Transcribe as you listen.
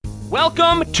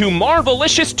Welcome to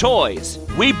Marvelicious Toys.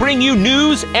 We bring you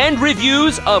news and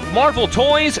reviews of Marvel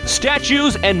toys,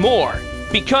 statues, and more.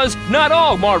 Because not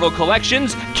all Marvel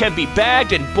collections can be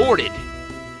bagged and boarded.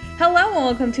 Hello and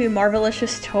welcome to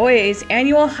Marvelicious Toys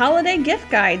annual holiday gift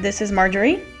guide. This is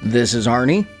Marjorie. This is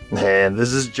Arnie. And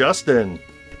this is Justin.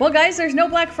 Well, guys, there's no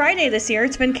Black Friday this year.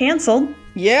 It's been canceled.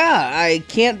 Yeah, I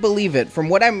can't believe it. From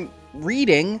what I'm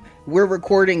reading, we're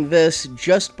recording this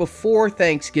just before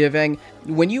Thanksgiving.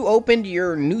 When you opened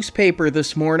your newspaper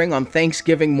this morning on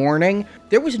Thanksgiving morning,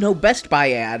 there was no Best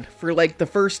Buy ad for like the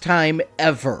first time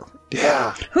ever.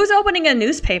 Yeah. Who's opening a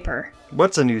newspaper?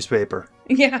 What's a newspaper?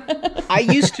 Yeah. I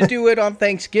used to do it on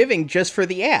Thanksgiving just for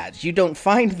the ads. You don't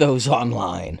find those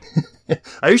online.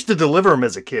 I used to deliver them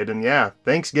as a kid, and yeah,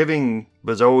 Thanksgiving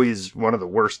was always one of the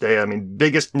worst days. I mean,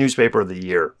 biggest newspaper of the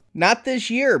year. Not this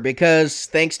year, because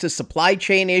thanks to supply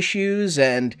chain issues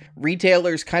and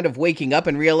retailers kind of waking up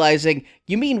and realizing,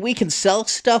 you mean we can sell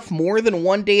stuff more than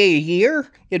one day a year?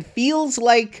 It feels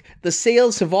like the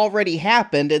sales have already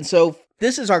happened, and so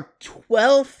this is our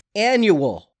 12th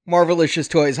annual Marvelicious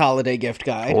Toys Holiday Gift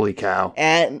Guide. Holy cow.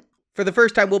 And for the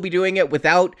first time, we'll be doing it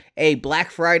without a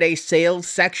Black Friday sales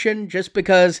section, just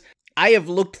because I have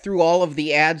looked through all of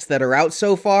the ads that are out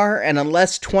so far, and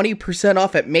unless 20%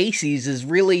 off at Macy's is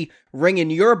really ringing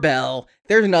your bell,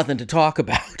 there's nothing to talk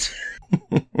about.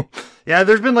 Yeah,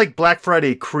 there's been like Black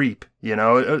Friday creep, you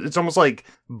know? It's almost like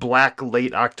Black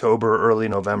late October, early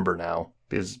November now.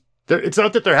 Because it's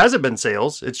not that there hasn't been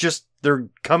sales, it's just they're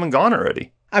come and gone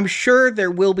already. I'm sure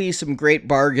there will be some great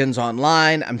bargains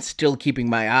online. I'm still keeping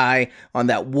my eye on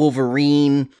that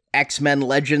Wolverine X-Men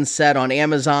Legends set on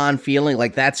Amazon, feeling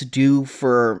like that's due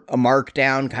for a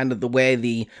markdown, kind of the way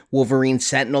the Wolverine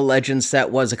Sentinel Legends set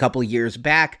was a couple years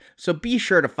back. So be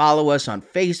sure to follow us on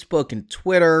Facebook and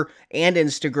Twitter and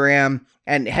Instagram,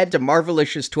 and head to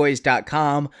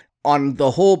marvelicioustoys.com. On the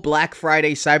whole Black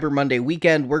Friday, Cyber Monday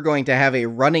weekend, we're going to have a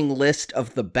running list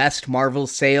of the best Marvel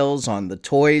sales on the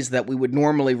toys that we would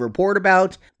normally report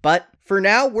about. But for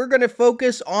now, we're going to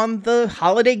focus on the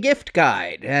holiday gift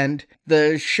guide and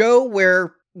the show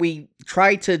where we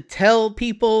try to tell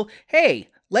people, hey,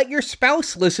 let your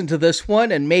spouse listen to this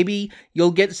one and maybe you'll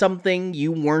get something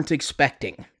you weren't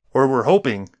expecting. Or we're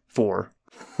hoping for.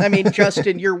 I mean,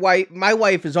 Justin, my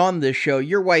wife is on this show,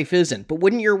 your wife isn't, but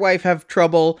wouldn't your wife have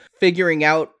trouble figuring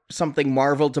out something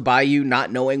Marvel to buy you,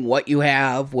 not knowing what you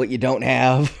have, what you don't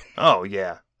have? Oh,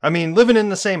 yeah. I mean, living in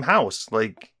the same house,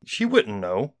 like, she wouldn't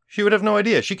know. She would have no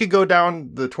idea. She could go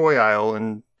down the toy aisle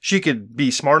and she could be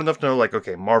smart enough to know, like,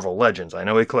 okay, Marvel Legends, I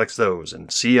know he collects those,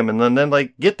 and see him, and then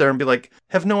like, get there and be like,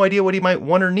 have no idea what he might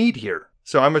want or need here.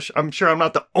 So I'm sure I'm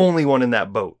not the only one in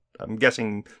that boat. I'm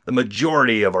guessing the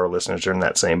majority of our listeners are in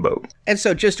that same boat. And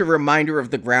so just a reminder of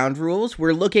the ground rules.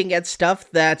 We're looking at stuff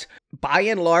that, by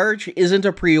and large, isn't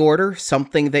a pre-order,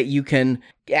 something that you can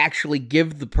actually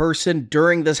give the person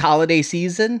during this holiday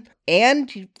season.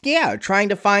 And, yeah, trying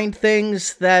to find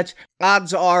things that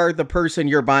odds are the person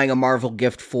you're buying a Marvel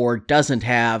gift for doesn't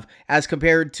have, as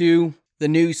compared to the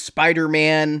new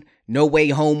Spider-Man No Way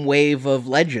Home wave of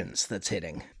Legends that's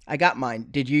hitting. I got mine.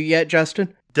 Did you yet,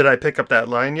 Justin? Did I pick up that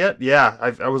line yet? Yeah,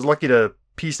 I was lucky to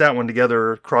piece that one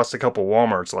together across a couple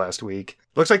Walmarts last week.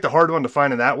 Looks like the hard one to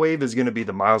find in that wave is going to be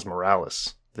the Miles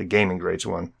Morales, the gaming grades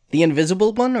one. The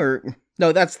invisible one, or...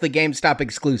 No, that's the GameStop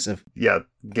exclusive. Yeah,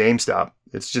 GameStop.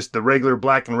 It's just the regular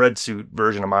black and red suit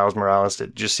version of Miles Morales.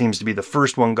 It just seems to be the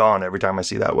first one gone every time I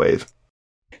see that wave.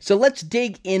 So let's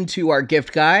dig into our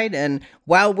gift guide, and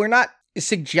while we're not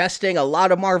suggesting a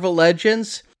lot of Marvel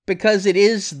Legends, because it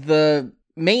is the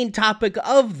main topic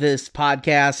of this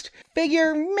podcast,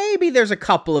 figure maybe there's a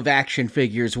couple of action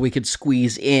figures we could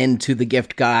squeeze into the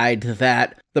gift guide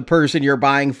that the person you're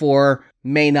buying for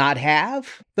may not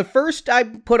have. The first I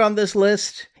put on this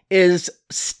list is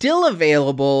still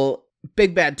available,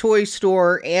 Big Bad Toy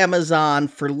Store, Amazon,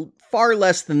 for far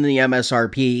less than the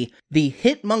MSRP, the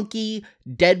Hitmonkey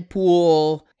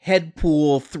Deadpool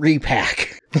Headpool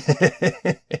 3-pack.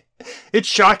 It's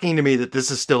shocking to me that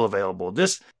this is still available.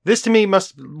 This to me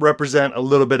must represent a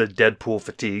little bit of Deadpool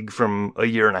fatigue from a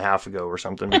year and a half ago or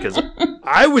something, because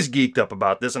I was geeked up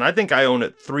about this, and I think I own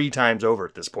it 3 times over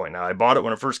at this point now. I bought it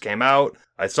when it first came out.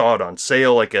 I saw it on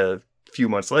sale like a few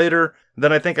months later.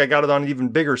 Then I think I got it on an even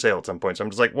bigger sale at some point. So I'm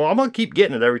just like, well, I'm going to keep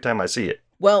getting it every time I see it.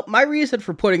 Well, my reason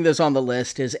for putting this on the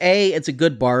list is A, it's a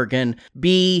good bargain.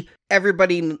 B,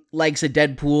 everybody likes a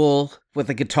Deadpool with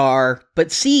a guitar.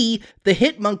 But C, the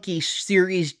Hitmonkey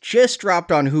series just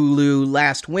dropped on Hulu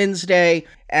last Wednesday,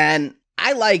 and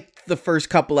I liked the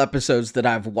first couple episodes that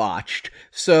I've watched,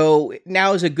 so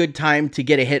now is a good time to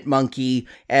get a Hitmonkey,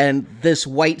 and this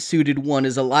white-suited one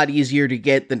is a lot easier to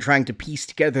get than trying to piece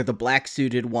together the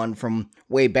black-suited one from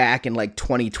way back in like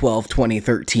 2012,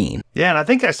 2013. Yeah, and I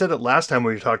think I said it last time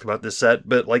we talked about this set,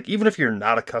 but like even if you're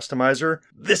not a customizer,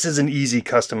 this is an easy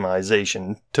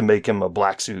customization to make him a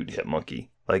black suit Hitmonkey.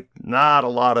 Like, not a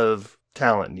lot of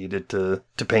talent needed to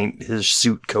paint his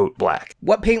suit coat black.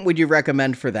 What paint would you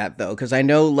recommend for that, though? Because I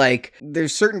know, like,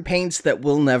 there's certain paints that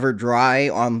will never dry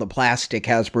on the plastic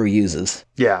Hasbro uses.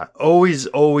 Yeah, always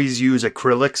use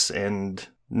acrylics and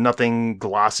nothing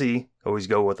glossy. Always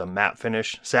go with a matte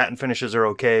finish. Satin finishes are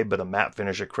okay, but a matte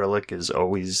finish acrylic is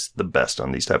always the best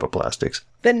on these type of plastics.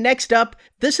 Then next up,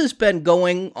 this has been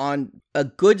going on a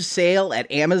good sale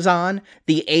at Amazon,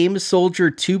 the AIM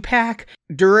Soldier 2-pack.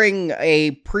 During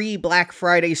a pre-Black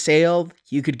Friday sale,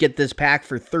 you could get this pack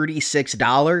for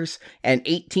 $36, and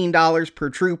 $18 per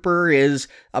trooper is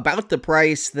about the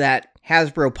price that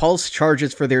Hasbro Pulse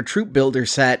charges for their Troop Builder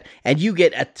set, and you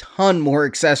get a ton more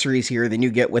accessories here than you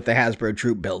get with the Hasbro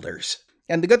Troop Builders.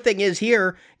 And the good thing is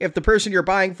here, if the person you're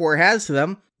buying for has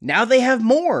them, now they have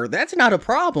more. That's not a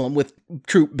problem with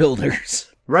Troop Builders.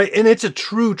 Right, and it's a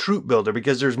true Troop Builder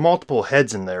because there's multiple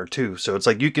heads in there too, so it's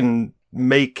like you can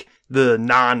make the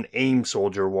non-AIM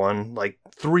Soldier one, like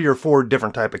 3 or 4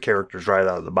 different type of characters right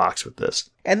out of the box with this.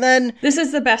 And then... This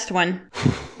is the best one.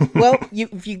 Well,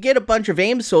 if you get a bunch of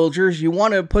AIM soldiers, you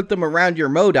want to put them around your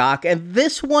MODOK, and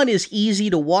this one is easy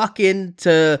to walk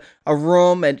into a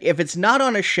room, and if it's not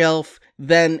on a shelf,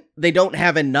 then they don't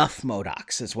have enough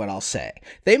MODOKs, is what I'll say.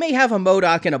 They may have a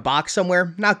MODOK in a box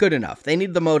somewhere, not good enough. They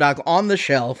need the MODOK on the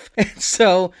shelf,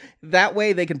 so that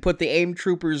way they can put the AIM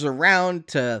troopers around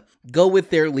to go with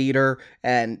their leader,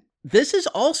 and this is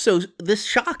also, this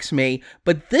shocks me,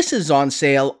 but this is on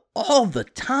sale all the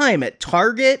time at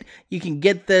Target. You can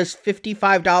get this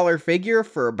 $55 figure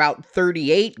for about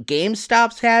 $38.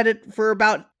 GameStop's had it for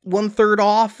about 1/3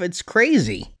 off. It's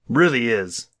crazy. Really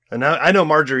is. And I know,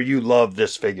 Marjorie, you love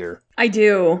this figure. I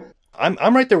do.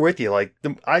 I'm right there with you. Like,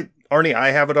 Arnie, I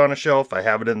have it on a shelf. I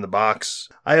have it in the box.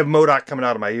 I have MODOK coming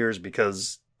out of my ears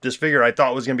because this figure I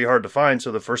thought was going to be hard to find.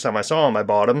 So the first time I saw him, I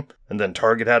bought him. And then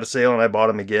Target had a sale and I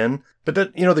bought him again. But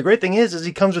the great thing is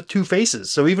he comes with 2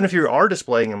 faces. So even if you are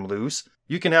displaying him loose,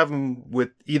 you can have him with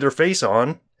either face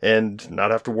on and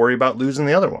not have to worry about losing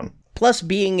the other one. Plus,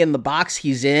 being in the box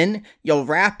he's in, you'll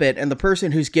wrap it, and the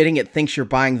person who's getting it thinks you're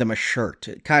buying them a shirt.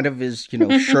 It kind of is,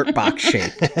 shirt box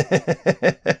shaped.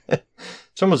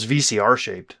 It's almost VCR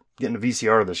shaped. Getting a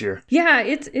VCR this year. Yeah,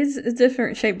 it's a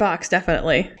different shaped box,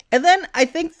 definitely. And then I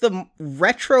think the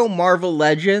retro Marvel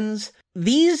Legends,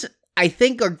 these I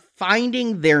think are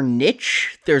finding their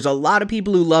niche. There's a lot of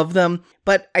people who love them,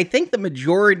 but I think the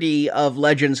majority of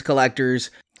Legends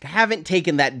collectors haven't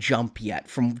taken that jump yet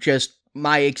from just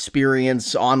my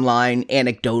experience online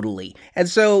anecdotally. And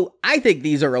so I think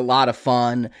these are a lot of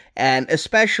fun, and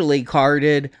especially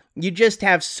carded. You just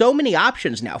have so many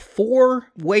options now. 4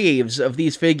 waves of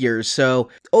these figures, so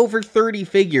over 30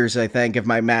 figures, I think, if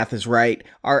my math is right,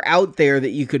 are out there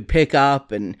that you could pick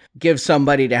up and give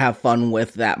somebody to have fun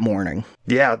with that morning.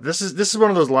 Yeah, this is one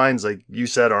of those lines, like you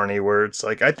said, Arnie, where it's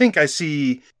like, I think I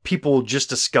see people just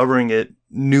discovering it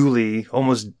newly,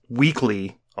 almost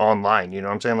weekly, online, you know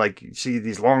what I'm saying? Like, you see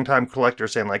these longtime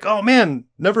collectors saying like, oh man,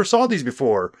 never saw these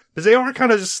before. Because they are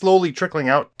kind of just slowly trickling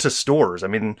out to stores. I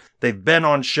mean, they've been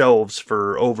on shelves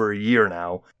for over a year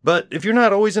now. But if you're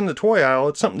not always in the toy aisle,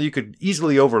 it's something you could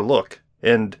easily overlook.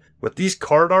 And with these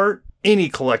card art, any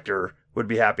collector would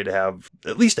be happy to have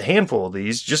at least a handful of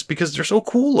these just because they're so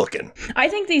cool looking. I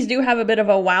think these do have a bit of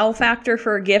a wow factor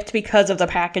for a gift because of the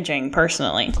packaging,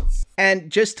 personally.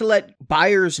 And just to let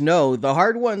buyers know, the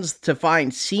hard ones to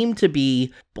find seem to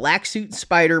be Black Suit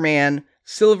Spider-Man,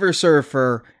 Silver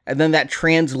Surfer, and then that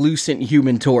translucent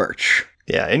Human Torch.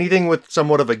 Yeah, anything with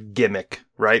somewhat of a gimmick,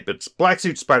 right? But Black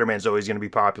Suit Spider-Man's always going to be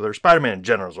popular. Spider-Man in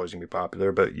general is always going to be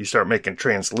popular, but you start making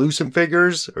translucent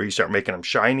figures, or you start making them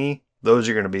shiny, those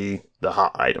are going to be the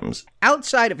hot items.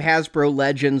 Outside of Hasbro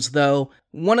Legends, though,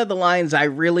 one of the lines I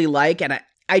really like, and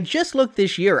I just looked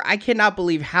this year, I cannot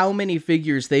believe how many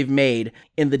figures they've made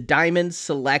in the Diamond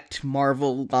Select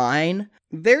Marvel line.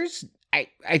 There's,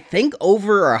 I think,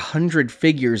 over 100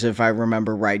 figures, if I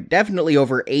remember right. Definitely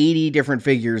over 80 different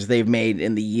figures they've made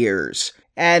in the years.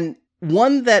 And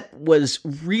one that was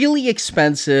really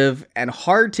expensive and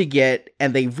hard to get,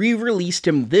 and they re-released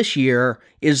him this year,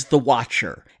 is the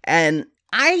Watcher. And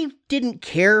I didn't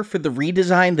care for the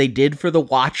redesign they did for the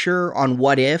Watcher on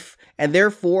What If, and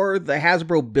therefore the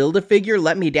Hasbro Build-A-Figure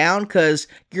let me down, because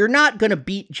you're not going to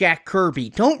beat Jack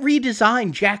Kirby. Don't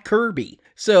redesign Jack Kirby.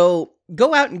 So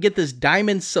go out and get this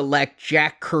Diamond Select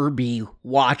Jack Kirby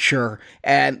Watcher,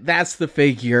 and that's the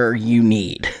figure you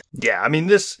need. Yeah, I mean,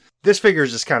 this figure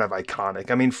is just kind of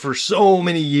iconic. I mean, for so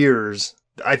many years,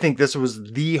 I think this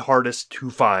was the hardest to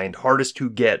find, hardest to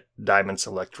get Diamond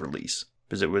Select release.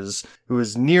 Because it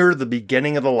was near the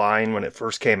beginning of the line when it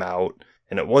first came out,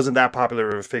 and it wasn't that popular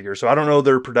of a figure. So I don't know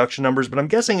their production numbers, but I'm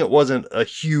guessing it wasn't a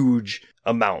huge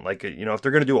amount. Like, you know, if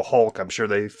they're going to do a Hulk, I'm sure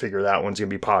they figure that one's going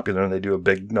to be popular and they do a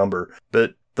big number.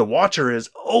 But the Watcher has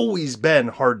always been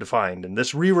hard to find, and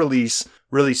this re-release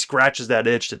really scratches that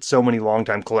itch that so many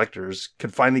longtime collectors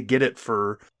could finally get it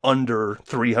for under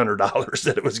 $300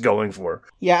 that it was going for.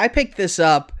 Yeah, I picked this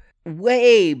up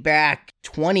way back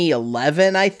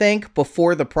 2011, I think,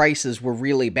 before the prices were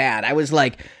really bad. I was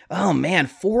like, oh man,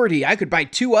 40, I could buy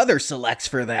 2 other selects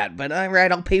for that, but all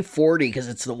right, I'll pay 40 because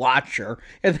it's the Watcher.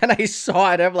 And then I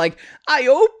saw it, I'm like, I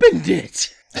opened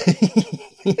it.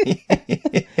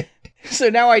 So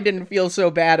now I didn't feel so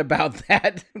bad about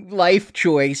that life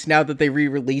choice now that they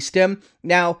re-released him.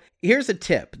 Now, here's a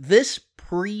tip. This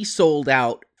pre-sold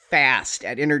out fast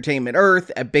at Entertainment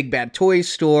Earth, at Big Bad Toy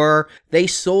Store. They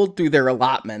sold through their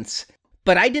allotments.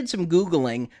 But I did some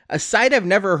Googling. A site I've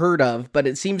never heard of, but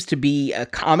it seems to be a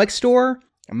comic store,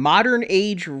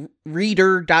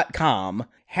 modernagereader.com,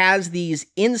 has these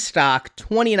in stock,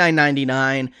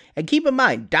 $29.99. And keep in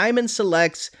mind, Diamond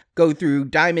Selects go through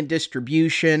Diamond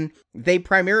Distribution. They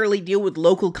primarily deal with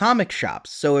local comic shops.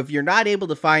 So if you're not able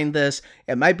to find this,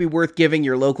 it might be worth giving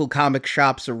your local comic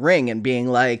shops a ring and being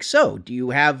like, so, do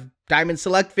you have Diamond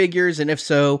Select figures? And if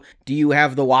so, do you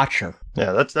have the Watcher?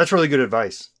 Yeah, that's really good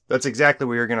advice. That's exactly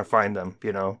where you're going to find them,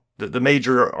 you know. The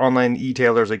major online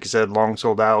e-tailers, like you said, long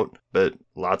sold out, but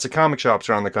lots of comic shops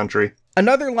around the country.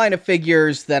 Another line of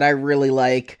figures that I really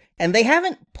like, and they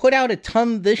haven't put out a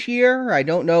ton this year. I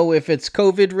don't know if it's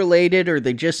COVID related or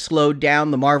they just slowed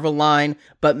down the Marvel line,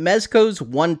 but Mezco's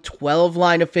 112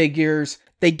 line of figures.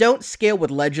 They don't scale with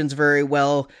Legends very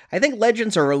well. I think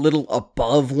Legends are a little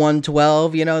above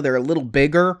 112, you know, they're a little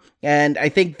bigger, and I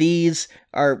think these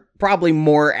are probably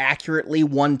more accurately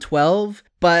 112,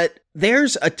 but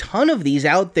there's a ton of these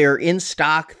out there in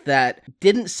stock that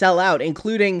didn't sell out,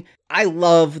 including, I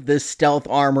love the Stealth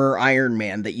Armor Iron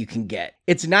Man that you can get.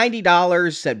 It's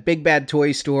 $90 at Big Bad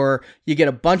Toy Store. You get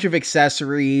a bunch of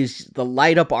accessories, the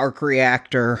light up arc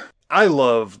reactor. I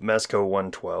love Mezco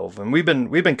 112, and we've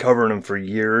been covering him for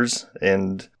years,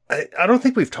 and I don't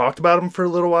think we've talked about him for a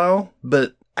little while,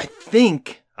 but I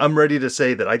think I'm ready to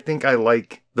say that I think I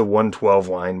like the 112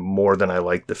 line more than I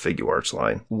like the Figuarts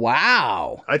line.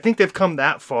 Wow. I think they've come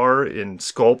that far in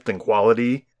sculpt and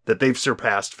quality that they've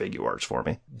surpassed Figuarts for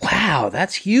me. Wow,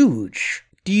 that's huge.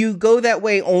 Do you go that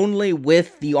way only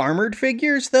with the armored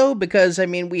figures, though? Because, I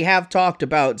mean, we have talked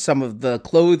about some of the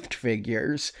clothed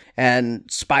figures, and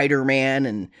Spider-Man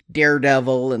and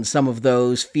Daredevil and some of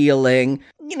those feeling,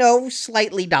 you know,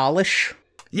 slightly dollish.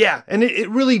 Yeah, and it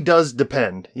really does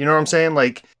depend. You know what I'm saying?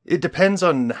 Like, it depends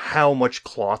on how much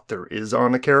cloth there is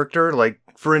on a character. Like,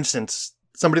 for instance,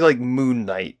 somebody like Moon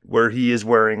Knight, where he is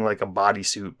wearing like a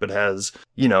bodysuit but has,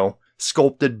 you know,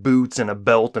 sculpted boots and a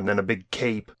belt and then a big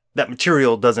cape. That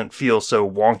material doesn't feel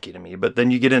so wonky to me. But then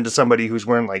you get into somebody who's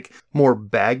wearing like more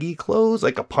baggy clothes,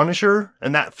 like a Punisher,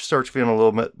 and that starts feeling a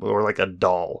little bit more like a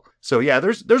doll. So yeah,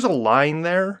 there's a line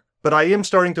there. But I am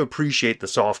starting to appreciate the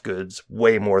soft goods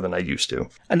way more than I used to.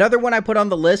 Another one I put on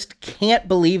the list, can't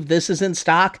believe this is in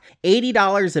stock,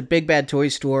 $80 at Big Bad Toy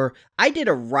Store. I did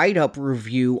a write-up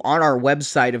review on our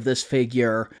website of this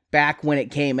figure back when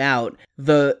it came out.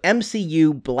 The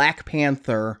MCU Black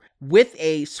Panther with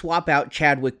a swap-out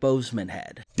Chadwick Boseman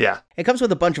head. Yeah. It comes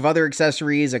with a bunch of other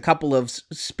accessories, a couple of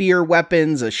spear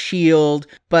weapons, a shield,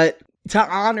 but to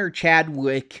honor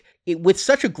Chadwick with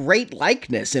such a great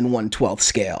likeness in 1/12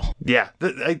 scale. Yeah,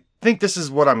 I think this is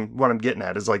what I'm getting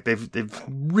at, is like they've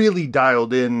really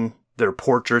dialed in their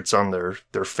portraits on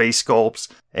their face sculpts,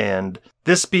 and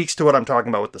this speaks to what I'm talking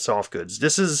about with the soft goods.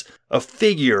 This is a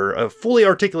figure, a fully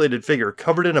articulated figure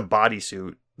covered in a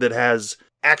bodysuit that has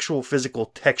actual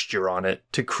physical texture on it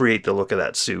to create the look of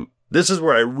that suit. This is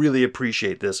where I really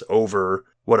appreciate this over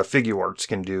what a Figuarts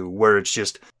can do, where it's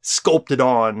just sculpted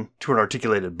on to an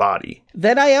articulated body.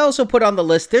 Then I also put on the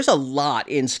list, there's a lot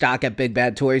in stock at Big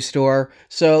Bad Toy Store,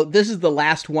 so this is the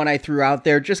last one I threw out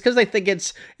there, just because I think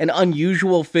it's an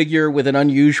unusual figure with an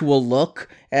unusual look,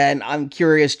 and I'm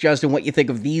curious, Justin, what you think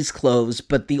of these clothes,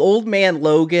 but the Old Man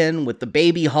Logan with the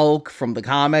Baby Hulk from the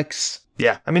comics.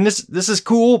 Yeah, I mean, this is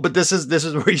cool, but this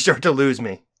is where you start to lose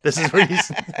me. This is where you...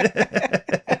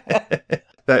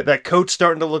 That coat's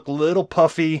starting to look a little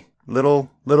puffy, little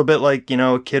bit like, you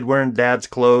know, a kid wearing dad's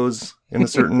clothes in a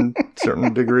certain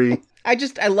degree.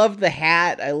 I love the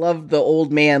hat. I love the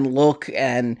old man look.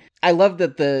 And I love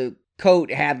that the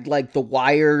coat had like the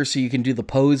wires so you can do the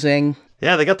posing.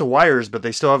 Yeah, they got the wires, but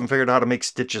they still haven't figured out how to make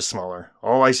stitches smaller.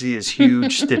 All I see is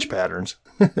huge stitch patterns.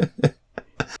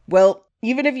 Well,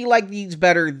 even if you like these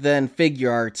better than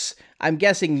figure arts, I'm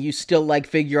guessing you still like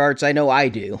figure arts. I know I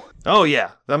do. Oh,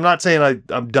 yeah. I'm not saying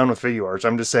I'm done with figure arts.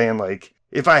 I'm just saying, like,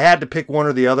 if I had to pick one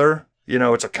or the other, you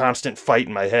know, it's a constant fight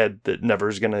in my head that never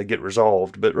is going to get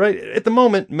resolved. But right at the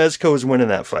moment, Mezco is winning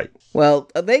that fight. Well,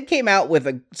 they came out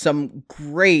with some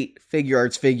great figure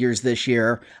arts figures this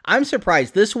year. I'm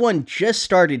surprised. This one just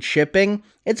started shipping.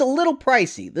 It's a little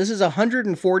pricey. This is a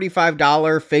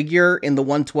 $145 figure in the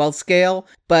 1/12 scale,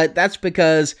 but that's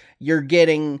because you're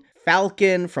getting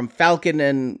Falcon from Falcon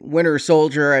and Winter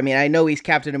Soldier. I mean, I know he's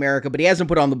Captain America, but he hasn't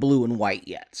put on the blue and white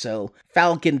yet. So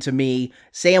Falcon to me,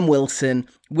 Sam Wilson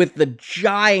with the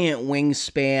giant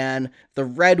wingspan, the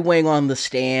red wing on the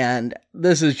stand.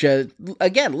 This is just,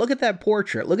 again, look at that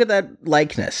portrait. Look at that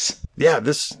likeness. Yeah,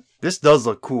 this does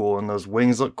look cool and those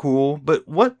wings look cool. But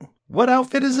what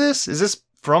outfit is this? Is this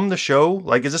from the show?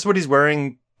 Like, is this what he's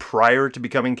wearing prior to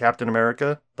becoming Captain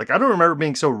America? Like, I don't remember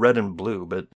being so red and blue,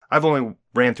 but I've only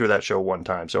ran through that show one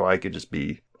time, so I could just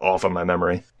be off on my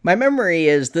memory. My memory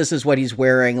is this is what he's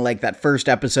wearing, like that first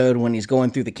episode when he's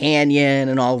going through the canyon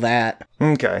and all that.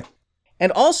 Okay.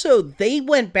 And also, they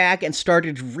went back and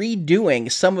started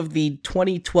redoing some of the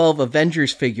 2012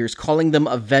 Avengers figures, calling them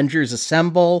Avengers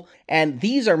Assemble. And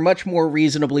these are much more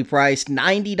reasonably priced,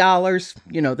 $90.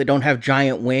 You know, they don't have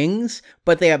giant wings,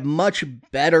 but they have much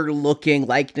better looking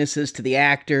likenesses to the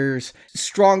actors,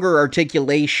 stronger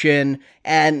articulation,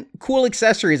 and cool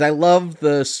accessories. I love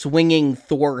the swinging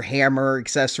Thor hammer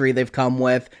accessory they've come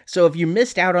with. So if you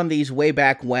missed out on these way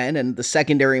back when, and the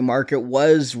secondary market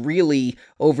was really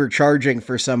overcharging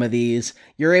for some of these,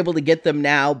 you're able to get them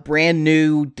now, brand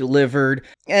new, delivered.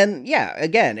 And yeah,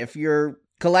 again, if your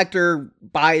collector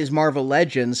buys Marvel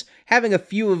Legends, having a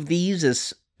few of these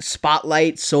as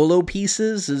spotlight solo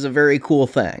pieces is a very cool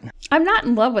thing. I'm not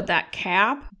in love with that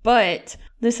Cap, but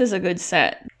this is a good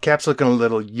set. Cap's looking a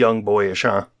little young boyish,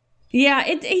 huh? Yeah,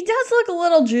 he does look a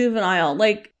little juvenile.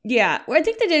 Like, yeah, I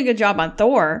think they did a good job on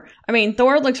Thor. I mean,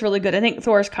 Thor looks really good. I think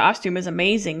Thor's costume is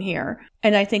amazing here.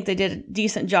 And I think they did a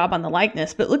decent job on the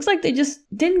likeness. But it looks like they just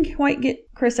didn't quite get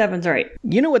Chris Evans right.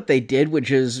 You know what they did,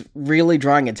 which is really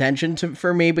drawing attention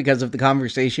for me because of the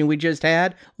conversation we just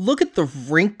had? Look at the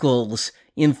wrinkles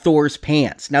in Thor's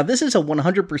pants. Now, this is a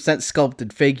 100%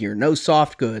 sculpted figure, no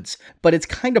soft goods, but it's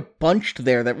kind of bunched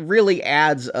there that really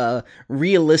adds a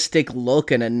realistic look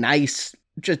and a nice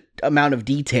just amount of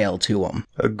detail to him.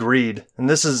 Agreed. And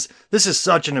this is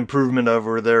such an improvement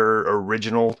over their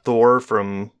original Thor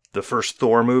from the first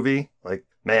Thor movie. Like,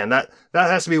 man, that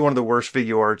has to be one of the worst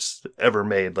figure arts ever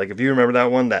made. Like, if you remember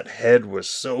that one, that head was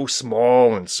so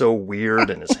small and so weird,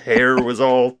 and his hair was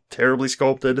all terribly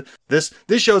sculpted. This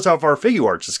shows how far figure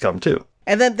arts has come, too.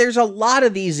 And then there's a lot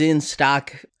of these in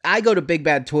stock. I go to Big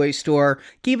Bad Toy Store.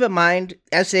 Keep in mind,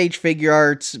 SH Figure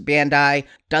Arts, Bandai,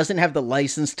 doesn't have the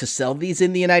license to sell these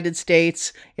in the United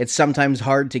States. It's sometimes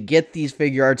hard to get these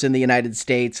figure arts in the United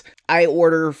States. I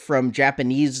order from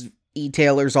Japanese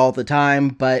e-tailers all the time,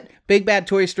 but Big Bad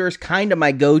Toy Store is kind of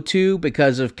my go-to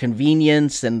because of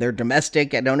convenience, and they're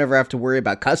domestic. I don't ever have to worry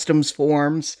about customs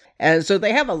forms. And so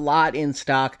they have a lot in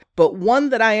stock, but one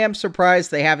that I am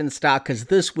surprised they have in stock, because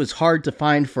this was hard to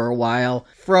find for a while,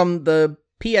 from the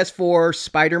PS4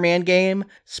 Spider-Man game,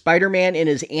 Spider-Man in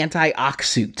his anti-Ock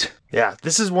suit. Yeah,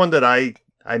 this is one that I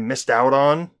missed out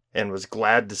on and was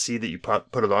glad to see that you put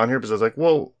it on here, because I was like,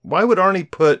 well, why would Arnie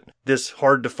put this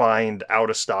hard-to-find,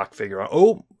 out-of-stock figure on?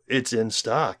 Oh, it's in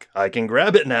stock. I can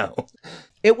grab it now.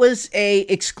 It was a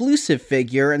exclusive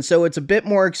figure, and so it's a bit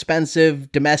more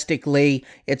expensive domestically.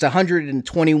 It's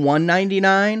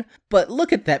 $121.99, but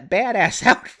look at that badass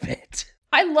outfit.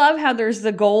 I love how there's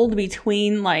the gold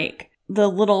between, like, the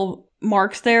little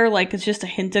marks there. Like, it's just a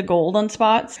hint of gold on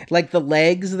spots. Like the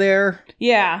legs there?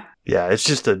 Yeah. Yeah, it's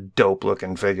just a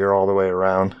dope-looking figure all the way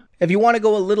around. If you want to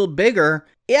go a little bigger,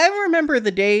 I remember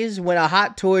the days when a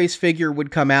Hot Toys figure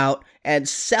would come out and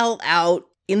sell out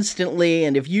instantly,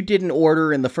 and if you didn't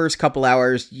order in the first couple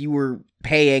hours, you were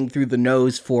paying through the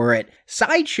nose for it.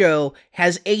 Sideshow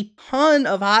has a ton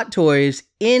of Hot Toys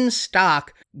in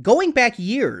stock going back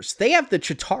years. They have the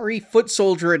Chitauri Foot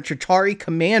Soldier and Chitauri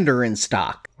Commander in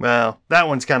stock. Well, that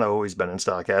one's kind of always been in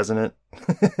stock, hasn't it?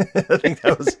 I think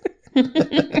that was...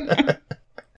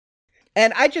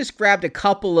 And I just grabbed a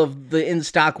couple of the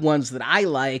in-stock ones that I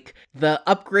like. The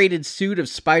upgraded suit of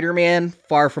Spider-Man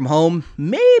Far From Home.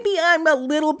 Maybe I'm a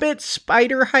little bit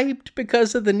spider-hyped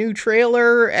because of the new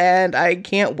trailer, and I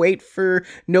can't wait for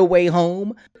No Way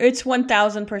Home. It's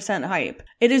 1000% hype.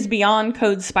 It is beyond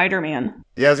Code Spider-Man.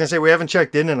 Yeah, I was going to say, we haven't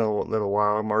checked in a little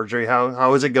while, Marjorie.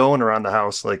 How is it going around the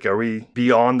house? Like, are we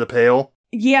beyond the pale?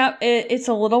 Yeah, it's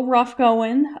a little rough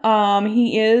going.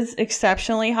 He is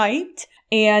exceptionally hyped.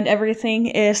 And everything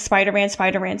is Spider-Man,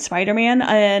 Spider-Man, Spider-Man.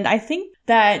 And I think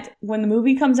that when the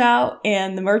movie comes out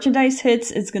and the merchandise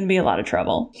hits, it's going to be a lot of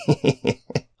trouble.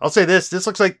 I'll say this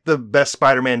looks like the best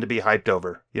Spider-Man to be hyped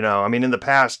over. You know, I mean, in the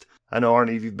past, I know,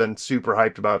 Arnie, you've been super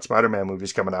hyped about Spider-Man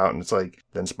movies coming out, and it's like,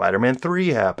 then Spider-Man 3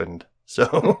 happened.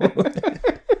 So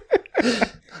I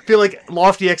feel like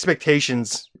lofty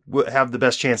expectations have the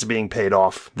best chance of being paid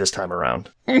off this time around.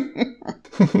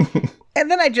 And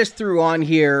then I just threw on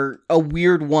here a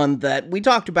weird one that we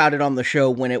talked about it on the show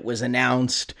when it was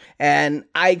announced, and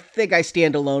I think I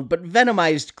stand alone, but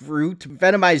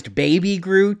Venomized baby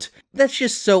Groot, that's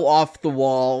just so off the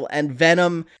wall. And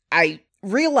Venom, I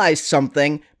realized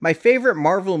something. My favorite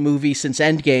Marvel movie since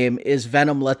Endgame is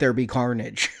Venom Let There Be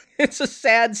Carnage. It's a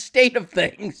sad state of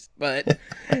things, but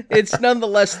it's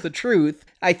nonetheless the truth.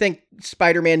 I think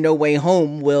Spider-Man No Way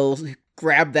Home will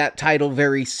grab that title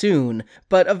very soon,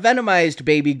 but a Venomized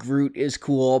baby Groot is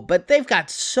cool, but they've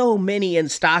got so many in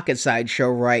stock at Sideshow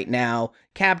right now.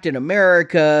 Captain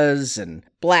Americas and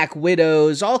Black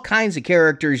Widows, all kinds of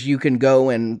characters you can go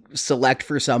and select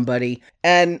for somebody.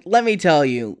 And let me tell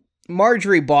you,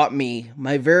 Marjorie bought me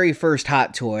my very first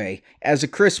Hot Toy as a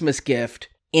Christmas gift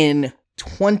in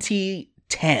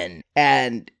 2010,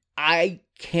 and I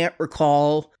can't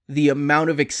recall the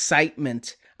amount of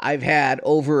excitement I've had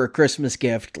over a Christmas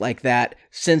gift like that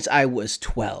since I was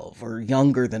 12 or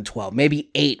younger than 12, maybe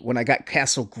 8 when I got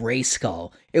Castle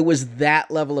Grayskull. It was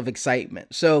that level of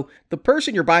excitement. So the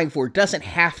person you're buying for doesn't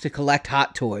have to collect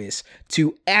Hot Toys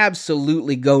to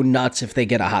absolutely go nuts if they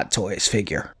get a Hot Toys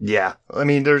figure. Yeah. I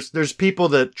mean, there's people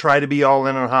that try to be all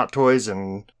in on Hot Toys,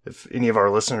 and if any of our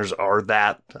listeners are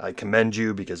that, I commend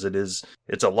you, because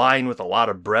it's a line with a lot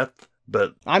of breadth.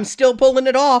 But I'm still pulling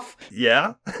it off.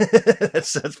 Yeah,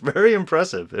 that's very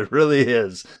impressive. It really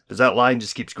is, because that line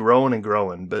just keeps growing and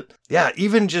growing. But yeah,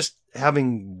 even just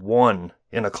having one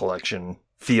in a collection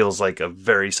feels like a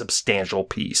very substantial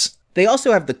piece. They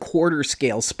also have the quarter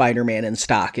scale Spider-Man in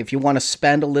stock if you want to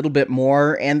spend a little bit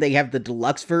more, and they have the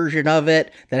deluxe version of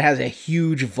it that has a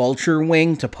huge vulture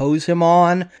wing to pose him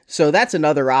on. So that's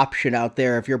another option out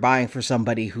there if you're buying for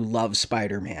somebody who loves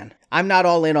Spider-Man. I'm not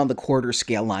all in on the quarter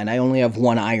scale line. I only have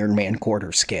one Iron Man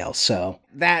quarter scale, so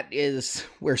that is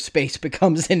where space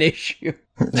becomes an issue.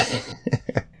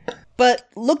 But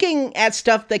looking at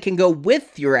stuff that can go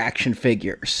with your action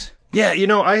figures. Yeah, you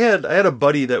know, I had a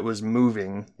buddy that was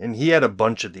moving, and he had a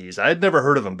bunch of these. I had never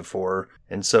heard of them before,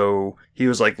 and so he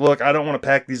was like, look, I don't want to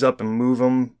pack these up and move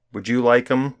them. Would you like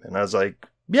them? And I was like,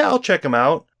 yeah, I'll check them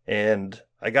out. And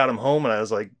I got them home, and I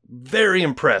was like, very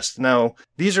impressed. Now,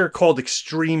 these are called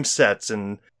extreme sets,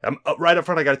 and right up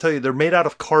front, I got to tell you, they're made out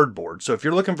of cardboard. So if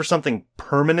you're looking for something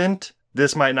permanent,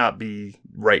 this might not be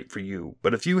right for you.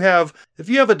 But if you have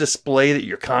a display that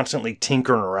you're constantly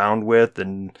tinkering around with,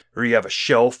 or you have a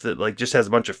shelf that like just has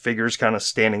a bunch of figures kind of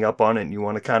standing up on it, and you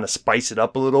want to kind of spice it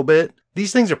up a little bit,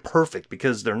 these things are perfect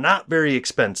because they're not very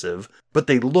expensive, but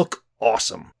they look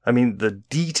awesome. I mean, the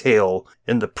detail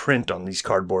in the print on these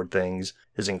cardboard things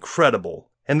is incredible.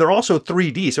 And they're also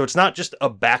 3D, so it's not just a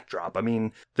backdrop. I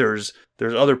mean, there's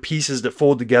other pieces that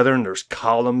fold together, and there's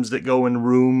columns that go in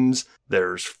rooms.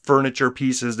 There's furniture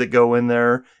pieces that go in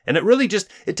there. And it really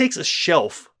it takes a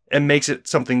shelf and makes it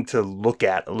something to look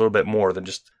at a little bit more than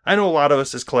just... I know a lot of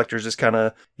us as collectors just kind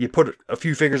of... You put a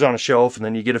few figures on a shelf, and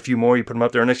then you get a few more, you put them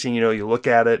up there, and next thing you know, you look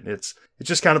at it, and it's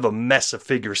just kind of a mess of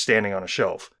figures standing on a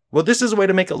shelf. Well, this is a way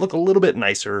to make it look a little bit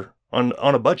nicer on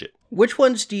a budget. Which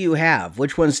ones do you have?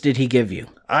 Which ones did he give you?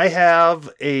 I have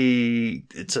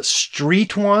it's a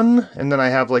street one, and then I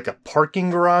have like a parking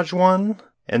garage one,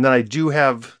 and then I do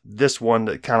have this one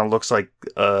that kind of looks like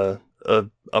a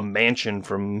mansion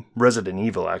from Resident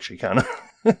Evil, actually, kind of.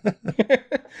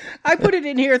 I put it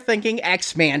in here thinking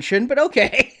X-Mansion, but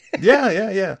okay.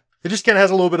 Yeah. It just kind of has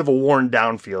a little bit of a worn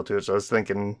down feel to it, so I was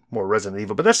thinking more Resident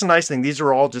Evil. But that's the nice thing. These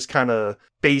are all just kind of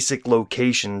basic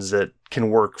locations that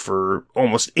can work for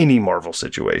almost any Marvel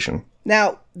situation.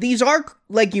 Now, these are,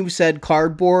 like you said,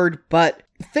 cardboard, but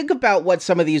think about what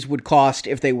some of these would cost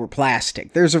if they were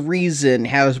plastic. There's a reason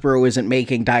Hasbro isn't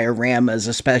making dioramas,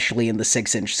 especially in the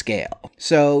 6-inch scale.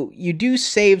 So you do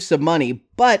save some money,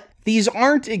 but these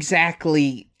aren't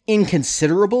exactly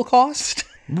inconsiderable cost.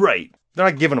 Right. they're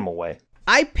not giving them away.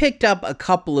 I picked up a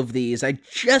couple of these. I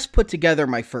just put together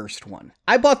my first one.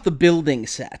 I bought the building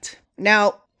set.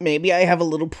 Now, maybe I have a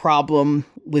little problem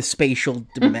with spatial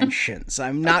dimensions.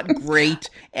 I'm not great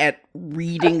at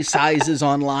reading sizes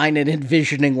online and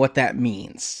envisioning what that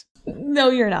means. No,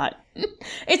 you're not.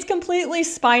 It's completely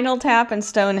Spinal Tap and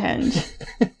Stonehenge.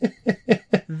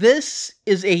 This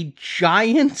is a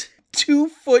giant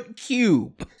 2-foot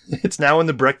cube. It's now in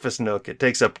the breakfast nook. It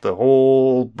takes up the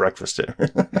whole breakfast dinner.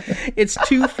 It's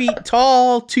 2 feet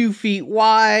tall, 2 feet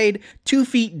wide, 2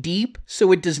 feet deep,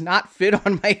 so it does not fit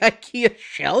on my IKEA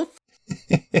shelf.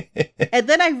 And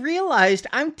then I realized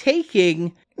I'm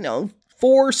taking,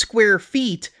 4 square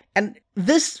feet, and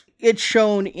this, it's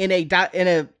shown in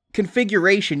a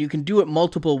configuration. You can do it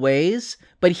multiple ways,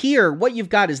 but here, what you've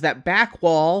got is that back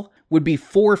wall would be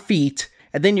 4 feet,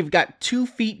 and then you've got 2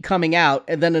 feet coming out,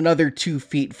 and then another 2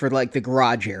 feet for, like, the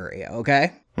garage area,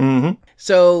 okay? Mm-hmm.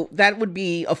 So that would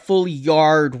be a full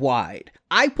yard wide.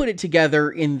 I put it together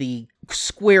in the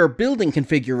square building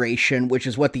configuration, which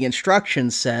is what the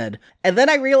instructions said, and then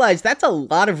I realized that's a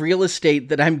lot of real estate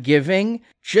that I'm giving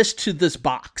just to this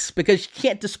box, because you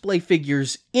can't display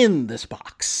figures in this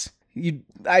box.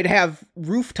 I'd have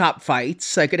rooftop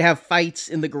fights. I could have fights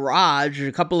in the garage.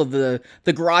 A couple of the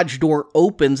garage door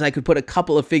opens. I could put a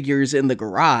couple of figures in the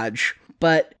garage.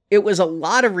 But it was a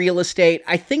lot of real estate.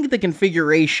 I think the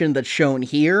configuration that's shown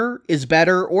here is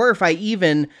better. Or if I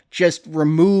even just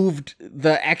removed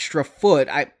the extra foot,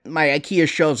 my IKEA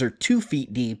shelves are 2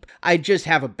 feet deep. I'd just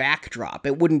have a backdrop.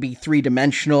 It wouldn't be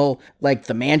 3-dimensional like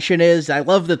the mansion is. I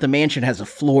love that the mansion has a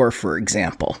floor, for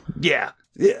example. Yeah.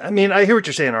 I mean, I hear what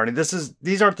you're saying, Arnie.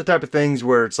 These aren't the type of things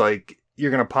where it's like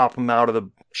you're going to pop them out of the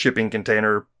shipping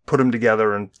container, put them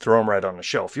together, and throw them right on the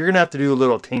shelf. You're going to have to do a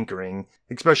little tinkering,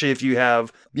 especially if you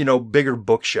have, bigger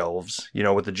bookshelves,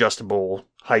 with adjustable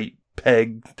height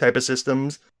peg type of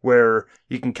systems where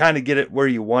you can kind of get it where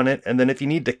you want it. And then if you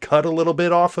need to cut a little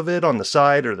bit off of it on the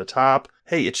side or the top,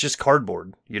 hey, it's just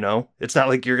cardboard, It's not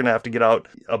like you're going to have to get out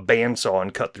a bandsaw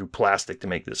and cut through plastic to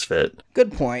make this fit.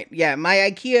 Good point. Yeah, my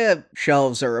IKEA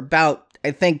shelves are about,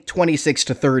 I think, 26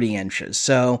 to 30 inches.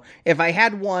 So if I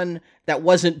had one that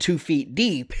wasn't 2 feet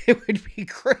deep, it would be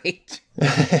great.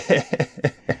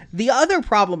 The other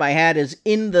problem I had is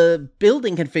in the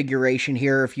building configuration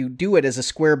here, if you do it as a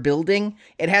square building,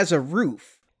 it has a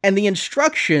roof. And the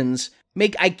instructions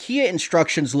make IKEA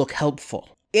instructions look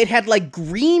helpful. It had like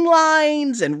green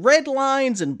lines and red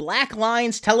lines and black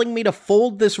lines telling me to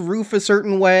fold this roof a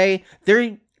certain way.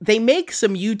 They make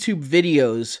some YouTube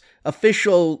videos,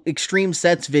 official Extreme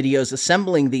Sets videos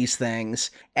assembling these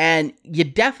things, and you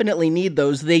definitely need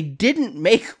those. They didn't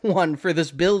make one for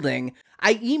this building.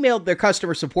 I emailed their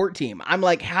customer support team. I'm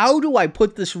like, how do I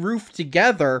put this roof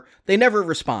together? They never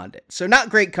responded. So not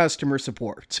great customer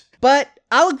support. But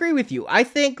I'll agree with you. I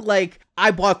think, I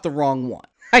bought the wrong one.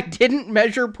 I didn't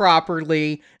measure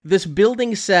properly. This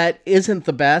building set isn't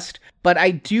the best, but I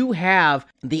do have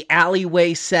the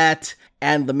alleyway set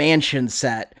and the mansion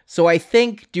set. So I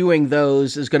think doing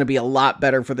those is going to be a lot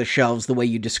better for the shelves the way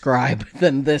you describe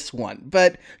than this one.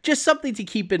 But just something to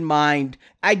keep in mind.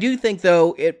 I do think,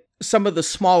 though, some of the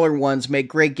smaller ones make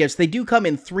great gifts. They do come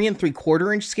in 3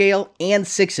 3/4 inch scale and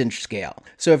 6 inch scale.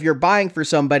 So if you're buying for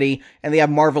somebody and they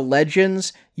have Marvel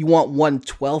Legends, you want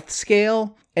 1/12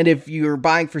 scale. And if you're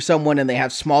buying for someone and they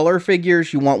have smaller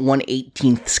figures, you want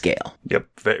 1/18 scale. Yep,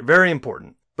 very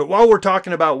important. But while we're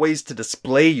talking about ways to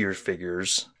display your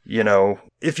figures,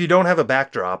 if you don't have a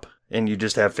backdrop and you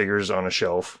just have figures on a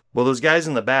shelf, well, those guys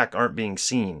in the back aren't being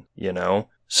seen,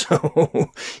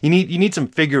 So you need some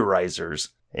figure risers.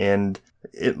 And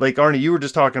like Arnie, you were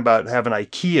just talking about having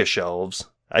IKEA shelves.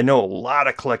 I know a lot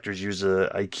of collectors use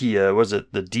IKEA. Was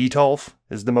it the Detolf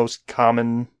is the most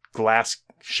common glass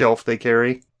shelf they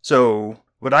carry? So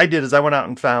what I did is I went out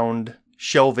and found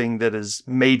shelving that is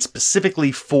made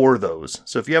specifically for those.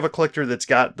 So if you have a collector that's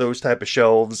got those type of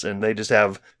shelves and they just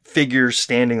have figures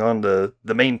standing on the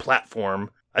main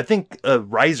platform, I think a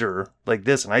riser like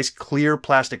this, a nice clear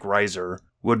plastic riser,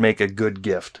 would make a good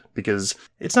gift, because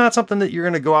it's not something that you're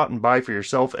going to go out and buy for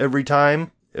yourself every time.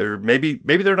 Or maybe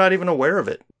they're not even aware of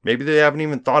it. Maybe they haven't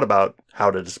even thought about how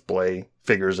to display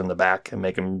figures in the back and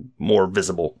make them more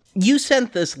visible. You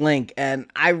sent this link, and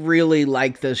I really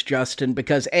like this, Justin,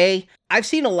 because I've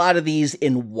seen a lot of these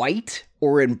in white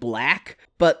or in black,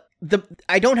 but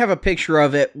I don't have a picture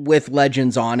of it with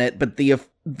Legends on it, but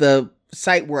the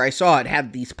site where I saw it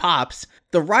had these pops.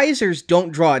 The risers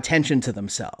don't draw attention to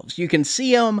themselves. You can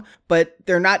see them, but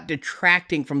they're not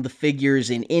detracting from the figures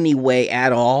in any way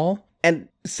at all. And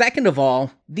Second of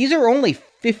all, these are only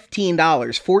 $15,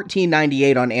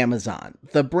 $14.98 on Amazon.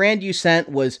 The brand you sent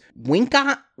was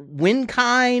Winkine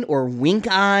or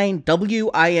Winkine,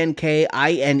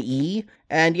 Winkine.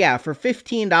 And yeah, for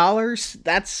 $15,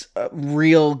 that's a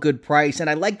real good price. And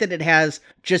I like that it has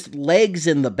just legs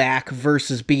in the back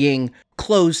versus being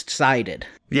closed-sided.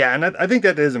 Yeah, and I think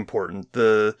that is important.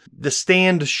 The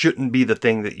stand shouldn't be the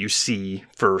thing that you see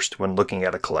first when looking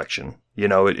at a collection. You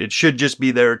know, it should just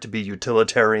be there to be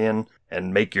utilitarian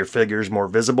and make your figures more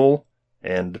visible.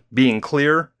 And being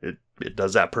clear, it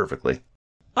does that perfectly.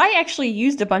 I actually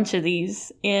used a bunch of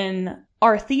these in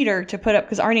our theater to put up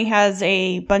because Arnie has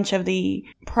a bunch of the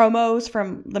promos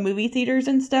from the movie theaters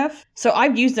and stuff. So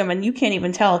I've used them, and you can't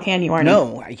even tell, can you, Arnie?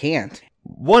 No, I can't.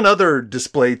 One other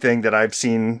display thing that I've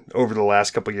seen over the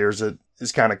last couple of years that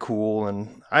is kind of cool,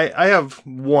 and I have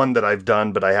one that I've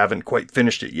done, but I haven't quite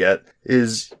finished it yet,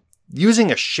 is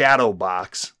using a shadow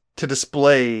box to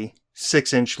display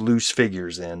 6-inch loose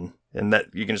figures in. And that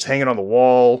you can just hang it on the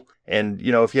wall. And,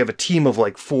 you know, if you have a team of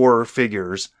like 4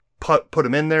 figures, put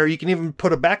them in there. You can even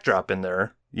put a backdrop in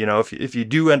there. You know, if you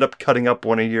do end up cutting up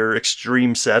one of your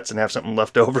extreme sets and have something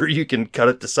left over, you can cut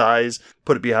it to size,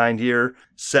 put it behind here,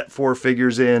 set 4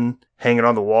 figures in, hang it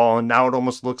on the wall. And now it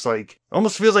almost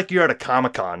feels like you're at a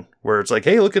Comic-Con where it's like,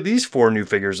 hey, look at these 4 new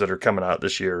figures that are coming out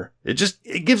this year. It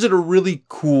gives it a really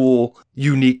cool,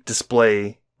 unique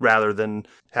display rather than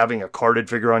having a carded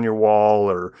figure on your wall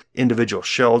or individual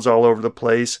shells all over the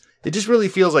place. It just really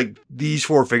feels like these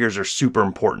 4 figures are super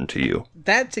important to you.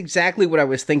 That's exactly what I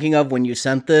was thinking of when you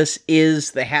sent this,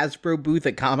 is the Hasbro booth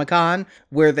at Comic-Con,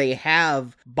 where they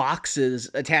have boxes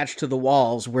attached to the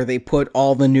walls where they put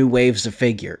all the new waves of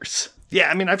figures. Yeah,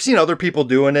 I mean, I've seen other people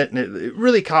doing it, and it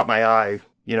really caught my eye,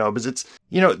 you know, because it's,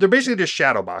 you know, they're basically just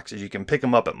shadow boxes. You can pick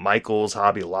them up at Michael's,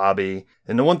 Hobby Lobby,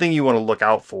 and the one thing you want to look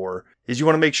out for is you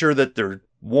want to make sure that they're,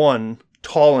 one,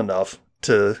 tall enough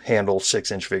to handle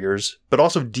 6-inch figures, but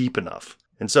also deep enough.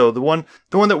 And so the one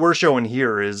that we're showing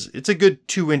here it's a good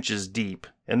 2 inches deep,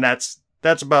 and that's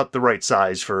about the right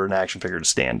size for an action figure to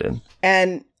stand in.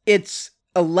 And it's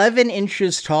 11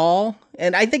 inches tall,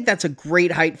 and I think that's a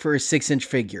great height for a 6-inch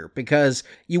figure, because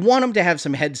you want them to have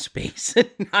some head space and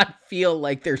not feel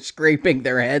like they're scraping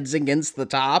their heads against the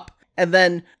top. And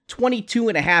then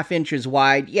 22.5 inches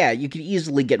wide, yeah, you could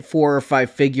easily get 4 or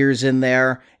 5 figures in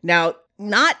there. Now,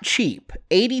 not cheap.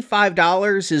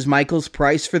 $85 is Michael's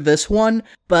price for this one,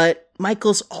 but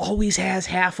Michael's always has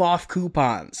half-off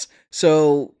coupons.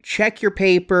 So check your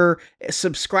paper,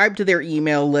 subscribe to their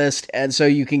email list, and so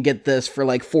you can get this for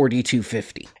like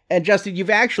 $42.50. And Justin, you've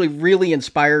actually really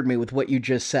inspired me with what you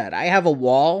just said. I have a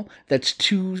wall that's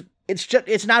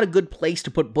it's not a good place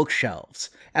to put bookshelves,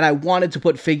 and I wanted to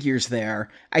put figures there.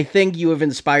 I think you have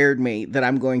inspired me that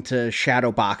I'm going to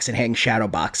shadow box and hang shadow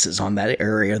boxes on that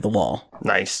area of the wall.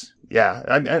 Nice. Yeah,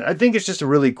 I think it's just a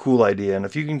really cool idea. And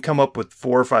if you can come up with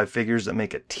 4 or 5 figures that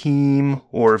make a team,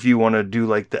 or if you want to do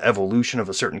like the evolution of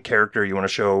a certain character, you want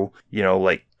to show, you know,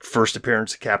 like first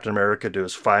appearance of Captain America to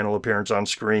his final appearance on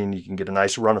screen, you can get a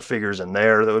nice run of figures in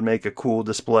there that would make a cool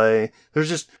display. There's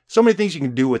just so many things you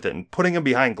can do with it, and putting them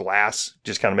behind glass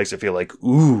just kind of makes it feel like,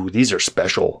 ooh, these are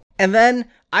special. And then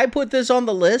I put this on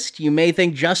the list. You may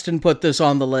think Justin put this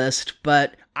on the list,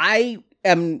 but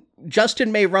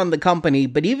Justin may run the company,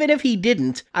 but even if he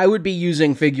didn't, I would be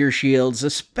using Figure Shields,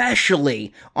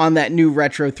 especially on that new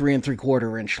retro 3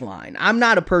 3/4 inch line. I'm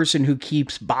not a person who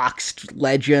keeps boxed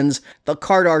Legends. The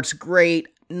card art's great,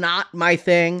 not my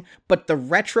thing, but the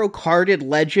retro carded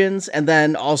Legends, and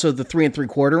then also the 3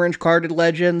 3/4 inch carded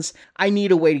Legends, I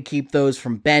need a way to keep those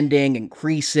from bending and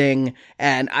creasing,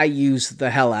 and I use the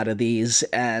hell out of these,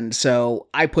 and so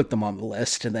I put them on the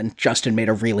list, and then Justin made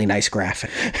a really nice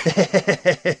graphic.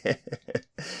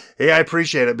 Hey, I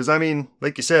appreciate it, because I mean,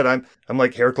 like you said, I'm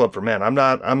like Hair Club for Men. I'm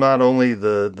not only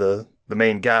the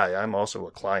main guy, I'm also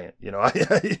a client. You know,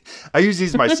 I use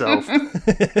these myself.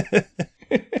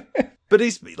 But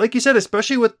he's, like you said,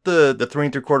 especially with the 3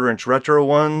 3/4 inch retro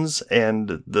ones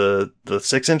and the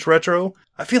 6-inch retro,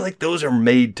 I feel like those are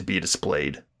made to be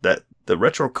displayed. That the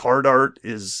retro card art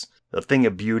is a thing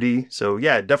of beauty. So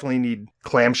yeah, definitely need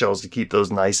clamshells to keep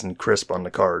those nice and crisp on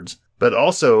the cards. But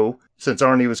also, since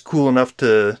Arnie was cool enough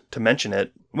to mention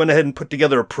it, went ahead and put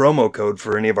together a promo code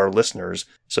for any of our listeners.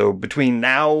 So between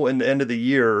now and the end of the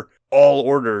year, all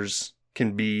orders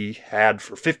can be had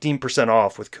for 15%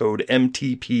 off with code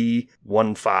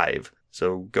MTP15.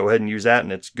 So go ahead and use that,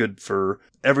 and it's good for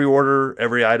every order,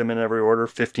 every item in every order,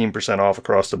 15% off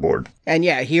across the board. And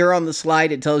yeah, here on the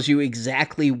slide, it tells you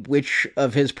exactly which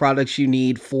of his products you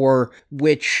need for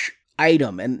which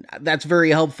item. And that's very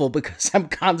helpful because I'm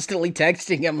constantly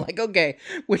texting him like, okay,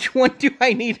 which one do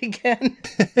I need again?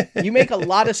 You make a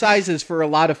lot of sizes for a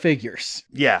lot of figures.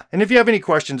 Yeah. And if you have any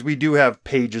questions, we do have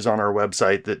pages on our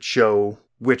website that show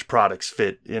which products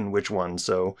fit in which ones.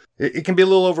 So it can be a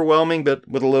little overwhelming, but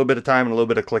with a little bit of time and a little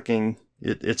bit of clicking,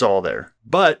 it's all there.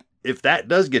 But if that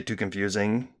does get too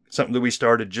confusing, something that we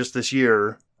started just this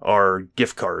year are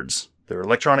gift cards. They're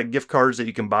electronic gift cards that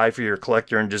you can buy for your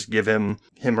collector and just give him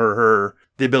or her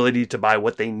the ability to buy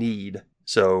what they need.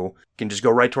 So you can just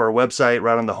go right to our website,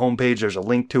 right on the homepage. There's a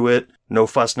link to it. No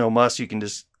fuss, no muss. You can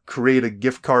just create a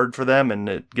gift card for them and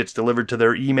it gets delivered to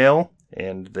their email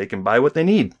and they can buy what they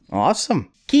need.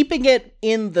 Awesome. Keeping it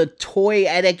in the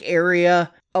toyetic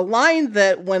area, a line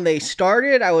that when they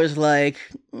started, I was like,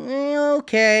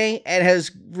 okay, and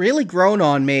has really grown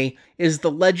on me is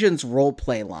the Legends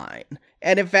roleplay line.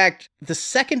 And in fact, the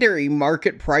secondary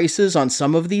market prices on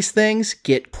some of these things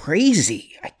get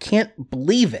crazy. I can't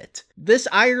believe it. This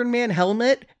Iron Man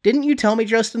helmet, didn't you tell me,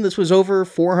 Justin, this was over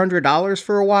 $400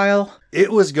 for a while?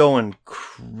 It was going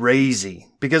crazy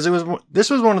because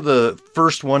this was one of the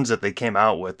first ones that they came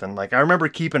out with. And like, I remember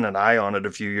keeping an eye on it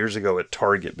a few years ago at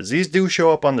Target, because these do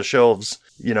show up on the shelves,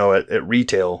 at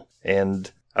retail. And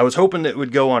I was hoping it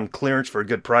would go on clearance for a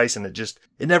good price, and it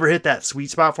never hit that sweet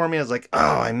spot for me. I was like,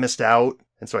 oh, I missed out.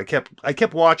 And so I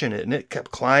kept watching it, and it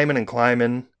kept climbing and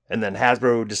climbing. And then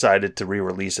Hasbro decided to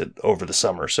re-release it over the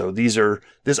summer. So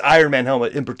this Iron Man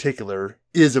helmet in particular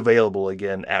is available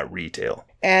again at retail.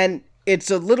 And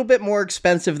it's a little bit more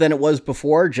expensive than it was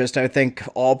before. Just, I think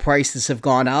all prices have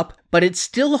gone up, but it's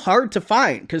still hard to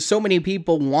find because so many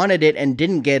people wanted it and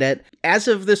didn't get it. As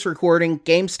of this recording,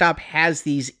 GameStop has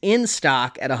these in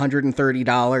stock at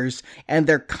 $130, and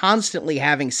they're constantly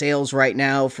having sales right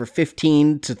now for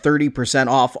 15 to 30%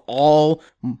 off all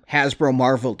Hasbro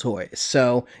Marvel toys.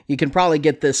 So you can probably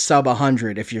get this sub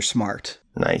 100 if you're smart.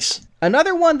 Nice.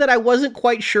 Another one that I wasn't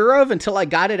quite sure of until I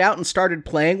got it out and started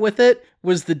playing with it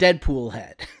was the Deadpool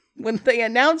head. When they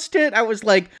announced it, I was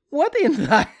like, what in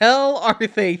the hell are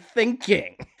they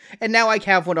thinking? And now I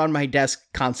have one on my desk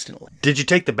constantly. Did you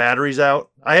take the batteries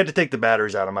out? I had to take the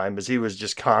batteries out of mine because he was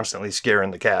just constantly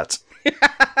scaring the cats.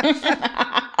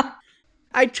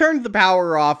 I turned the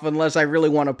power off unless I really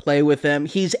want to play with him.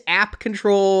 He's app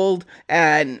controlled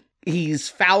and he's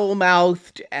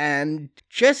foul-mouthed and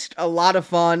just a lot of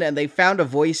fun, and they found a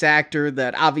voice actor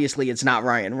that obviously it's not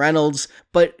Ryan Reynolds,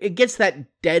 but it gets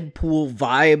that Deadpool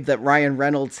vibe that Ryan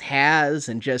Reynolds has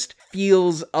and just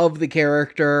feels of the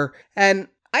character. And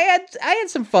I had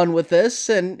some fun with this,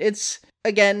 and it's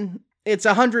a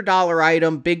 $100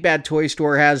 item. Big Bad Toy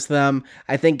Store has them.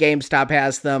 I think GameStop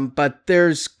has them, but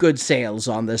there's good sales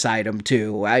on this item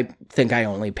too. I think I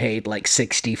only paid like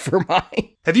 $60 for mine.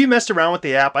 Have you messed around with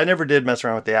the app? I never did mess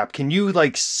around with the app. Can you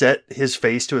set his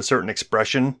face to a certain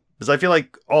expression? Because I feel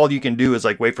like all you can do is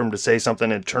wait for him to say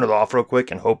something and turn it off real quick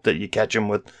and hope that you catch him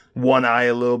with one eye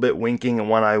a little bit winking and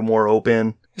one eye more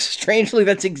open. Strangely,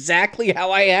 that's exactly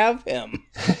how I have him.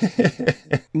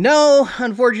 No,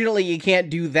 unfortunately, you can't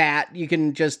do that. You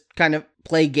can just kind of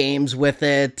play games with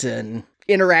it and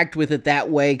interact with it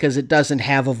that way because it doesn't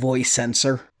have a voice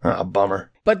sensor. Ah, bummer.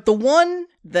 But the one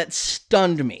that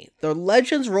stunned me, the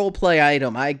Legends roleplay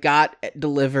item I got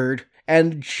delivered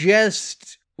and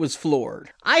just was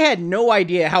floored. I had no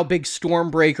idea how big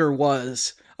Stormbreaker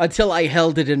was until I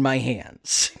held it in my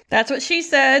hands. That's what she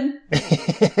said.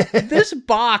 This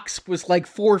box was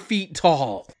 4 feet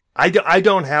tall. I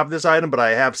don't have this item, but I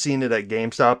have seen it at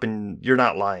GameStop, and you're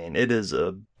not lying. It is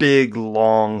a big,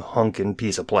 long, hunkin'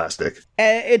 piece of plastic.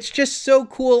 And it's just so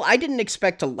cool. I didn't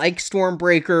expect to like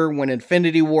Stormbreaker when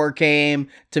Infinity War came.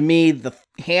 To me, the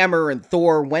hammer and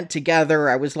Thor went together.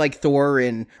 I was like Thor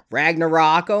in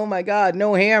Ragnarok. Oh my god,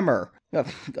 no hammer.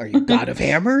 Are you God of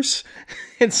Hammers?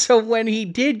 And so when he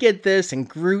did get this and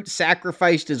Groot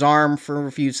sacrificed his arm for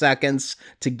a few seconds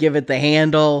to give it the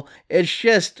handle, it's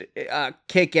just a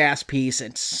kick-ass piece.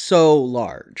 It's so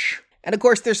large. And of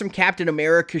course, there's some Captain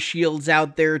America shields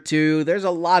out there too. There's a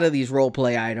lot of these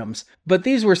roleplay items, but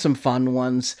these were some fun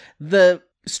ones. The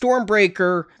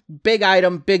Stormbreaker, big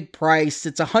item, big price.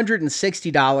 It's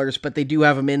 $160, but they do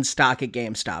have them in stock at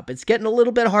GameStop. It's getting a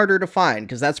little bit harder to find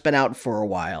because that's been out for a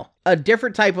while. A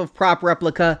different type of prop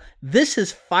replica. This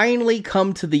has finally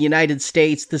come to the United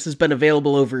States. This has been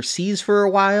available overseas for a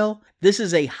while. This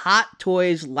is a Hot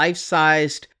Toys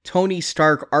life-sized Tony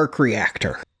Stark arc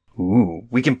reactor. Ooh,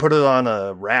 we can put it on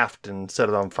a raft and set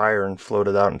it on fire and float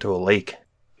it out into a lake.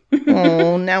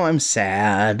 Oh, now I'm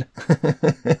sad.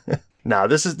 Now,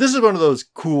 this is one of those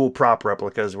cool prop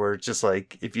replicas where it's just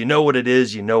if you know what it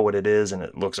is, you know what it is, and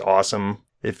it looks awesome.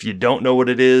 If you don't know what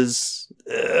it is,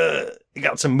 I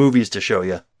got some movies to show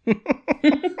you.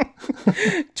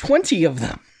 20 of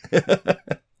them.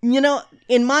 You know,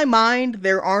 in my mind,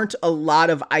 there aren't a lot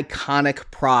of iconic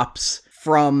props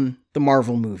from the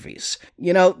Marvel movies.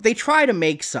 You know, they try to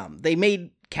make some. They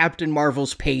made Captain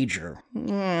Marvel's pager.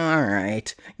 All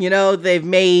right. You know, they've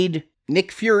made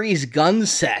Nick Fury's gun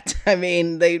set. I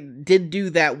mean, they did do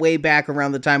that way back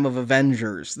around the time of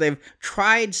Avengers. They've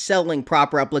tried selling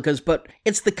prop replicas, but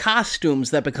it's the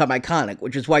costumes that become iconic,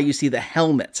 which is why you see the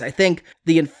helmets. I think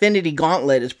the Infinity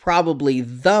Gauntlet is probably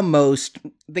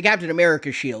the Captain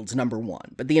America shield's number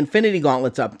one, but the Infinity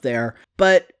Gauntlet's up there.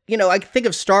 But, you know, I think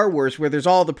of Star Wars where there's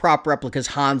all the prop replicas,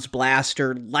 Han's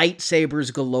blaster,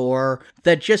 lightsabers galore,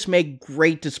 that just make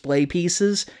great display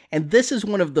pieces. And this is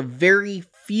one of the very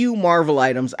few Marvel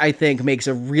items I think makes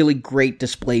a really great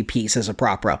display piece as a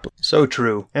prop replica. So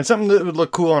true. And something that would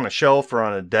look cool on a shelf or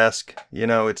on a desk. You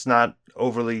know, it's not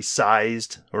overly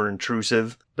sized or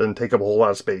intrusive. Doesn't take up a whole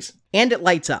lot of space. And it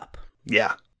lights up.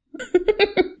 Yeah.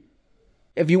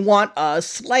 If you want a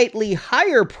slightly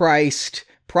higher priced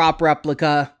prop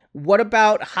replica, what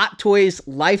about Hot Toys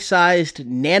life-sized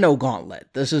Nano Gauntlet?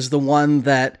 This is the one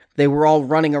that they were all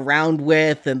running around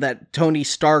with and that Tony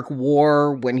Stark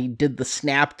wore when he did the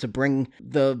snap to bring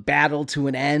the battle to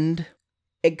an end.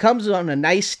 It comes on a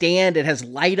nice stand. It has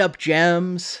light-up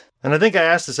gems. And I think I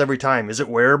ask this every time. Is it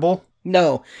wearable?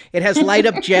 No, it has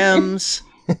light-up gems.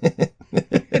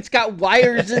 It's got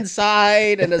wires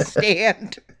inside and a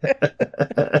stand.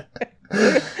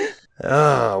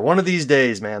 One of these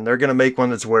days, man, they're going to make one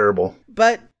that's wearable.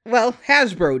 But, well,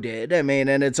 Hasbro did. I mean,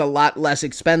 and it's a lot less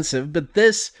expensive, but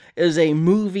this is a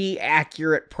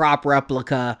movie-accurate prop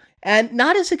replica and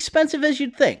not as expensive as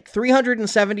you'd think.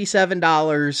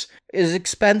 $377 is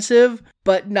expensive,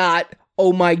 but not,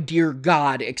 oh my dear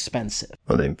God, expensive.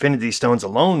 Well, the Infinity Stones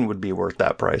alone would be worth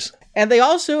that price. And they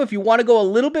also, if you want to go a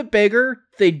little bit bigger,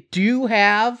 they do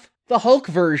have the Hulk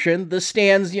version. This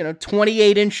stands,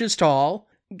 28 inches tall.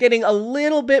 Getting a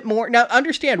little bit more. Now,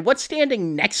 understand, what's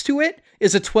standing next to it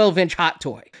is a 12-inch Hot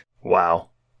Toy.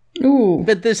 Wow. Ooh.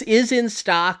 But this is in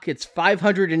stock. It's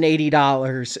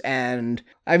 $580. And,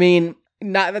 I mean,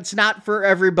 that's not for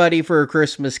everybody for a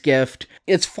Christmas gift.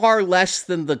 It's far less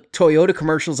than the Toyota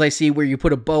commercials I see where you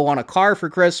put a bow on a car for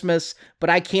Christmas. But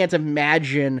I can't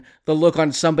imagine the look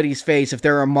on somebody's face if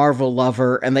they're a Marvel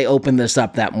lover and they open this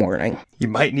up that morning. You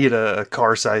might need a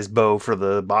car-sized bow for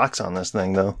the box on this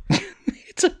thing, though.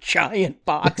 It's a giant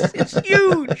box. It's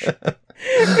huge.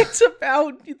 It's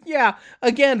about,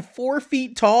 again, 4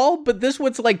 feet tall, but this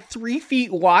one's like 3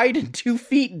 feet wide and 2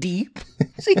 feet deep.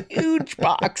 It's a huge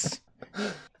box.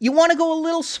 You want to go a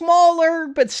little smaller,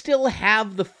 but still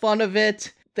have the fun of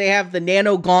it. They have the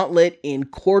Nano Gauntlet in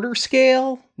quarter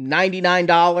scale,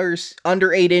 $99,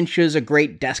 under 8 inches, a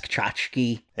great desk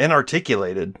tchotchke. And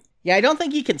articulated. Yeah, I don't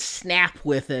think you can snap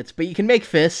with it, but you can make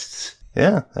fists.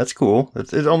 Yeah, that's cool.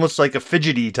 It's almost like a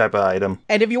fidgety type of item.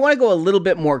 And if you want to go a little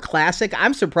bit more classic,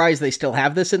 I'm surprised they still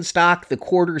have this in stock, the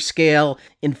quarter scale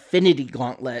Infinity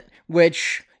Gauntlet,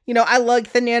 which, I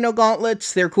like the Nano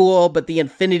Gauntlets. They're cool, but the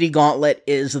Infinity Gauntlet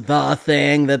is the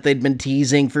thing that they'd been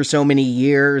teasing for so many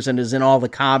years and is in all the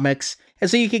comics. And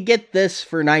so you could get this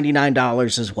for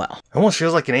 $99 as well. Almost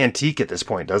feels like an antique at this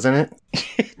point, doesn't it?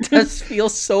 It does feel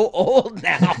so old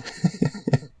now.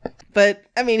 But,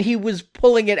 I mean, he was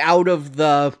pulling it out of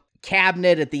the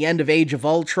cabinet at the end of Age of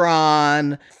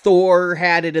Ultron. Thor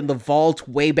had it in the vault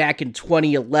way back in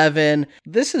 2011.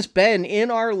 This has been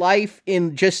in our life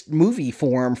in just movie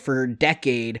form for a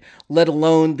decade, let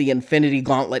alone the Infinity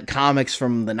Gauntlet comics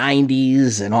from the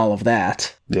 90s and all of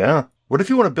that. Yeah. What if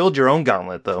you want to build your own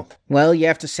gauntlet, though? Well, you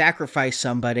have to sacrifice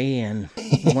somebody, and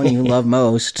the one you love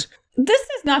most. This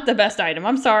is not the best item.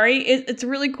 I'm sorry. It's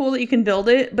really cool that you can build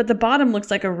it, but the bottom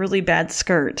looks like a really bad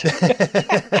skirt.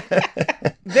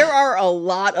 There are a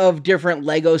lot of different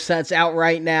Lego sets out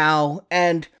right now,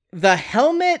 and the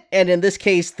helmet, and in this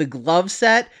case, the glove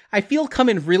set, I feel come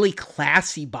in really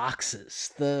classy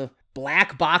boxes. The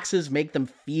black boxes make them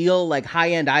feel like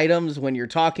high-end items when you're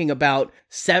talking about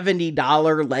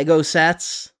 $70 Lego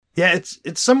sets. Yeah,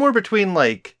 it's somewhere between,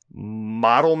 like,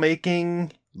 model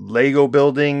making, Lego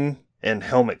building, and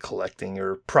helmet collecting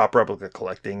or prop replica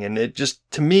collecting. And it just,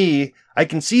 to me, I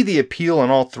can see the appeal in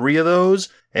all three of those.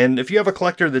 And if you have a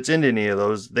collector that's into any of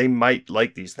those, they might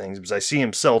like these things because I see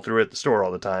them sell through at the store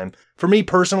all the time. For me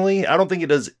personally, I don't think it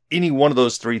does any one of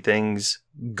those three things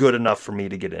good enough for me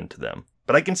to get into them.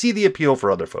 But I can see the appeal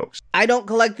for other folks. I don't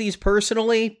collect these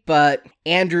personally, but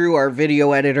Andrew, our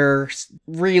video editor,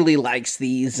 really likes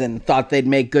these and thought they'd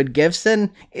make good gifts.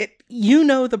 And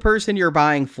the person you're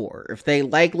buying for. If they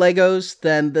like Legos,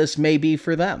 then this may be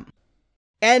for them.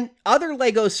 And other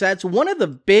Lego sets, one of the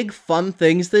big fun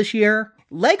things this year,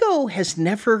 Lego has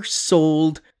never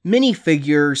sold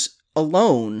minifigures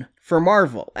alone for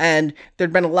Marvel. And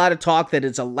there'd been a lot of talk that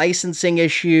it's a licensing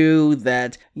issue,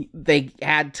 that they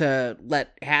had to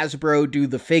let Hasbro do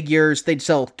the figures. They'd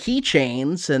sell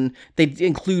keychains and they'd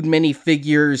include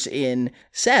minifigures in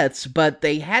sets, but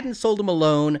they hadn't sold them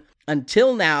alone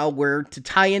until now, where to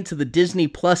tie into the Disney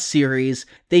Plus series,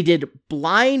 they did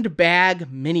blind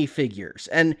bag minifigures.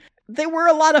 And they were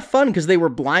a lot of fun because they were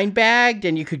blind bagged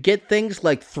and you could get things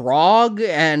like Throg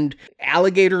and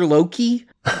Alligator Loki.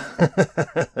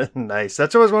 Nice.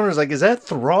 That's what I was wondering. Is that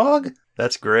Throg?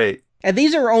 That's great. And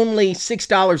these are only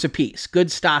 $6 a piece.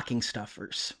 Good stocking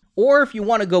stuffers. Or if you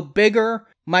want to go bigger,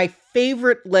 my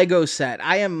favorite Lego set.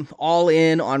 I am all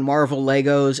in on Marvel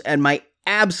Legos, and my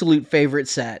absolute favorite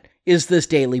set is this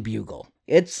Daily Bugle.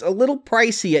 It's a little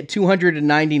pricey at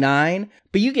 $299,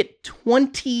 but you get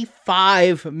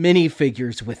 25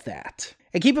 minifigures with that.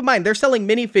 And keep in mind, they're selling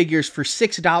minifigures for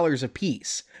 $6 a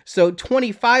piece. So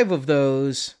 25 of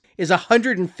those is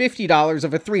 $150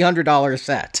 of a $300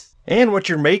 set. And what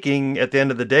you're making at the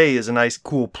end of the day is a nice,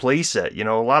 cool play set. A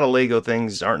lot of Lego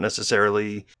things aren't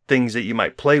necessarily things that you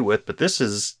might play with, but this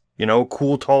is,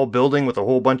 cool, tall building with a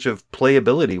whole bunch of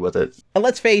playability with it. And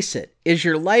let's face it, is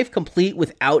your life complete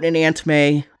without an Aunt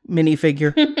May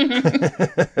minifigure?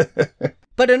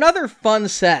 But another fun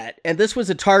set, and this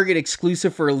was a Target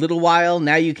exclusive for a little while,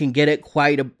 now you can get it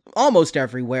almost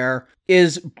everywhere,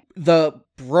 is the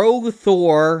Bro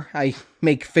Thor, I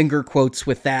make finger quotes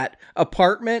with that,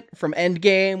 apartment from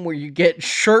Endgame, where you get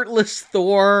shirtless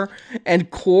Thor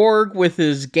and Korg with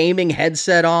his gaming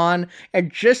headset on,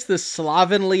 and just this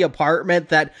slovenly apartment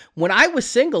that, when I was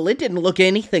single, it didn't look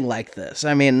anything like this.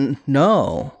 I mean,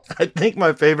 no. I think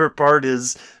my favorite part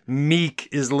is Meek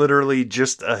is literally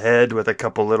just a head with a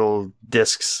couple little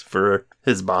discs for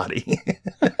his body.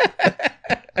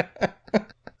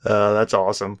 That's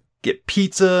awesome. Get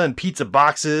pizza and pizza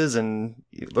boxes, and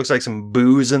it looks like some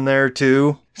booze in there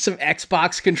too. Some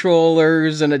Xbox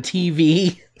controllers and a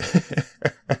TV.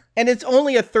 And it's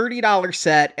only a $30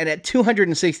 set, and at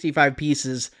 265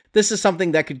 pieces, this is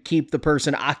something that could keep the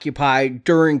person occupied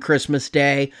during Christmas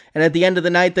Day, and at the end of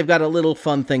the night, they've got a little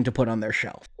fun thing to put on their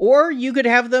shelf. Or you could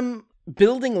have them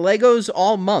building Legos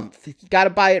all month. You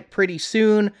gotta buy it pretty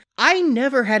soon. I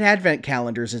never had advent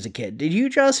calendars as a kid. Did you,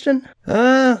 Justin?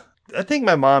 I think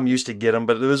my mom used to get them,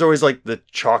 but it was always like the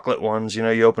chocolate ones.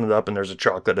 You open it up and there's a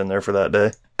chocolate in there for that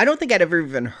day. I don't think I'd ever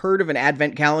even heard of an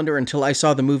advent calendar until I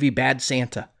saw the movie Bad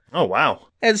Santa. Oh, wow.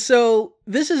 And so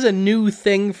this is a new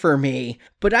thing for me,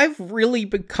 but I've really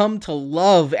become to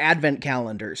love advent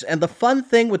calendars. And the fun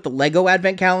thing with the Lego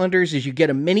advent calendars is you get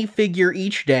a minifigure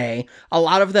each day. A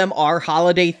lot of them are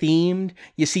holiday themed.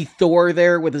 You see Thor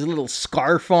there with his little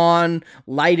scarf on,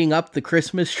 lighting up the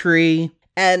Christmas tree.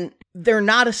 And they're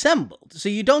not assembled. So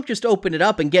you don't just open it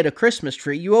up and get a Christmas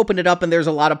tree. You open it up and there's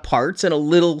a lot of parts and a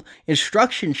little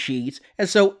instruction sheet. And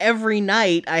so every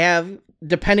night I have,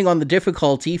 depending on the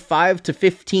difficulty, 5 to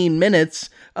 15 minutes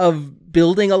of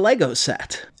building a Lego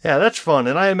set. Yeah, that's fun.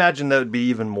 And I imagine that would be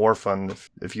even more fun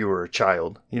if you were a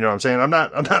child. You know what I'm saying? I'm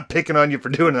not picking on you for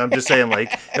doing it. I'm just saying,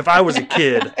 like, if I was a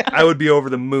kid, I would be over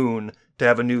the moon to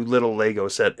have a new little Lego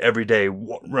set every day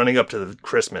running up to the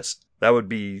Christmas. That would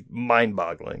be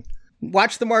mind-boggling.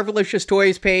 Watch the Marvelicious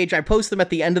Toys page. I post them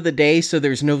at the end of the day, so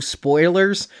there's no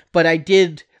spoilers. But I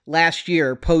did last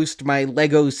year post my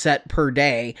Lego set per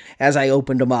day as I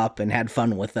opened them up and had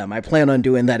fun with them. I plan on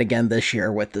doing that again this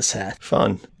year with the set.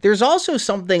 Fun. There's also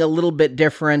something a little bit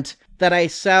different that I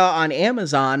saw on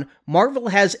Amazon. Marvel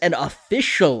has an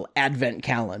official advent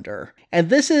calendar. And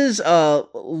this is a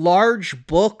large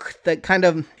book that kind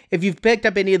of, if you've picked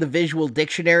up any of the visual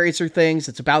dictionaries or things,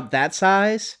 it's about that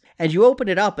size. And you open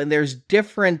it up and there's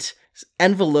different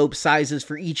envelope sizes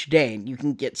for each day. And you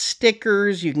can get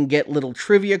stickers, you can get little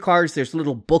trivia cards, there's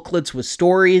little booklets with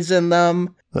stories in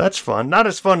them. That's fun. Not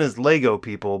as fun as Lego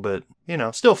people, but,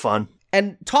 still fun.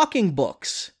 And talking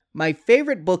books, my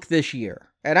favorite book this year,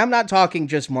 and I'm not talking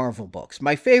just Marvel books,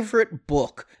 my favorite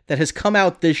book that has come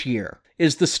out this year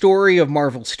is The Story of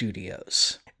Marvel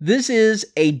Studios. This is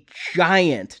a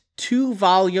giant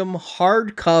 2-volume,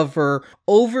 hardcover,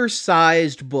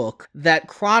 oversized book that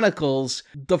chronicles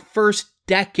the first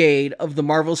decade of the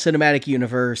Marvel Cinematic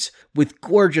Universe with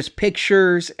gorgeous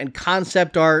pictures and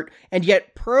concept art, and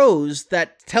yet prose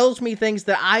that tells me things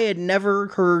that I had never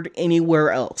heard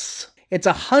anywhere else. It's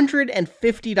a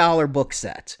 $150 book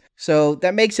set. So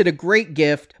that makes it a great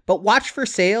gift, but watch for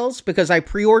sales because I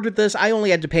pre-ordered this. I only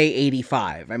had to pay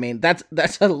 $85. I mean, that's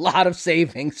a lot of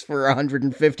savings for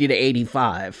 $150 to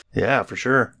 $85. Yeah, for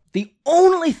sure. The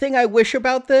only thing I wish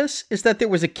about this is that there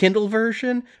was a Kindle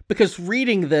version, because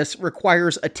reading this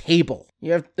requires a table.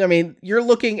 You're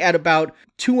looking at about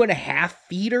 2.5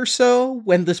 feet or so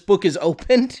when this book is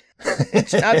opened.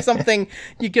 It's not something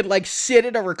you could like sit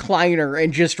in a recliner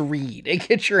and just read. It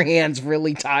gets your hands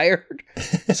really tired.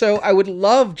 So I would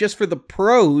love, just for the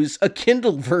pros, a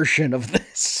Kindle version of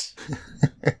this.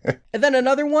 And then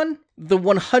another one, the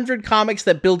 100 comics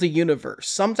that build a universe.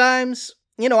 Sometimes,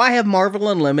 I have Marvel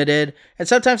Unlimited, and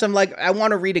sometimes I'm like, I want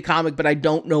to read a comic, but I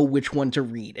don't know which one to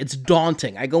read. It's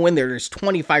daunting. I go in there's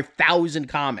 25,000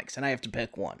 comics, and I have to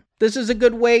pick one. This is a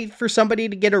good way for somebody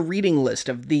to get a reading list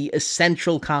of the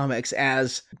essential comics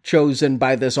as chosen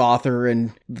by this author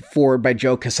and forward by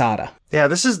Joe Quesada. Yeah,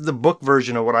 this is the book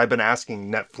version of what I've been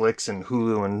asking Netflix and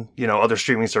Hulu and, other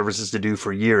streaming services to do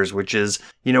for years, which is,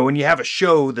 when you have a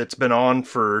show that's been on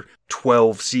for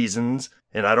 12 seasons,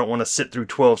 and I don't want to sit through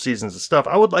 12 seasons of stuff,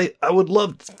 I would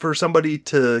love for somebody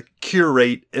to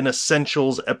curate an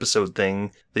essentials episode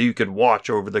thing that you could watch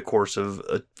over the course of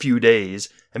a few days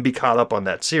and be caught up on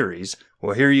that series.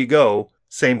 Well, here you go.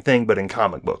 Same thing, but in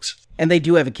comic books. And they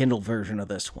do have a Kindle version of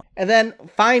this one. And then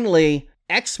finally,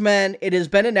 X-Men, it has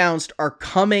been announced, are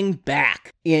coming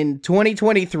back. In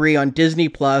 2023 on Disney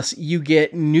Plus, you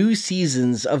get new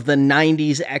seasons of the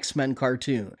 90s X-Men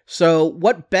cartoon. So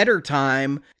what better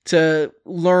time to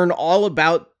learn all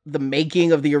about the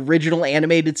making of the original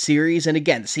animated series, and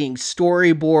again, seeing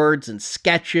storyboards and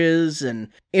sketches and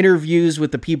interviews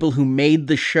with the people who made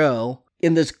the show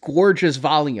in this gorgeous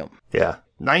volume. Yeah.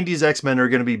 90s X-Men are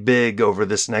going to be big over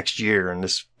this next year, and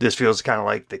this feels kind of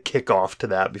like the kickoff to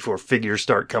that before figures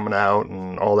start coming out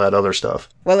and all that other stuff.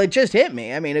 Well, it just hit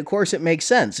me. Of course it makes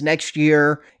sense. Next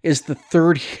year is the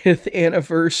 30th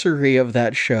anniversary of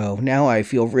that show. Now I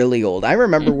feel really old. I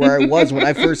remember where I was when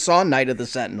I first saw Night of the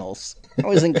Sentinels. I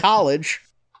was in college.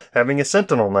 Having a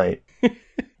Sentinel night.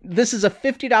 This is a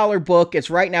 $50 book. It's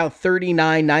right now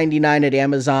 $39.99 at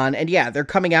Amazon. And yeah, they're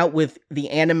coming out with the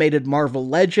animated Marvel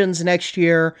Legends next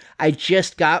year. I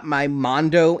just got my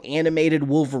Mondo animated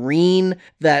Wolverine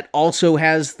that also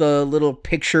has the little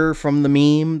picture from the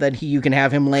meme that you can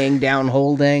have him laying down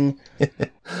holding.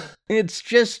 It's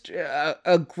just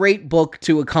a great book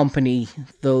to accompany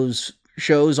those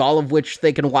shows, all of which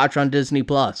they can watch on Disney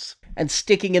Plus. And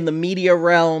sticking in the media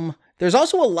realm, there's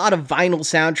also a lot of vinyl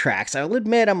soundtracks. I'll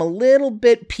admit I'm a little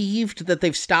bit peeved that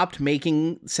they've stopped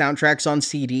making soundtracks on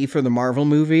CD for the Marvel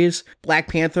movies. Black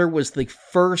Panther was the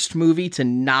first movie to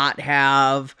not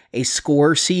have a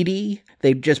score CD.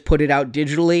 They just put it out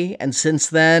digitally, and since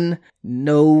then,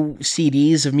 no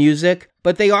CDs of music.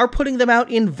 But they are putting them out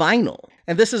in vinyl.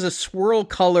 And this is a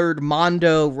swirl-colored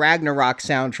Mondo Ragnarok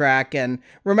soundtrack. And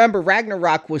remember,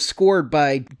 Ragnarok was scored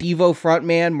by Devo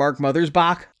frontman Mark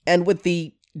Mothersbaugh. And with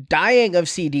the dying of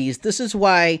CDs, this is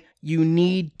why you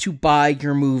need to buy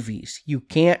your movies. You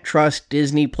can't trust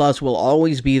Disney Plus will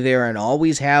always be there and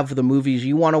always have the movies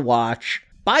you want to watch.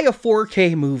 Buy a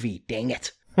 4K movie, dang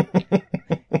it.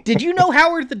 Did you know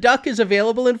Howard the Duck is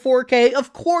available in 4K?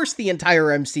 Of course the entire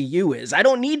MCU is. I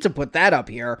don't need to put that up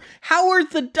here.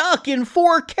 Howard the Duck in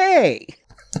 4K.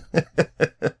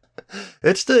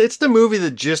 It's the movie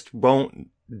that just won't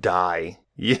die.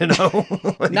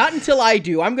 Not until I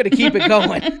do. I'm going to keep it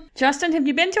going. Justin, have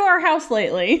you been to our house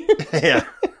lately? Yeah.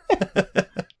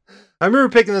 I remember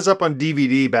picking this up on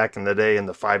DVD back in the day in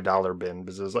the $5 bin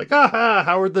because it was like, aha,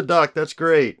 Howard the Duck, that's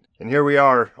great. And here we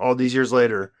are all these years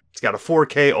later. It's got a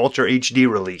 4K Ultra HD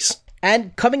release.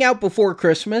 And coming out before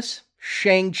Christmas,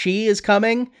 Shang-Chi is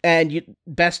coming, and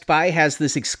Best Buy has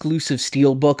this exclusive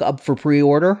Steelbook up for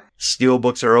pre-order.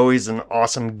 Steelbooks are always an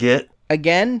awesome get.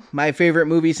 Again, my favorite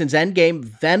movie since Endgame,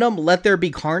 Venom Let There Be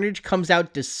Carnage, comes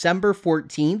out December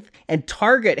 14th, and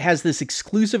Target has this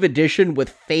exclusive edition with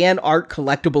fan art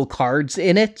collectible cards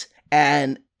in it.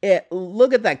 And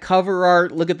look at that cover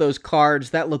art, look at those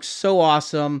cards, that looks so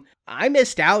awesome. I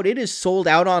missed out, it is sold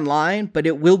out online, but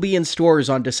it will be in stores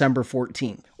on December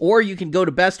 14th. Or you can go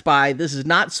to Best Buy, this is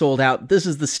not sold out, this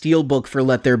is the Steelbook for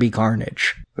Let There Be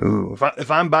Carnage. Ooh,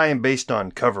 if I'm buying based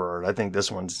on cover art, I think this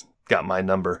one's got my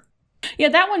number. Yeah,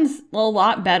 that one's a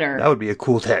lot better. That would be a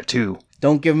cool tattoo.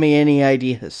 Don't give me any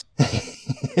ideas.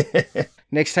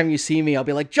 Next time you see me, I'll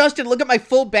be like, Justin, look at my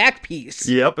full back piece.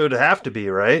 Yep, it would have to be,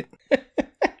 right?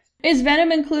 Is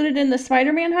Venom included in the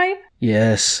Spider-Man hype?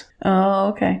 Yes. Oh,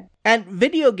 okay. And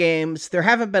video games, there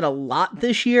haven't been a lot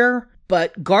this year,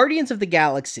 but Guardians of the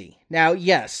Galaxy. Now,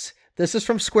 yes, this is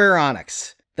from Square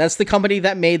Enix. That's the company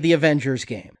that made the Avengers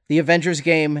game. The Avengers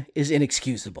game is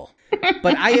inexcusable.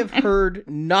 but I have heard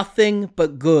nothing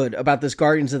but good about this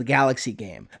Guardians of the Galaxy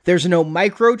game. There's no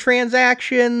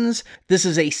microtransactions. This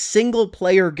is a single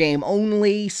player game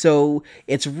only, so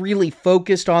it's really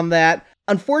focused on that.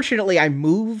 Unfortunately, I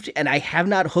moved and I have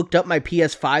not hooked up my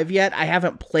PS5 yet. I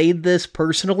haven't played this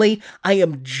personally. I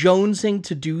am jonesing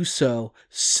to do so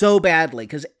badly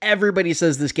because everybody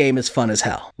says this game is fun as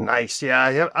hell. Nice.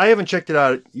 Yeah, I haven't checked it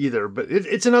out either, but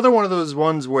it's another one of those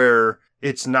ones where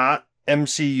it's not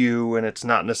MCU and it's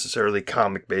not necessarily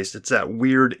comic based. It's that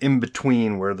weird in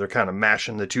between where they're kind of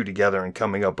mashing the two together and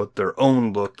coming up with their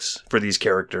own looks for these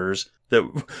characters.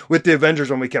 That with the Avengers,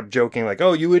 when we kept joking like,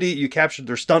 "Oh, you idiot, you captured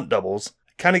their stunt doubles."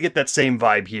 Kind of get that same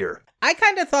vibe here. I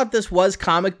kind of thought this was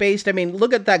comic based. I mean,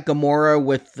 look at that Gamora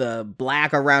with the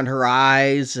black around her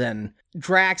eyes, and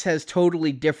Drax has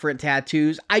totally different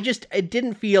tattoos. It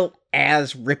didn't feel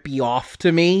as rippy off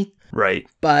to me. Right.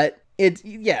 But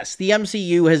yes, the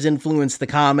MCU has influenced the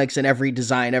comics and every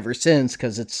design ever since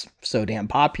because it's so damn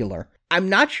popular. I'm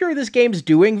not sure this game's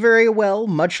doing very well,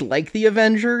 much like the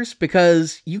Avengers,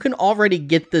 because you can already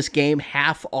get this game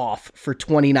half off for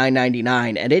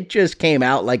 $29.99, and it just came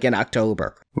out like in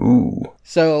October. Ooh.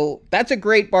 So that's a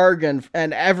great bargain,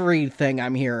 and everything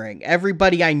I'm hearing,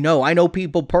 everybody I know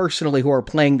people personally who are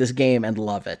playing this game and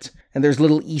love it. And there's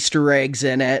little Easter eggs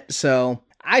in it, so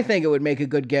I think it would make a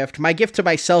good gift. My gift to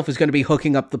myself is going to be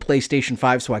hooking up the PlayStation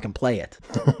 5 so I can play it.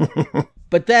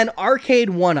 But then Arcade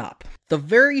 1-Up. The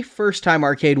very first time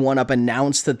Arcade 1-Up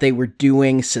announced that they were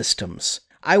doing systems,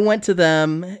 I went to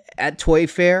them at Toy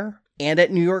Fair and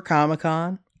at New York Comic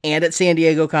Con and at San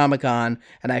Diego Comic Con,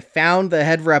 and I found the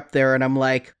head rep there, and I'm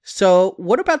like, so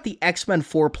what about the X-Men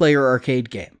 4-player arcade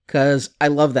game? Because I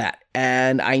love that,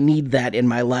 and I need that in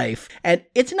my life. And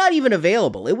it's not even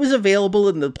available. It was available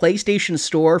in the PlayStation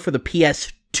Store for the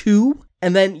PS2,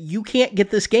 and then you can't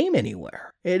get this game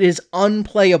anywhere. It is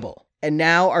unplayable. And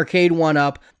now Arcade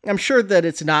 1-Up, I'm sure that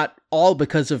it's not all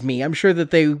because of me. I'm sure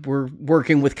that they were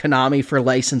working with Konami for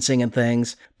licensing and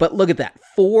things. But look at that.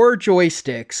 4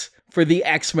 joysticks for the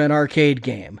X-Men arcade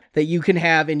game that you can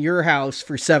have in your house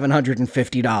for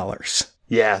 $750.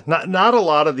 Yeah, not a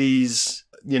lot of these,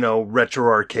 retro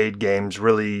arcade games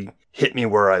really hit me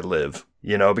where I live,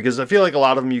 because I feel like a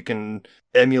lot of them you can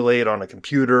emulate on a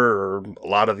computer, or a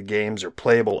lot of the games are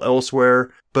playable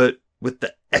elsewhere. But with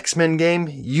the X-Men game,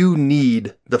 you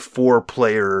need the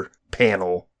 4-player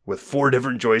panel with 4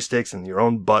 different joysticks and your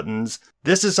own buttons.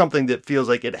 This is something that feels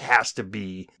like it has to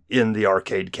be in the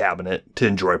arcade cabinet to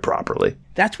enjoy properly.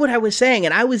 That's what I was saying,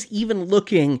 and I was even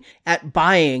looking at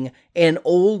buying an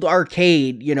old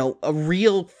arcade, a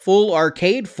real full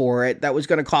arcade for it that was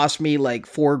going to cost me like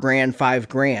 $4,000,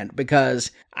 $5,000,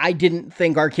 because I didn't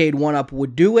think Arcade 1-Up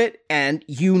would do it, and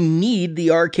you need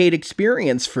the arcade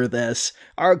experience for this.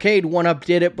 Arcade 1-Up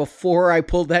did it before I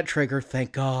pulled that trigger,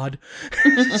 thank God.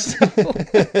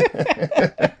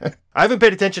 I haven't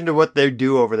paid attention to what they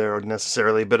do over there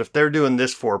necessarily, but if they're doing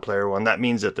this 4-player one, that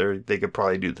means that they could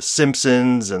probably do the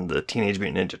Simpsons and the Teenage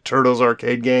Mutant Ninja Turtles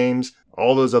arcade games,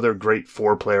 all those other great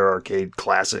 4-player arcade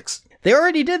classics. They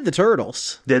already did the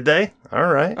Turtles. Did they? All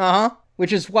right. Uh-huh.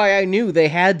 Which is why I knew they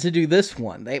had to do this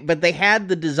one. But they had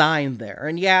the design there.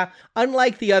 And yeah,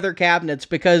 unlike the other cabinets,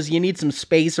 because you need some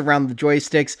space around the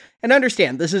joysticks, and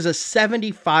understand, this is a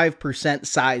 75%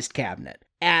 sized cabinet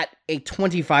at a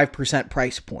 25%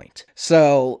 price point.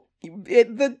 So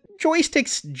the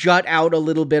joysticks jut out a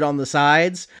little bit on the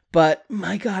sides, but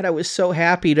my God, I was so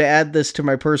happy to add this to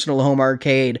my personal home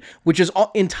arcade, which is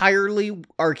entirely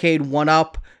Arcade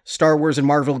 1-Up, Star Wars and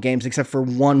Marvel games, except for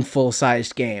one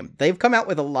full-sized game. They've come out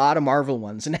with a lot of Marvel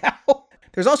ones now.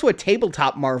 There's also a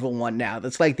tabletop Marvel one now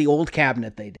that's like the old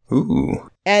cabinet they did. Ooh.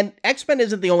 And X-Men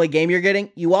isn't the only game you're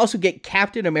getting. You also get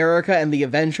Captain America and the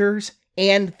Avengers,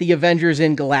 and the Avengers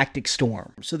in Galactic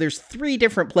Storm. So there's 3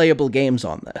 different playable games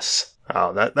on this.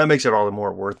 Oh, that makes it all the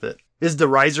more worth it. Is the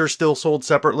riser still sold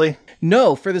separately?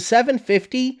 No, for the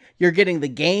 $750, you're getting the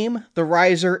game, the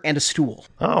riser, and a stool.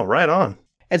 Oh, right on.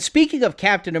 And speaking of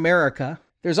Captain America,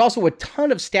 there's also a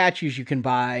ton of statues you can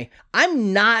buy.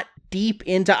 I'm not deep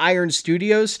into Iron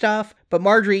Studios stuff, but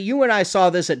Marjorie, you and I saw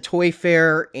this at Toy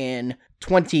Fair in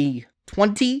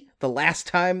 2020, the last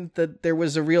time that there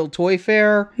was a real Toy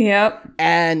Fair. Yep.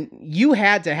 And you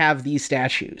had to have these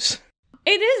statues.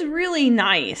 It is really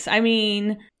nice. I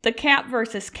mean, the Cap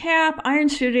versus Cap, Iron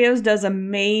Studios does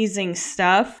amazing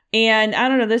stuff. And I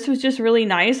don't know, this was just really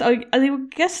nice. I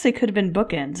guess they could have been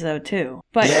bookends, though, too.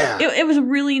 But yeah. It was a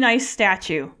really nice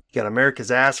statue. You got America's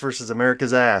ass versus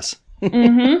America's ass.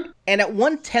 Mm-hmm. And at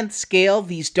 1/10 scale,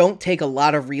 these don't take a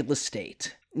lot of real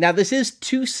estate. Now, this is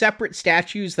 2 separate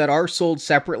statues that are sold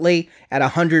separately at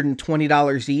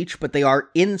 $120 each, but they are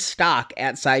in stock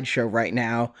at Sideshow right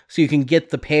now, so you can get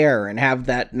the pair and have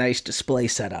that nice display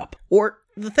set up. Or,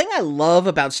 the thing I love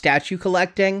about statue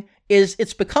collecting is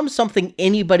it's become something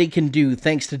anybody can do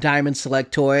thanks to Diamond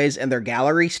Select Toys and their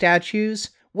gallery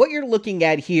statues. What you're looking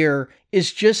at here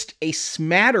is just a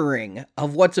smattering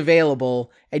of what's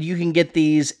available, and you can get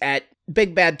these at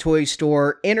Big Bad Toy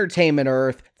Store, Entertainment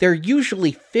Earth. They're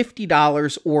usually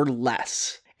 $50 or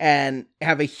less and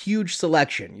have a huge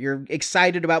selection. You're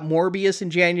excited about Morbius in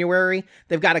January?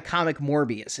 They've got a comic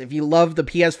Morbius. If you love the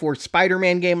PS4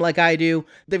 Spider-Man game like I do,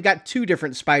 they've got 2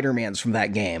 different Spider-Mans from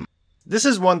that game. This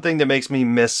is one thing that makes me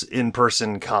miss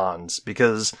in-person cons,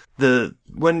 because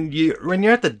when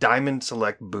you're at the Diamond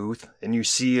Select booth and you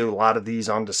see a lot of these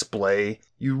on display,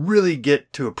 you really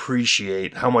get to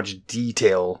appreciate how much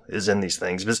detail is in these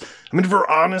things. Because, I mean, if we're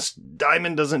honest,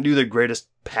 Diamond doesn't do the greatest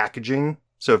packaging.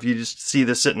 So if you just see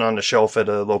this sitting on the shelf at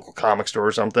a local comic store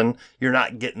or something, you're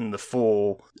not getting the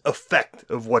full effect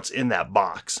of what's in that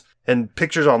box. And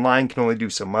pictures online can only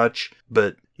do so much,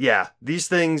 but yeah, these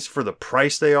things, for the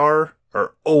price they are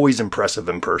always impressive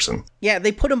in person. Yeah,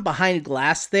 they put them behind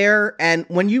glass there, and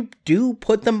when you do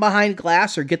put them behind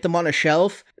glass or get them on a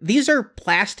shelf, these are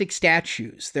plastic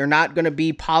statues. They're not going to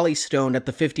be polystone at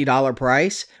the $50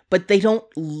 price, but they don't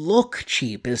look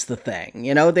cheap is the thing.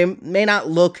 You know, they may not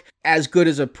look as good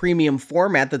as a premium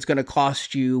format that's going to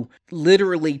cost you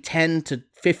literally 10 to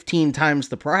 15 times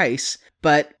the price,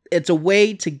 but it's a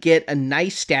way to get a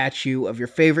nice statue of your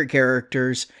favorite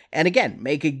characters and, again,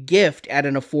 make a gift at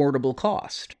an affordable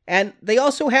cost. And they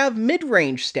also have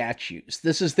mid-range statues.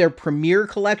 This is their premier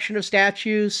collection of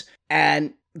statues,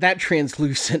 and that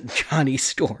translucent Johnny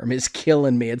Storm is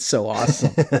killing me. It's so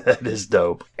awesome. That is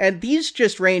dope. And these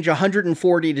just range $140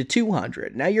 to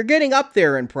 $200. Now, you're getting up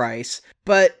there in price,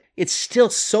 but it's still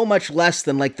so much less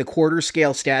than like the quarter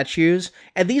scale statues.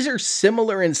 And these are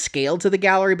similar in scale to the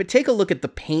gallery, but take a look at the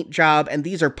paint job. And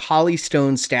these are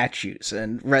polystone statues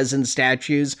and resin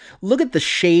statues. Look at the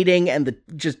shading and the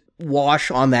just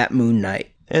wash on that Moon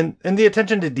Knight. And the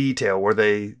attention to detail, where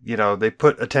they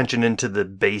put attention into the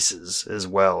bases as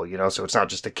well, so it's not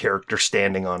just a character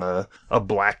standing on a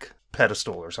black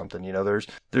pedestal or something.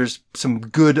 There's some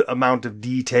good amount of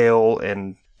detail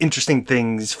and interesting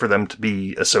things for them to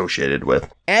be associated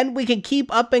with. And we can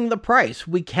keep upping the price.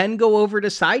 We can go over to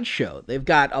Sideshow. They've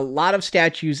got a lot of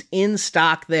statues in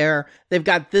stock there. They've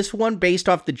got this one based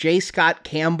off the J. Scott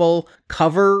Campbell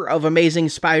cover of Amazing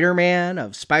Spider-Man,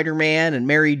 and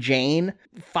Mary Jane.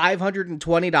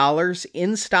 $520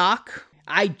 in stock.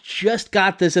 I just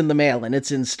got this in the mail and it's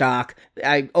in stock.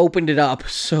 I opened it up.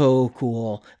 So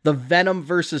cool. The Venom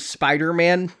versus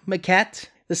Spider-Man maquette.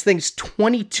 This thing's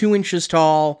 22 inches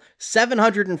tall,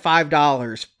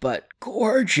 $705, but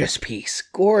gorgeous piece.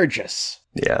 Gorgeous.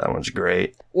 Yeah, that one's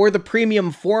great. Or the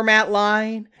premium format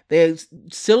line. The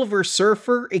Silver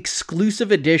Surfer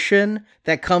exclusive edition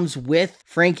that comes with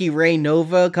Frankie Ray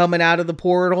Nova coming out of the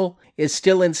portal is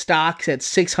still in stock at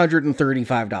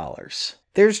 $635.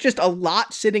 There's just a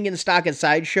lot sitting in stock at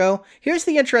Sideshow. Here's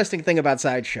the interesting thing about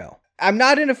Sideshow. I'm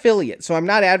not an affiliate, so I'm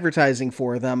not advertising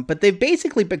for them, but they've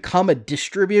basically become a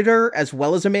distributor as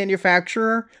well as a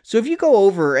manufacturer. So if you go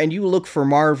over and you look for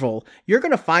Marvel, you're going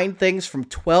to find things from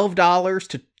 $12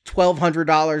 to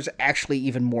 $1,200, actually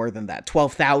even more than that,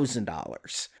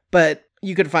 $12,000. But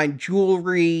you could find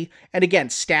jewelry, and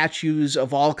again, statues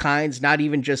of all kinds, not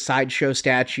even just Sideshow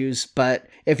statues. But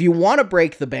if you want to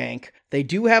break the bank, they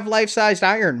do have life-sized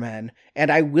Iron Men,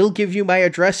 and I will give you my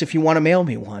address if you want to mail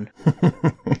me one.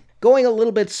 Going a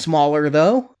little bit smaller,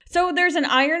 though. So there's an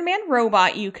Iron Man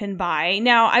robot you can buy.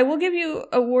 Now, I will give you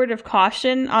a word of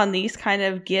caution on these kind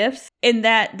of gifts in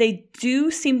that they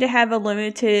do seem to have a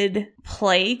limited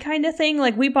play kind of thing.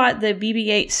 Like, we bought the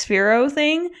BB-8 Sphero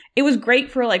thing. It was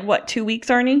great for, 2 weeks,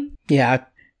 Arnie? Yeah.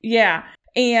 Yeah.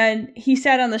 And he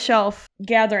sat on the shelf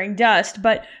gathering dust.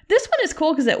 But this one is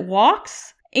cool because it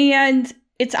walks, and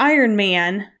it's Iron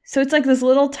Man. So it's like this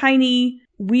little tiny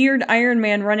weird Iron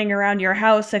Man running around your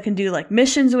house that can do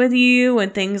missions with you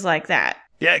and things like that.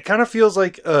 Yeah, it kind of feels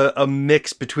like a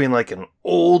mix between an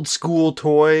old school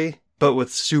toy, but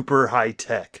with super high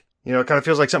tech. It kind of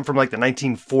feels like something from the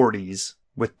 1940s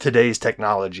with today's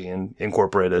technology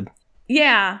incorporated.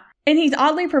 Yeah. And he's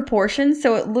oddly proportioned,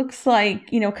 so it looks like,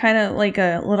 kind of like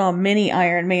a little mini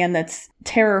Iron Man that's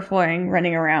terrifying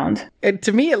running around. And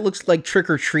to me, it looks like Trick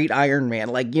or Treat Iron Man.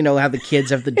 How the kids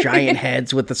have the giant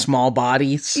heads with the small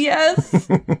bodies. Yes.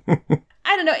 I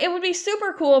I don't know. It would be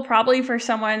super cool probably for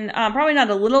someone, probably not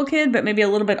a little kid, but maybe a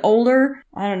little bit older.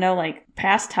 I don't know, like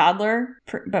past toddler,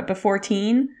 but before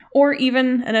teen. Or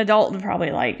even an adult would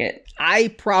probably like it.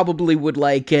 I probably would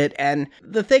like it. And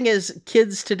the thing is,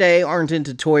 kids today aren't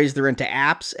into toys, they're into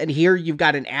apps. And here you've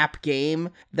got an app game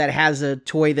that has a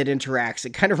toy that interacts. It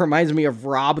kind of reminds me of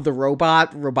Rob the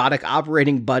Robot, robotic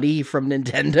operating buddy from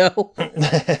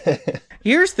Nintendo.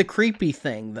 Here's the creepy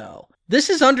thing, though. This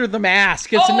is under the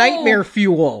mask. It's nightmare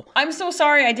fuel. I'm so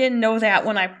sorry I didn't know that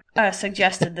when I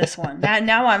suggested this one.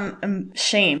 Now I'm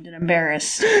shamed and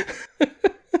embarrassed.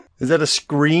 Is that a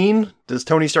screen? Does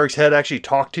Tony Stark's head actually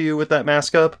talk to you with that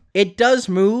mask up? It does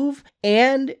move,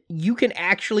 and you can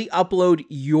actually upload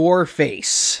your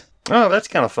face. Oh, that's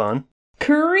kind of fun.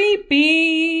 Creepy.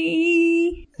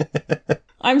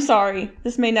 I'm sorry.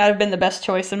 This may not have been the best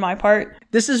choice in my part.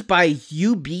 This is by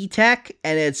UB Tech,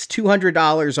 and it's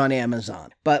 $200 on Amazon.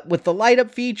 But with the light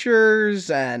up features,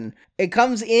 and it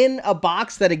comes in a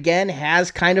box that, again,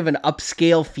 has kind of an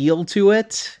upscale feel to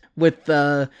it, with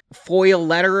the foil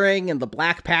lettering and the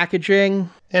black packaging.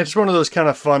 And it's one of those kind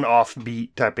of fun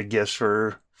offbeat type of gifts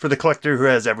for the collector who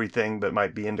has everything but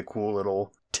might be into cool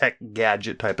little tech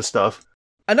gadget type of stuff.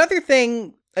 Another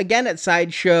thing, again, at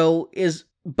Sideshow is,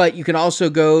 but you can also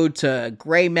go to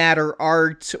Gray Matter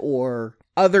Art or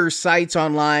other sites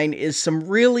online, is some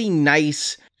really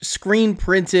nice screen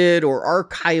printed or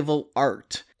archival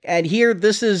art. And here,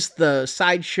 this is the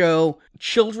Sideshow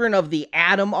Children of the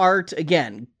Atom art.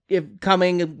 Again,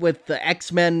 coming with the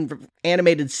X-Men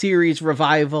animated series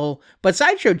revival. But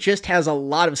Sideshow just has a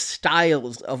lot of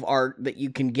styles of art that you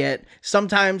can get.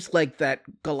 Sometimes like that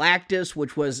Galactus,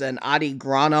 which was an Adi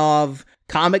Granov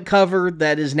comic cover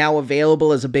that is now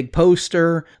available as a big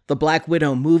poster. The Black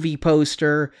Widow movie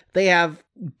poster. They have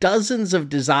dozens of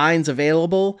designs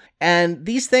available, and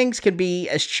these things can be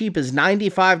as cheap as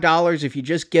 $95 if you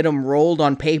just get them rolled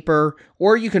on paper,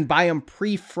 or you can buy them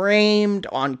pre-framed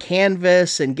on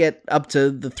canvas and get up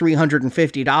to the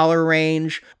 $350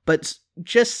 range, but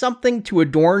just something to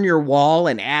adorn your wall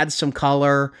and add some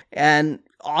color, and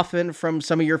often from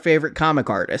some of your favorite comic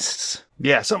artists.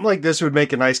 Yeah, something like this would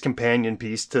make a nice companion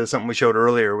piece to something we showed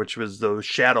earlier, which was those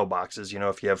shadow boxes. You know,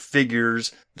 if you have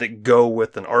figures that go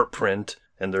with an art print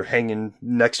and they're hanging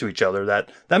next to each other,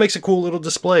 that makes a cool little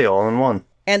display all in one.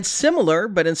 And similar,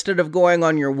 but instead of going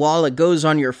on your wall, it goes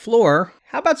on your floor.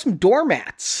 How about some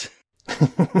doormats?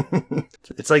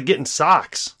 It's like getting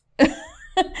socks.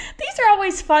 These are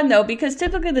always fun, though, because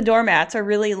typically the doormats are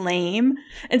really lame.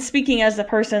 And speaking as the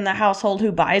person in the household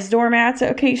who buys doormats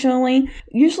occasionally,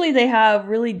 usually they have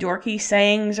really dorky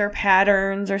sayings or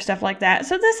patterns or stuff like that.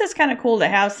 So this is kind of cool to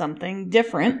have something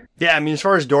different. Yeah, I mean, as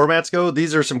far as doormats go,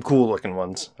 these are some cool looking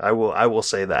ones. I will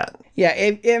say that. Yeah,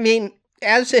 I mean,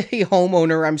 as a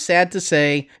homeowner, I'm sad to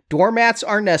say, doormats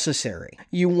are necessary.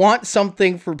 You want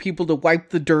something for people to wipe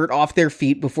the dirt off their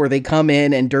feet before they come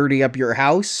in and dirty up your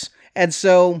house. And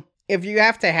so, if you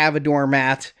have to have a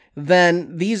doormat,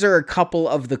 then these are a couple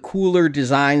of the cooler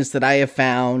designs that I have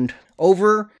found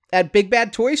over at Big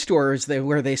Bad Toy Stores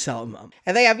where they sell them.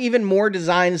 And they have even more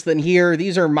designs than here.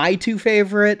 These are my two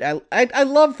favorite. I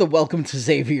love the Welcome to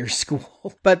Xavier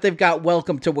School. But they've got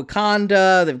Welcome to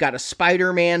Wakanda. They've got a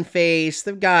Spider-Man face.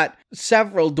 They've got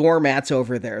several doormats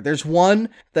over there. There's one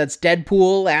that's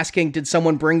Deadpool asking, did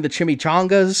someone bring the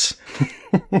chimichangas?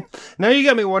 Now you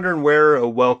got me wondering where a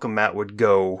welcome mat would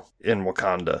go in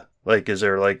Wakanda. Like, is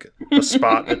there like a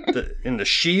spot in the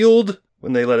shield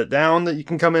when they let it down that you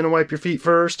can come in and wipe your feet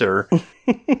first, or?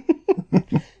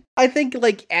 I think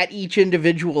like at each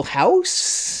individual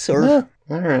house, or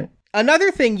all right.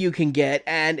 Another thing you can get,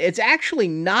 and it's actually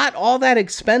not all that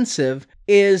expensive,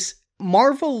 is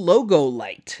Marvel Logo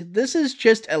Light. This is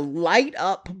just a light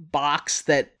up box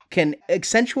that can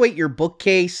accentuate your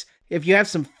bookcase. If you have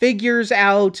some figures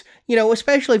out, you know,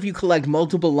 especially if you collect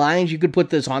multiple lines, you could put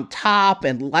this on top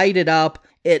and light it up.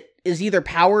 It is either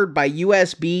powered by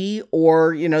USB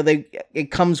or, you know,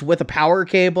 it comes with a power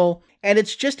cable, and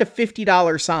it's just a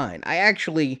 $50 sign. I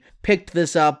actually picked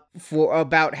this up for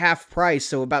about half price,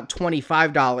 so about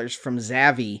 $25 from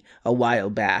Zavvi a while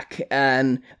back,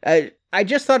 and I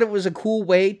just thought it was a cool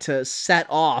way to set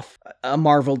off a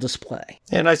Marvel display.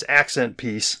 Yeah, nice accent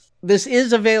piece. This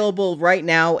is available right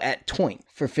now at Toint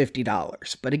for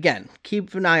 $50, but again,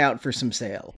 keep an eye out for some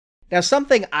sale. Now,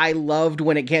 something I loved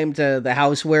when it came to the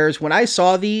housewares, when I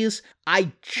saw these,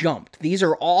 I jumped. These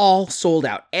are all sold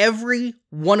out. Every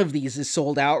one of these is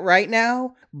sold out right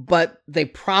now, but they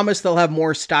promise they'll have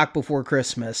more stock before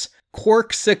Christmas.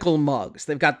 Corksicle mugs.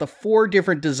 They've got the 4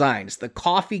 different designs: the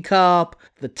coffee cup,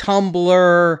 the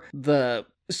tumbler, the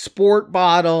sport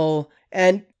bottle,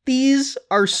 and These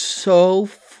are so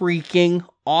freaking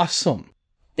awesome.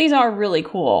 These are really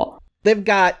cool. They've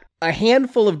got a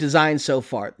handful of designs so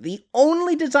far. The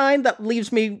only design that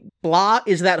leaves me blah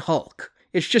is that Hulk.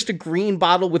 It's just a green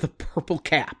bottle with a purple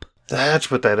cap. That's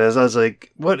what that is. I was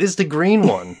like, what is the green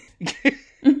one?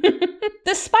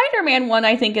 The Spider-Man one,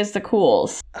 I think, is the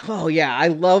coolest. Oh, yeah. I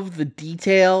love the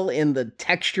detail in the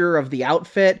texture of the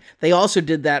outfit. They also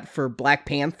did that for Black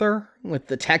Panther with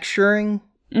the texturing.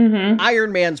 Mm-hmm.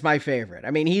 Iron Man's my favorite.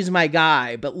 I mean, he's my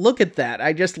guy, but look at that.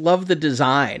 I just love the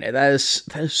design. That is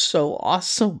so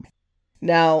awesome.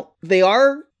 Now, they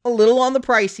are a little on the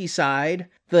pricey side.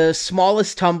 The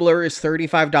smallest tumbler is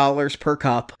 $35 per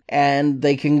cup, and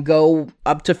they can go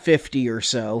up to $50 or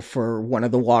so for one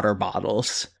of the water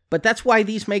bottles. But that's why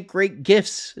these make great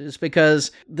gifts, is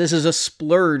because this is a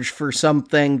splurge for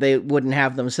something they wouldn't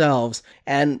have themselves.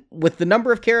 And with the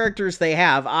number of characters they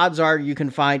have, odds are you can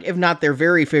find, if not their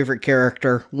very favorite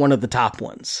character, one of the top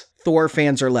ones. Thor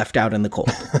fans are left out in the cold.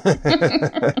 And they could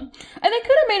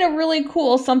have made a really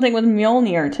cool something with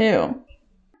Mjolnir, too.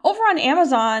 Over on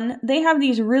Amazon, they have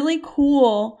these really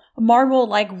cool Marvel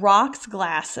rocks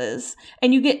glasses,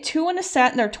 and you get 2 in a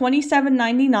set, and they're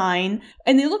 $27.99,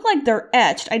 and they look like they're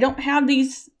etched. I don't have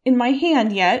these in my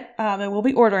hand yet. I will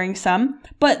be ordering some,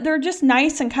 but they're just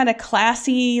nice and kind of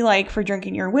classy, like for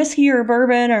drinking your whiskey or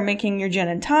bourbon or making your gin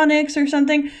and tonics or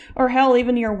something, or hell,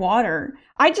 even your water.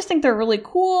 I just think they're really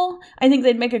cool. I think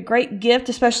they'd make a great gift,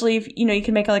 especially if, you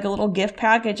can make a little gift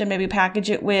package and maybe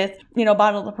package it with, a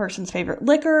bottle of the person's favorite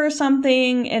liquor or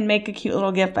something and make a cute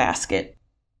little gift basket.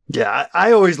 Yeah,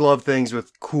 I always love things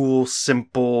with cool,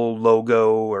 simple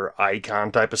logo or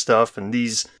icon type of stuff, and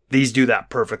these do that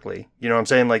perfectly. You know what I'm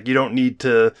saying? Like, you don't need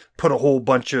to put a whole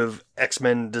bunch of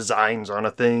X-Men designs on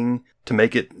a thing to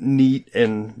make it neat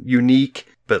and unique,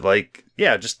 but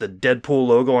just the Deadpool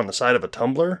logo on the side of a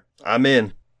tumbler, I'm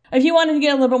in. If you wanted to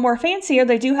get a little bit more fancier,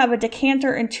 they do have a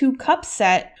decanter and 2 cup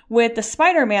set with the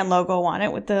Spider-Man logo on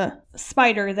it, with the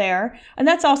spider there. And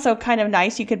that's also kind of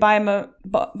nice. You could buy them a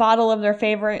bottle of their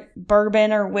favorite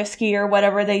bourbon or whiskey or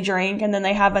whatever they drink, and then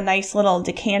they have a nice little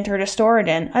decanter to store it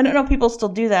in. I don't know if people still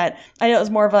do that. I know it was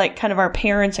more of kind of our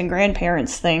parents' and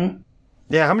grandparents' thing.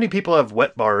 Yeah, how many people have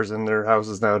wet bars in their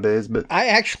houses nowadays? But I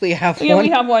actually have one. Yeah, we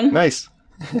have one. Nice.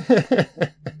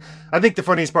 I think the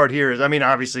funniest part here is,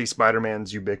 obviously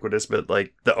Spider-Man's ubiquitous, but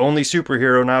the only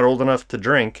superhero not old enough to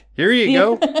drink. Here you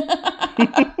go.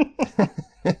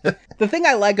 The thing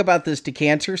I like about this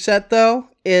decanter set, though,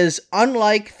 is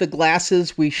unlike the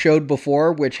glasses we showed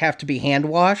before, which have to be hand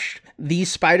washed,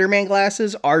 these Spider-Man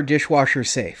glasses are dishwasher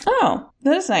safe. Oh,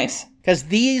 that is nice. Because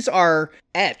these are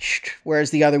etched,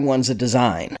 whereas the other one's a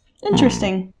design.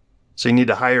 Interesting. So you need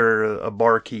to hire a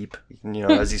barkeep,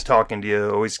 as he's talking to you,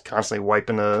 always constantly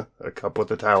wiping a cup with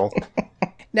a towel.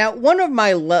 Now, one of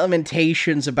my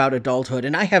lamentations about adulthood,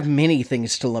 and I have many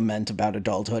things to lament about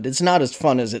adulthood, it's not as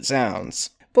fun as it sounds,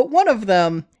 but one of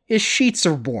them is sheets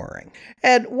are boring.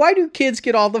 And why do kids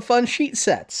get all the fun sheet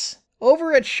sets?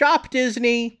 Over at Shop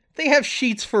Disney, they have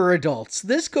sheets for adults.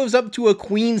 This goes up to a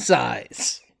queen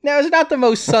size. Now, it's not the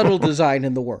most subtle design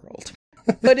in the world,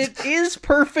 but it is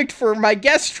perfect for my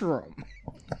guest room.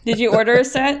 Did you order a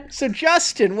set? So,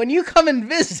 Justin, when you come and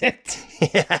visit...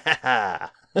 Yeah.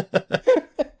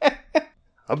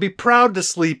 I'll be proud to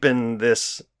sleep in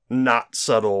this not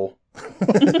subtle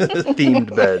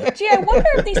themed bed. Gee, I wonder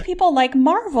if these people like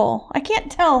Marvel. I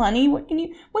can't tell, honey. What do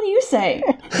you say?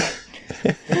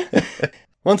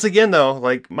 Once again, though,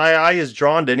 my eye is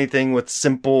drawn to anything with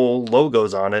simple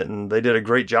logos on it, and they did a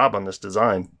great job on this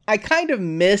design. I kind of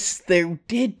miss, they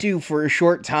did do for a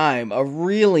short time, a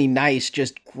really nice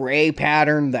just gray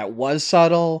pattern that was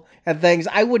subtle and things.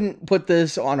 I wouldn't put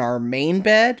this on our main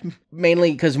bed,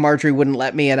 mainly because Marjorie wouldn't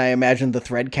let me, and I imagine the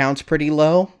thread count's pretty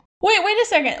low. Wait a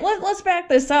second. Let's back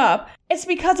this up. It's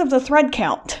because of the thread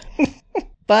count.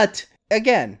 But,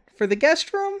 again, for the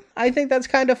guest room, I think that's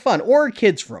kind of fun. Or a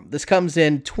kid's room. This comes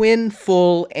in twin,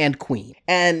 full, and queen.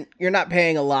 And you're not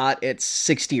paying a lot. It's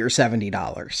 $60 or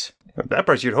 $70. At that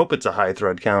price, you'd hope it's a high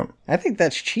thread count. I think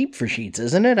that's cheap for sheets,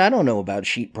 isn't it? I don't know about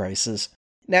sheet prices.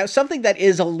 Now, something that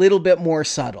is a little bit more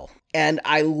subtle, and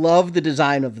I love the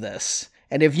design of this.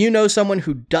 And if you know someone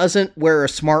who doesn't wear a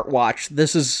smartwatch,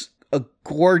 this is a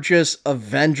gorgeous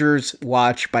Avengers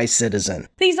watch by Citizen.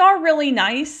 These are really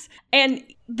nice, and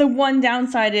the one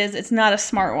downside is it's not a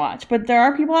smartwatch, but there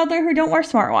are people out there who don't wear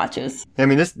smartwatches.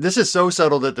 This is so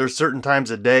subtle that there's certain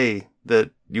times a day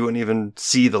that you wouldn't even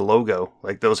see the logo.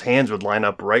 Those hands would line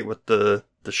up right with the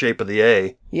shape of the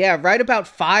A. Yeah, right about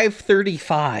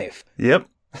 5:35. Yep.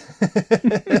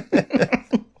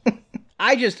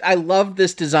 I love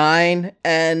this design,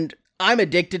 and I'm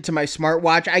addicted to my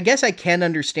smartwatch. I guess I can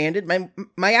understand it.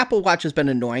 My Apple Watch has been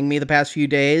annoying me the past few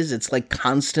days. It's like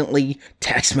constantly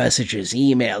text messages,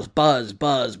 emails, buzz,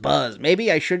 buzz, buzz.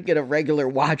 Maybe I should get a regular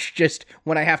watch just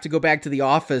when I have to go back to the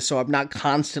office so I'm not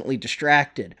constantly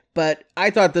distracted. But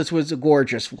I thought this was a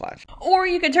gorgeous watch. Or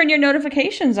you could turn your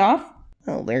notifications off.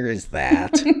 Oh, there is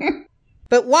that.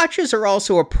 But watches are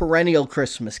also a perennial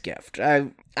Christmas gift.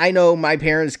 I know my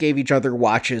parents gave each other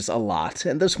watches a lot,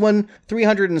 and this one,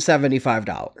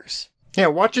 $375. Yeah,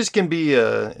 watches can be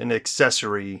an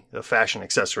accessory, a fashion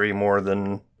accessory, more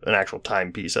than an actual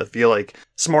timepiece. I feel like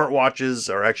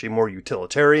smartwatches are actually more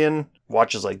utilitarian.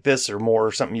 Watches like this are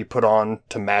more something you put on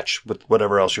to match with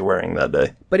whatever else you're wearing that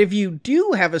day. But if you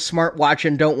do have a smartwatch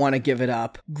and don't want to give it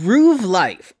up, Groove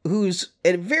Life, who's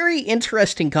a very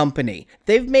interesting company,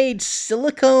 they've made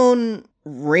silicone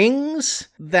rings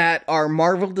that are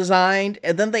Marvel designed,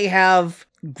 and then they have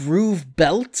groove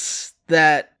belts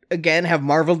that again have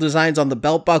Marvel designs on the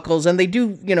belt buckles, and they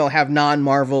do, have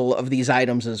non-Marvel of these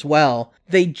items as well.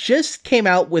 They just came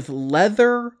out with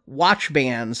leather watch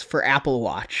bands for Apple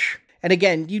Watch. And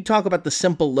again, you talk about the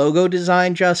simple logo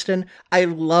design, Justin. I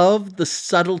love the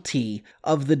subtlety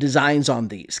of the designs on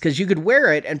these, because you could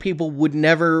wear it and people would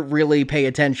never really pay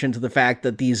attention to the fact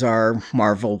that these are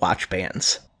Marvel watch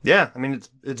bands. Yeah, I mean,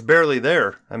 it's barely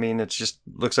there. I mean, it's just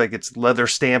looks like it's leather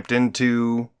stamped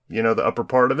into, the upper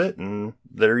part of it, and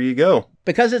there you go.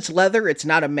 Because it's leather, it's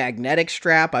not a magnetic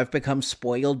strap. I've become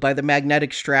spoiled by the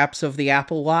magnetic straps of the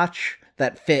Apple Watch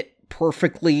that fit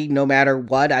perfectly no matter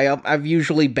what. I've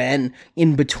usually been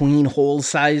in between hole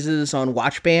sizes on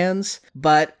watch bands,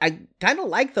 but I kind of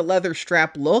like the leather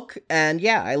strap look, and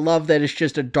yeah, I love that it's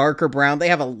just a darker brown. They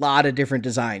have a lot of different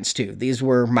designs too. These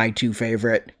were my two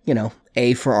favorite,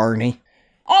 A for Arnie.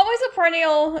 Always a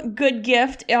perennial good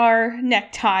gift are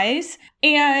neckties,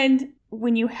 and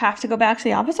when you have to go back to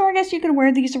the office, or I guess you can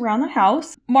wear these around the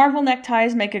house. Marvel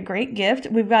neckties make a great gift.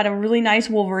 We've got a really nice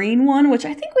Wolverine one, which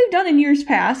I think we've done in years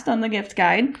past on the gift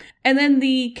guide. And then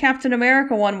the Captain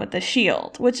America one with the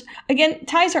shield, which, again,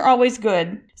 ties are always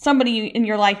good. Somebody in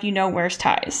your life wears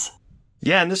ties.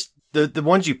 Yeah, and the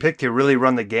ones you picked here really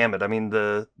run the gamut. I mean,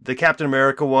 the Captain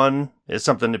America one is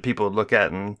something that people would look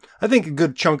at, and I think a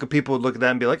good chunk of people would look at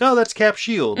that and be like, oh, that's Cap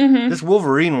Shield. Mm-hmm. This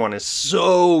Wolverine one is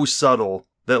so subtle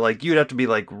that, you'd have to be,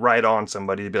 right on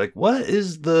somebody to be like, what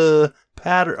is the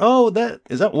pattern? Oh,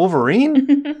 is that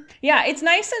Wolverine? Yeah, it's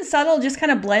nice and subtle, just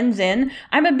kind of blends in.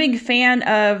 I'm a big fan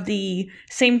of the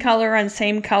same color on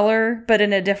same color, but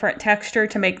in a different texture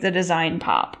to make the design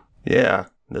pop. Yeah,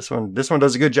 this one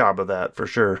does a good job of that, for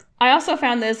sure. I also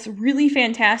found this really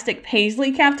fantastic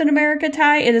Paisley Captain America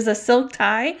tie. It is a silk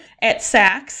tie at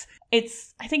Saks. I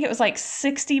think it was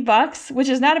 $60, which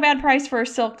is not a bad price for a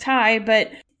silk tie,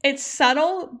 but it's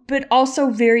subtle, but also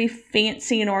very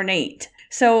fancy and ornate.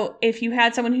 So if you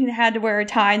had someone who had to wear a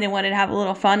tie and they wanted to have a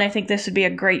little fun, I think this would be a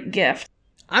great gift.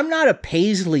 I'm not a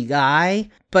Paisley guy,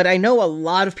 but I know a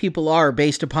lot of people are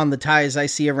based upon the ties I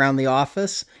see around the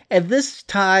office. And this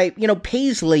tie,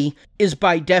 Paisley is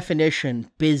by definition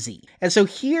busy. And so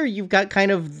here you've got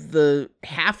kind of the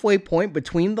halfway point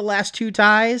between the last two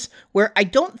ties, where I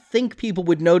don't think people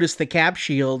would notice the cap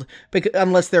shield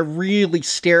unless they're really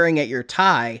staring at your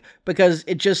tie, because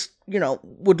it just,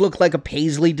 would look like a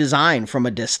Paisley design from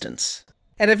a distance.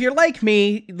 And if you're like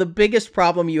me, the biggest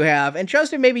problem you have, and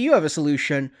Justin, maybe you have a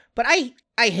solution, but I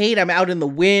hate I'm out in the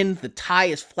wind, the tie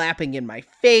is flapping in my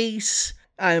face,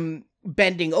 I'm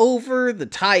bending over, the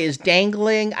tie is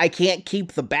dangling, I can't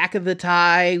keep the back of the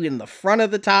tie and the front of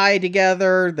the tie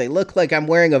together, they look like I'm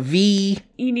wearing a V.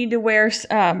 You need to wear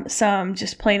some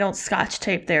just plain old Scotch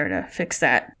tape there to fix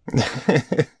that.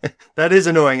 That is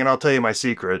annoying, and I'll tell you my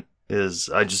secret is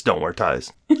I just don't wear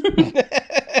ties.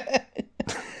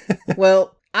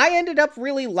 Well, I ended up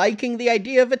really liking the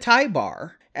idea of a tie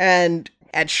bar. And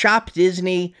at Shop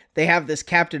Disney, they have this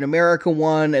Captain America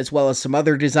one, as well as some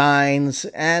other designs.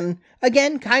 And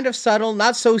again, kind of subtle,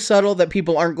 not so subtle that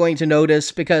people aren't going to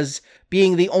notice, because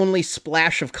being the only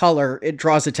splash of color, it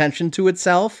draws attention to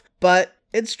itself. But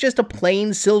it's just a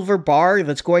plain silver bar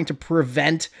that's going to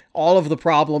prevent all of the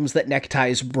problems that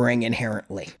neckties bring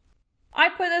inherently. I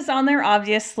put this on there,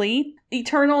 obviously.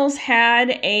 Eternals had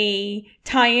a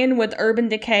tie-in with Urban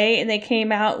Decay, and they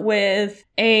came out with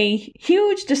a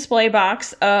huge display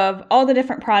box of all the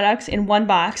different products in one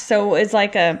box. So it's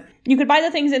you could buy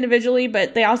the things individually,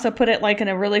 but they also put it in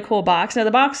a really cool box. Now,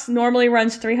 the box normally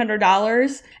runs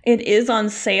 $300. It is on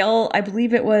sale. I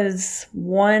believe it was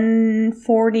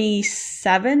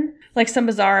 $147, some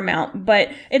bizarre amount, but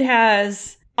it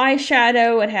has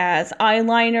eyeshadow, it has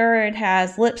eyeliner, it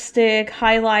has lipstick,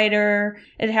 highlighter,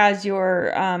 it has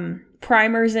your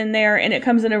primers in there, and it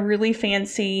comes in a really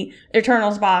fancy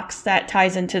Eternals box that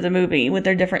ties into the movie with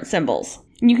their different symbols.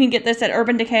 You can get this at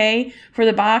Urban Decay for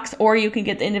the box, or you can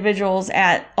get the individuals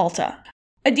at Ulta.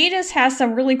 Adidas has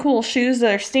some really cool shoes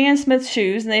that are Stan Smith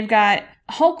shoes, and they've got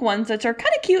Hulk ones that are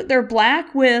kind of cute. They're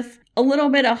black with a little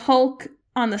bit of Hulk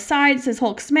on the side. It says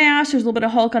Hulk Smash. There's a little bit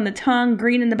of Hulk on the tongue,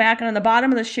 green in the back, and on the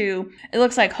bottom of the shoe, it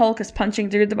looks like Hulk is punching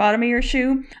through the bottom of your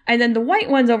shoe. And then the white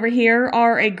ones over here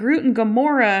are a Groot and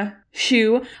Gamora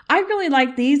shoe. I really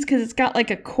like these because it's got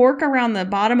like a cork around the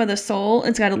bottom of the sole.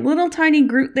 It's got a little tiny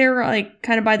Groot there, like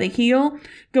kind of by the heel.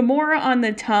 Gamora on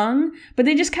the tongue, but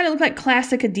they just kind of look like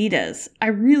classic Adidas. I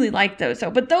really like those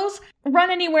though. But those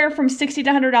run anywhere from $60 to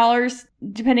 $100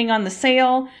 depending on the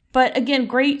sale. But again,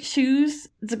 great shoes.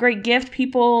 It's a great gift.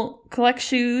 People collect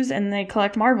shoes and they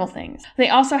collect Marvel things. They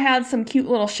also had some cute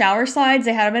little shower slides.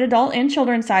 They had them in adult and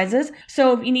children's sizes.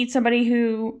 So if you need somebody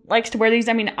who likes to wear these,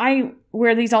 I mean, I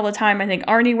wear these all the time. I think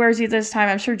Arnie wears these this time.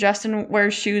 I'm sure Justin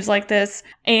wears shoes like this.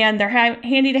 And they're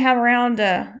handy to have around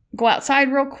to go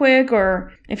outside real quick,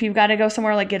 or if you've got to go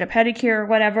somewhere like get a pedicure or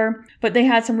whatever. But they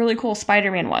had some really cool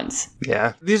Spider-Man ones.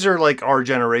 Yeah, these are like our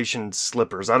generation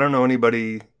slippers. I don't know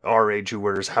anybody our age who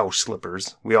wears house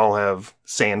slippers. We all have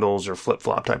sandals or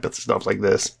flip-flop type of stuff like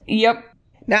this. Yep.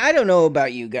 Now, I don't know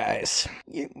about you guys,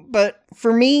 but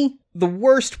for me, the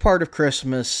worst part of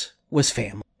Christmas was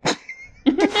family.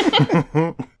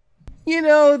 You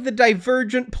know, the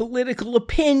divergent political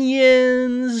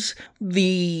opinions,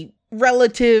 the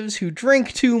relatives who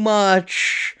drink too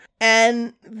much,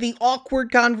 and the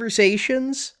awkward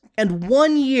conversations. And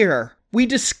one year, we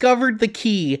discovered the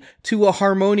key to a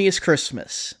harmonious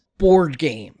Christmas. Board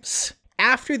games.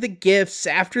 After the gifts,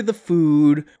 after the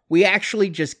food, we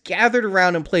actually just gathered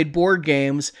around and played board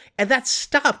games, and that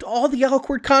stopped all the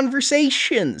awkward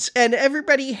conversations. And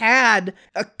everybody had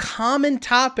a common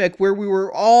topic where we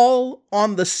were all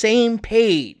on the same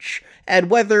page.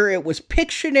 And whether it was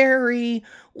Pictionary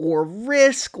or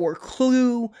Risk or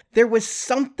Clue, there was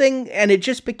something, and it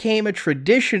just became a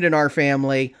tradition in our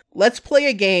family. Let's play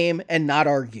a game and not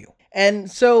argue. And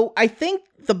so I think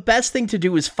the best thing to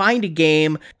do is find a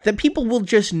game that people will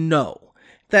just know,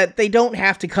 that they don't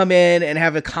have to come in and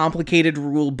have a complicated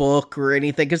rule book or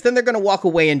anything, because then they're going to walk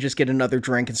away and just get another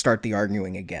drink and start the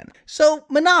arguing again. So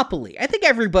Monopoly. I think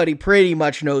everybody pretty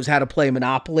much knows how to play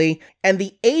Monopoly. And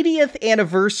the 80th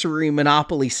anniversary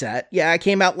Monopoly set, yeah, it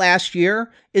came out last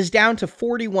year, is down to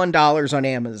 $41 on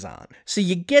Amazon. So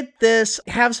you get this,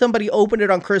 have somebody open it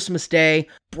on Christmas Day,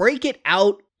 break it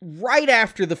out right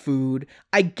after the food.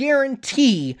 I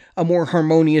guarantee a more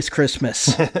harmonious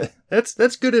Christmas.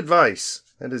 That's good advice.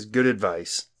 That is good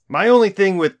advice. My only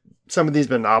thing with some of these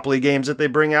Monopoly games that they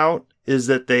bring out is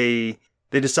that they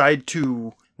decide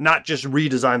to not just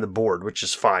redesign the board, which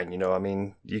is fine. You know, I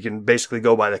mean, you can basically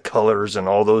go by the colors and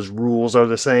all those rules are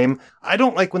the same. I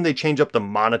don't like when they change up the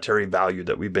monetary value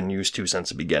that we've been used to since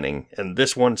the beginning. And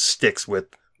this one sticks with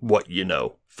what you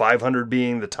know. 500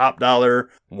 being the top dollar,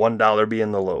 $1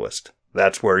 being the lowest.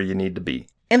 That's where you need to be.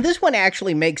 And this one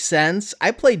actually makes sense.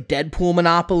 I played Deadpool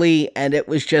Monopoly, and it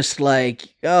was just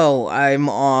like, oh, I'm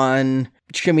on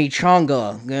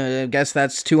Chimichanga. I guess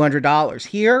that's $200.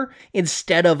 Here,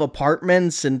 instead of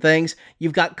apartments and things,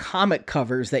 you've got comic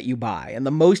covers that you buy. And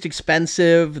the most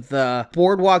expensive, the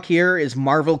boardwalk here is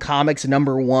Marvel Comics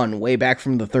 #1, way back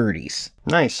from the 30s.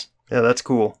 Nice. Yeah, that's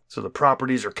cool. So the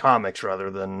properties are comics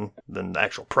rather than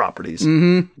actual properties.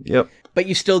 Mm-hmm. Yep. But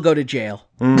you still go to jail.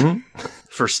 Mm-hmm.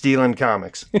 For stealing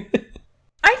comics.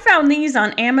 I found these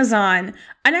on Amazon,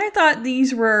 and I thought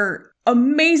these were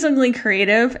amazingly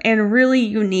creative and really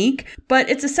unique. But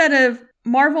it's a set of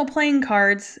Marvel playing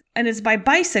cards, and it's by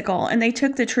Bicycle. And they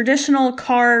took the traditional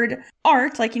card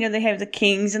art, like, you know, they have the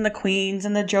kings and the queens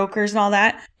and the jokers and all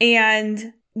that,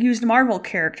 and used Marvel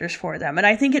characters for them. And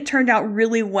I think it turned out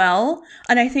really well.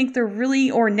 And I think they're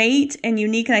really ornate and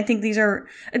unique. And I think it'd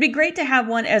be great to have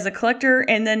one as a collector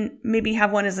and then maybe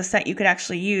have one as a set you could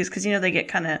actually use. Cause you know, they get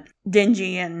kind of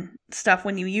dingy and stuff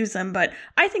when you use them. But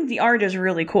I think the art is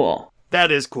really cool.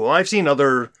 That is cool. I've seen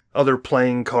other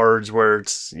playing cards where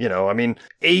it's, you know, I mean,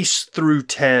 ace through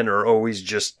 10 are always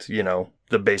just, you know,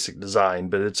 the basic design,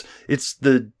 but it's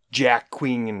the Jack,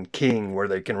 Queen, and King where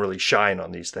they can really shine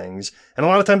on these things. And a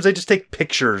lot of times they just take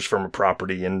pictures from a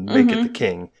property and make it the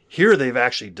king. Here they've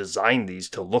actually designed these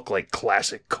to look like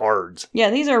classic cards. Yeah,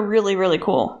 these are really, really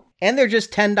cool. And they're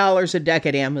just $10 a deck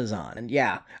at Amazon. And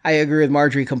yeah, I agree with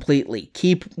Marjorie completely.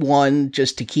 Keep one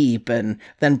just to keep and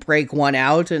then break one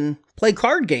out and play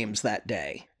card games that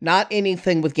day. Not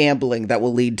anything with gambling that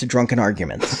will lead to drunken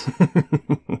arguments.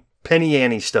 Penny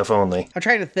Annie stuff only. I'm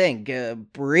trying to think.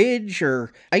 Bridge,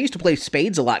 or I used to play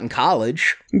spades a lot in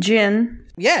college. Gin.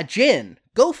 Yeah, gin.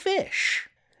 Go fish.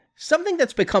 Something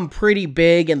that's become pretty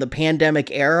big in the pandemic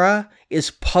era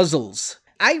is puzzles.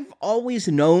 I've always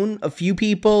known a few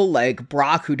people, like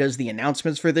Brock, who does the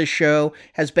announcements for this show,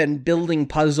 has been building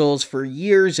puzzles for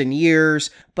years and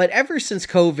years. But ever since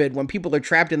COVID, when people are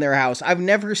trapped in their house, I've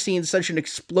never seen such an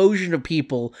explosion of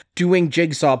people doing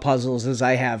jigsaw puzzles as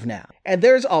I have now. And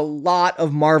there's a lot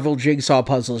of Marvel jigsaw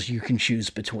puzzles you can choose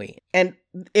between. And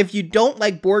if you don't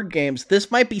like board games,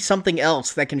 this might be something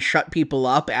else that can shut people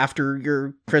up after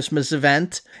your Christmas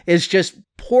event, is just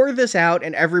pour this out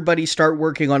and everybody start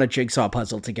working on a jigsaw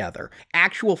puzzle together.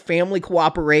 Actual family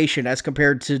cooperation as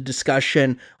compared to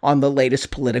discussion on the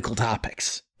latest political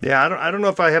topics. Yeah, I don't know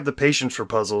if I have the patience for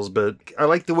puzzles, but I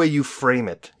like the way you frame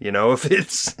it. You know,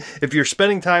 if you're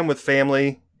spending time with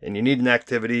family and you need an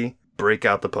activity, break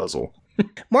out the puzzle.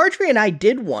 Marjorie and I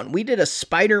did one. We did a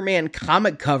Spider-Man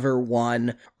comic cover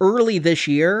one early this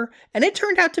year, and it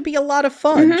turned out to be a lot of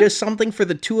fun. Just something for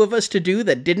the two of us to do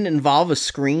that didn't involve a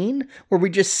screen, where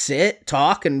we just sit,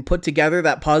 talk, and put together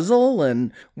that puzzle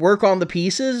and work on the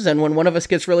pieces, and when one of us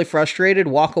gets really frustrated,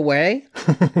 walk away.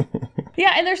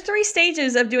 Yeah, and there's 3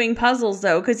 stages of doing puzzles,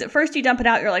 though, because at first you dump it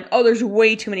out, you're like, oh, there's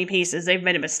way too many pieces. They've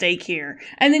made a mistake here.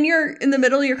 And then you're in the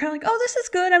middle, you're kind of like, oh, this is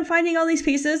good. I'm finding all these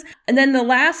pieces. And then the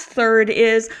last third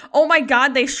is, oh my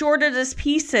God, they shorted us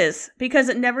pieces, because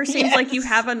it never seems like you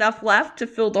have enough left to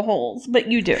fill the holes,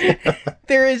 but you do.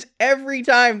 There is every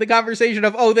time the conversation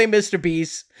of, oh, they missed a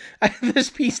piece. This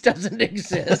piece doesn't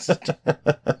exist.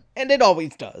 And it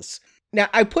always does. Now,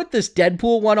 I put this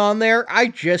Deadpool one on there. I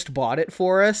just bought it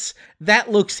for us. That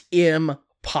looks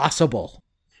impossible.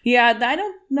 Yeah, I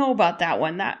don't know about that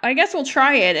one. I guess we'll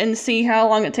try it and see how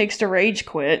long it takes to rage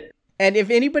quit. And if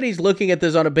anybody's looking at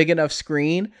this on a big enough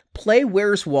screen, play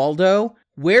Where's Waldo?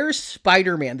 Where's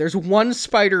Spider-Man? There's one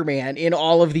Spider-Man in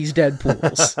all of these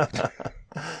Deadpools.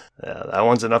 Yeah, that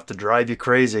one's enough to drive you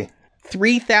crazy.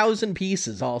 3,000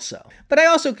 pieces also. But I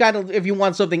also kind of, if you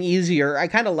want something easier, I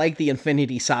kind of like the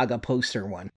Infinity Saga poster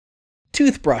one.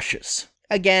 Toothbrushes.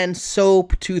 Again,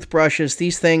 soap, toothbrushes,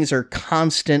 these things are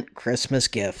constant Christmas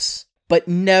gifts. But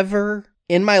never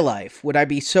in my life would I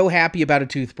be so happy about a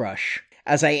toothbrush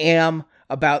as I am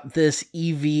about this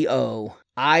EVO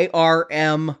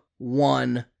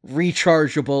IRM1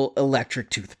 rechargeable electric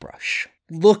toothbrush.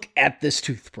 Look at this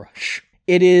toothbrush.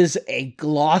 It is a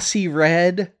glossy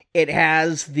red. It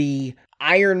has the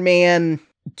Iron Man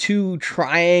 2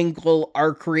 triangle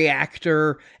arc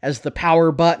reactor as the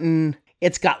power button.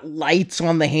 It's got lights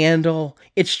on the handle.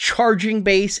 Its charging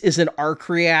base is an arc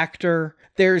reactor.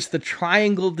 There's the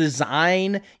triangle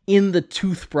design in the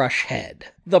toothbrush head.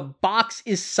 The box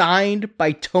is signed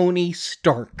by Tony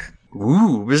Stark.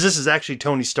 Ooh, this is actually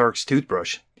Tony Stark's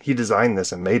toothbrush. He designed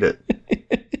this and made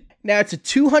it. Now, it's a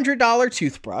 $200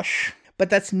 toothbrush. But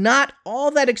that's not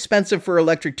all that expensive for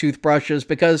electric toothbrushes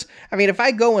because, I mean, if I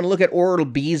go and look at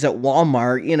Oral-B's at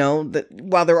Walmart, you know,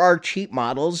 while there are cheap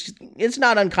models, it's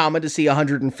not uncommon to see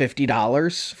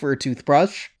 $150 for a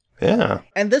toothbrush. Yeah.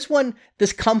 And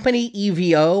this company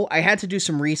EVO, I had to do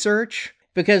some research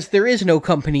because there is no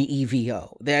company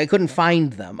EVO. I couldn't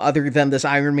find them other than this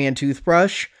Iron Man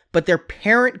toothbrush. But their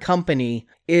parent company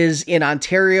is in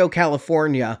Ontario,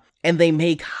 California, and they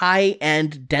make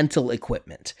high-end dental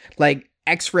equipment, like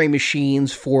X-ray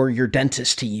machines for your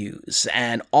dentist to use,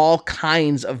 and all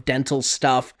kinds of dental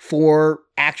stuff for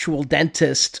actual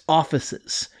dentist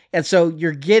offices. And so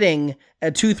you're getting a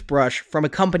toothbrush from a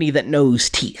company that knows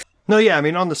teeth. No, yeah, I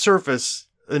mean, on the surface,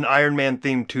 an Iron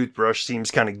Man-themed toothbrush seems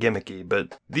kind of gimmicky,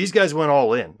 but these guys went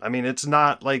all in. I mean, it's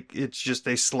not like it's just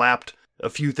they slapped a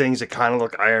few things that kind of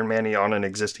look Iron Man-y on an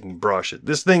existing brush.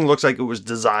 This thing looks like it was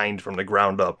designed from the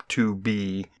ground up to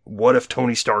be, what if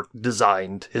Tony Stark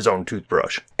designed his own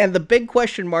toothbrush? And the big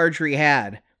question Marjorie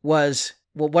had was,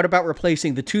 well, what about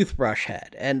replacing the toothbrush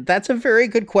head? And that's a very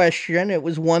good question. It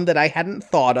was one that I hadn't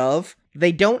thought of.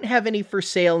 They don't have any for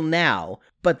sale now,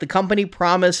 but the company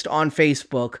promised on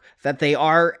Facebook that they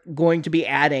are going to be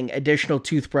adding additional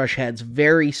toothbrush heads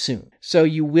very soon. So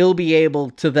you will be able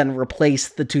to then replace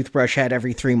the toothbrush head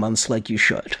every 3 months like you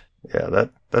should. Yeah,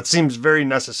 that seems very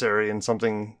necessary and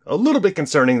something a little bit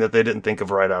concerning that they didn't think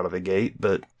of right out of the gate,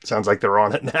 but sounds like they're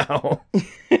on it now.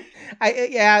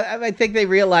 I think they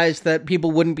realized that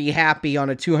people wouldn't be happy on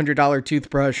a $200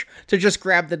 toothbrush to just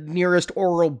grab the nearest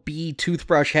Oral-B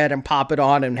toothbrush head and pop it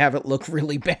on and have it look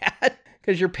really bad.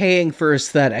 Because you're paying for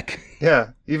aesthetic.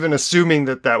 Yeah, even assuming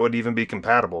that would even be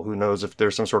compatible. Who knows if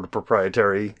there's some sort of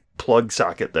proprietary plug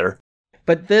socket there.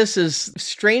 But this is,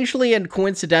 strangely and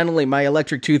coincidentally, my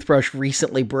electric toothbrush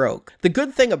recently broke. The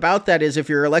good thing about that is if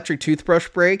your electric toothbrush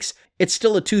breaks, it's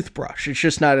still a toothbrush. It's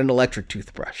just not an electric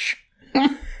toothbrush.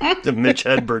 The Mitch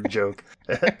Hedberg joke.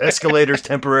 Escalators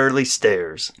temporarily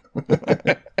stairs.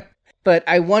 But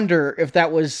I wonder if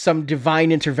that was some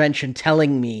divine intervention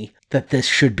telling me that this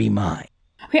should be mine.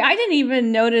 Okay, I didn't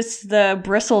even notice the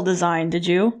bristle design, did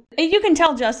you? You can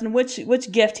tell Justin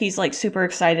which gift he's like super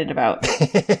excited about.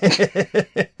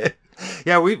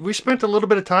 Yeah, we spent a little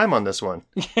bit of time on this one.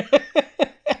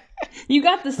 You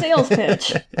got the sales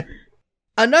pitch.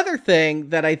 Another thing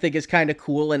that I think is kind of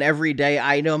cool, an everyday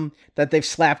item that they've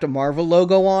slapped a Marvel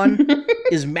logo on,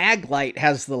 is Maglite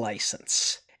has the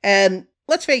license. And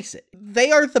let's face it,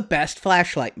 they are the best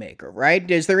flashlight maker, right?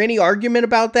 Is there any argument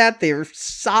about that? They're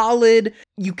solid.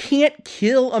 You can't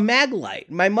kill a Maglite.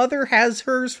 My mother has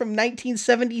hers from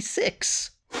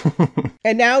 1976.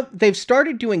 And now they've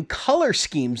started doing color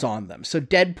schemes on them. So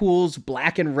Deadpool's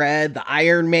black and red, the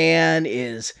Iron Man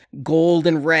is gold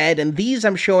and red, and these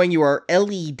I'm showing you are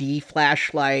LED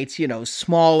flashlights,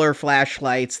 smaller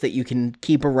flashlights that you can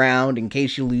keep around in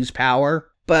case you lose power.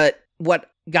 But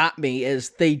what got me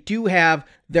is they do have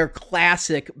their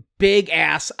classic big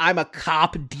ass I'm a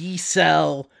cop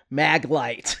D-cell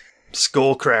Maglite.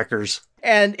 Skull crackers.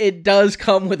 And it does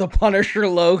come with a Punisher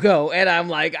logo, and I'm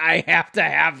like, I have to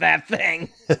have that thing.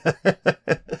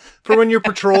 For when you're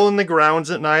patrolling the grounds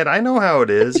at night, I know how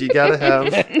it is. You gotta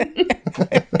have...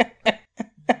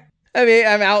 I mean,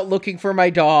 I'm out looking for my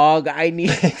dog. I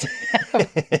need...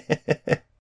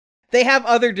 They have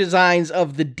other designs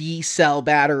of the D-cell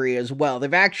battery as well.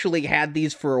 They've actually had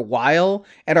these for a while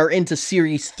and are into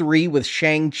Series 3 with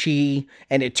Shang-Chi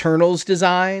and Eternals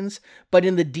designs. But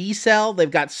in the D-cell, they've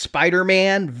got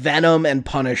Spider-Man, Venom, and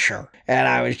Punisher. And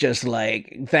I was just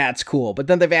like, that's cool. But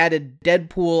then they've added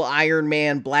Deadpool, Iron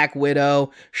Man, Black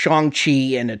Widow,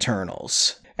 Shang-Chi, and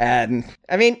Eternals. And,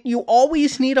 I mean, you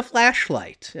always need a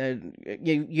flashlight.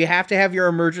 You have to have your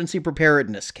emergency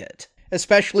preparedness kit.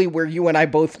 Especially where you and I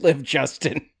both live,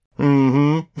 Justin.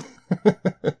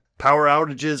 Mm-hmm. Power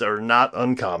outages are not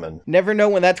uncommon. Never know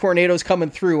when that tornado's coming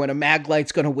through and a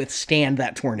Maglite's going to withstand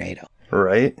that tornado.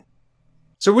 Right.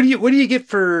 So what do you get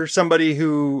for somebody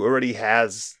who already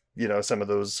has, some of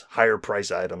those higher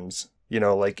price items,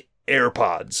 like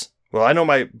AirPods? Well, I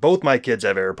know both my kids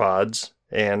have AirPods,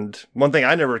 and one thing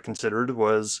I never considered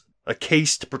was a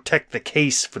case to protect the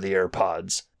case for the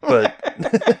AirPods. But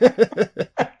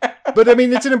But I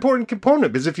mean, it's an important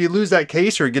component because if you lose that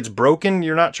case or it gets broken,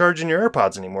 you're not charging your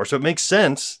AirPods anymore. So it makes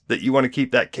sense that you want to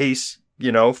keep that case,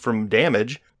 from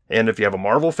damage. And if you have a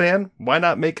Marvel fan, why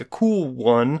not make a cool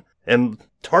one? And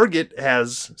Target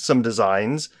has some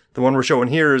designs. The one we're showing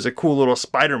here is a cool little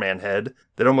Spider-Man head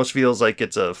that almost feels like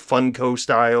it's a Funko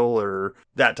style or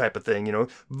that type of thing,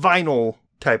 vinyl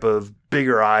type of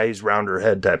bigger eyes, rounder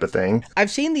head type of thing. I've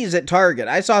seen these at Target.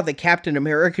 I saw the Captain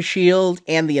America shield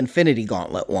and the Infinity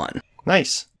Gauntlet one.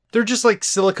 Nice. They're just like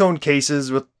silicone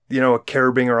cases with, a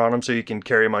carabinger on them so you can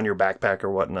carry them on your backpack or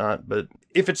whatnot. But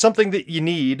if it's something that you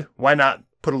need, why not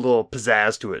put a little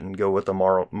pizzazz to it and go with the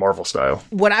Marvel style?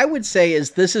 What I would say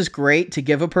is this is great to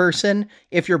give a person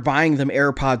if you're buying them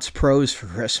AirPods Pros for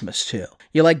Christmas too.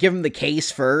 You give them the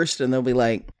case first and they'll be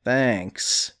like,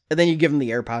 thanks. And then you give them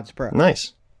the AirPods Pro.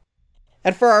 Nice.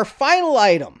 And for our final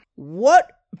item, what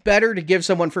better to give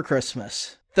someone for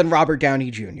Christmas than Robert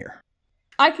Downey Jr.?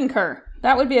 I concur.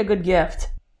 That would be a good gift.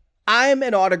 I'm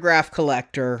an autograph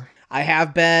collector. I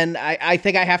have been. I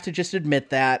think I have to just admit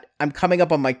that. I'm coming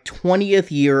up on my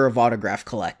 20th year of autograph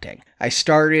collecting. I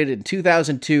started in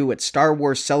 2002 at Star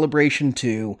Wars Celebration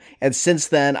 2, and since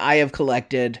then I have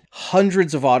collected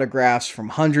hundreds of autographs from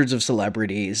hundreds of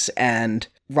celebrities, and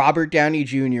Robert Downey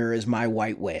Jr. is my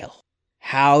white whale.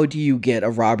 How do you get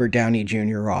a Robert Downey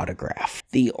Jr. autograph?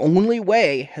 The only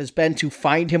way has been to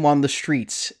find him on the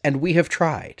streets, and we have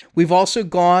tried. We've also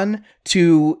gone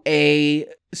to a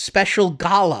special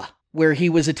gala where he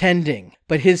was attending,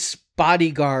 but his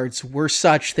bodyguards were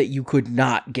such that you could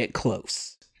not get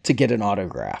close to get an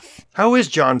autograph. How is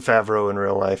Jon Favreau in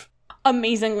real life?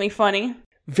 Amazingly funny.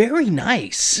 Very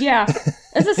nice. Yeah.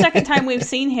 It's the second time we've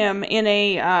seen him in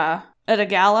at a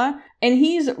gala, and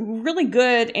he's really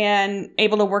good and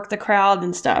able to work the crowd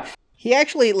and stuff. He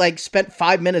actually spent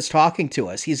 5 minutes talking to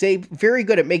us. He's very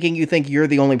good at making you think you're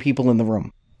the only people in the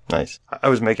room. Nice. I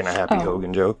was making a Happy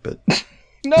Hogan joke, but...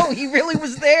 No, he really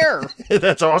was there.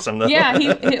 That's awesome, though. Yeah, he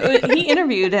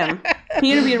interviewed him.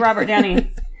 He interviewed Robert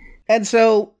Downey. And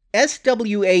so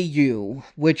SWAU,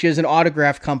 which is an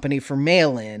autograph company for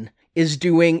mail-in, is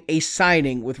doing a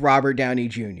signing with Robert Downey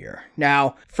Jr.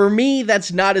 Now, for me,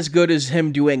 that's not as good as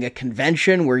him doing a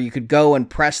convention where you could go and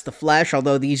press the flesh,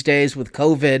 although these days with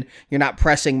COVID, you're not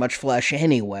pressing much flesh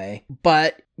anyway.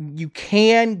 But you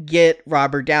can get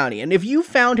Robert Downey. And if you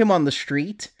found him on the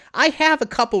street, I have a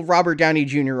couple Robert Downey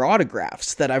Jr.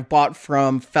 autographs that I've bought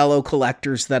from fellow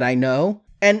collectors that I know.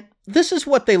 And this is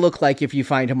what they look like if you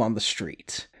find him on the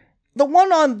street. The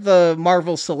one on the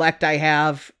Marvel Select I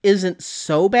have isn't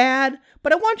so bad,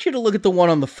 but I want you to look at the one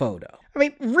on the photo. I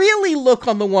mean, really look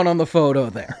on the one on the photo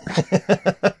there.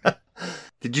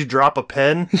 Did you drop a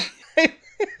pen?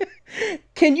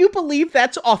 Can you believe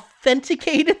that's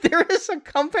authenticated? There is a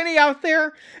company out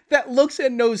there that looks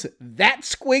and knows that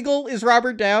squiggle is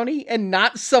Robert Downey and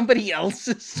not somebody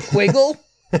else's squiggle.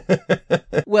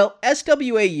 Well,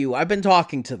 SWAU, I've been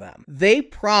talking to them. They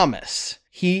promise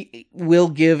he will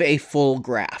give a full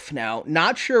graph. Now,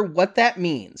 not sure what that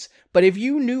means, but if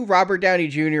you knew Robert Downey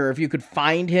Jr., if you could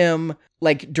find him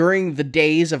like during the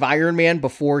days of Iron Man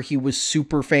before he was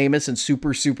super famous and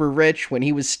super, super rich, when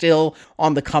he was still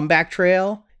on the comeback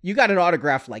trail, you got an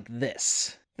autograph like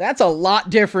this. That's a lot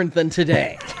different than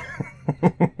today.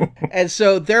 And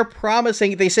so they're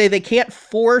promising, they say they can't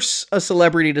force a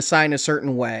celebrity to sign a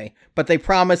certain way, but they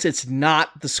promise it's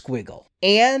not the squiggle.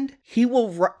 And he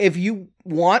will, if you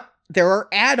want, there are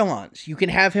add-ons. You can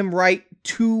have him write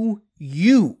to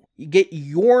you. You get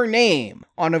your name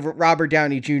on a Robert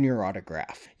Downey Jr.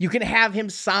 autograph. You can have him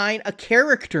sign a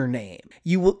character name.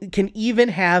 You can even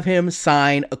have him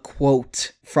sign a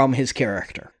quote from his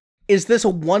character. Is this a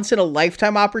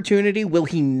once-in-a-lifetime opportunity? Will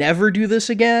he never do this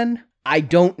again? I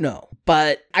don't know.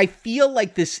 But I feel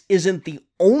like this isn't the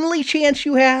only chance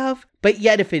you have. But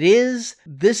yet, if it is,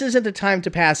 this isn't a time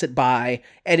to pass it by.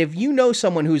 And if you know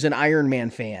someone who's an Iron Man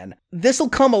fan, this will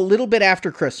come a little bit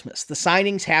after Christmas. The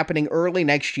signing's happening early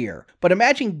next year. But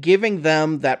imagine giving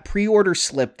them that pre-order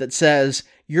slip that says,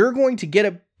 you're going to get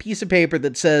a piece of paper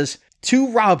that says,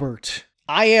 to Robert,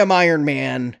 I am Iron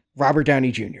Man, Robert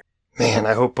Downey Jr. Man,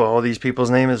 I hope all these people's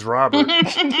name is Robert.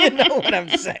 You know what I'm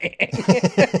saying.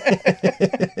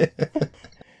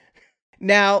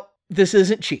 Now, this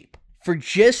isn't cheap. For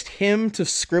just him to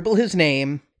scribble his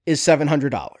name is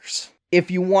 $700.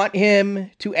 If you want him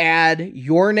to add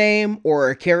your name or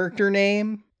a character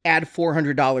name, add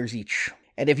 $400 each.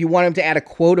 And if you want him to add a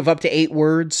quote of up to 8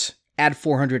 words, add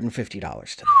 $450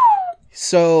 to that.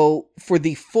 So for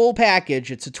the full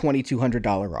package, it's a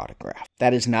 $2,200 autograph.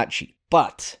 That is not cheap,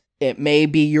 but it may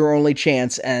be your only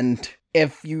chance. And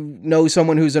if you know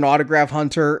someone who's an autograph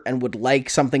hunter and would like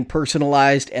something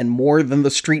personalized and more than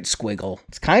the street squiggle,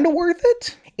 it's kind of worth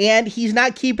it. And he's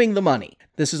not keeping the money.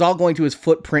 This is all going to his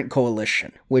Footprint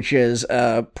Coalition, which is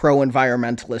a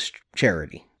pro-environmentalist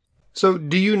charity. So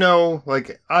do you know,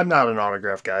 like, I'm not an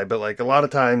autograph guy, but like a lot of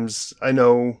times I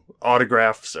know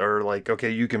autographs are like,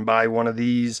 okay, you can buy one of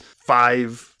these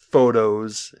 5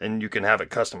 photos and you can have it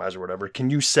customized or whatever. Can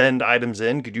you send items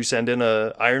in? Could you send in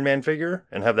a Iron Man figure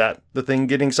and have that the thing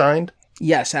getting signed?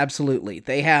 Yes, absolutely.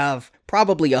 They have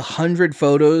probably 100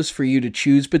 photos for you to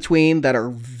choose between that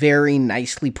are very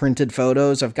nicely printed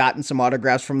photos. I've gotten some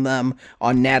autographs from them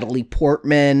on Natalie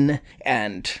Portman,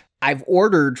 and I've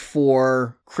ordered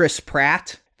for Chris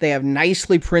Pratt. They have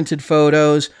nicely printed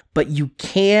photos, but you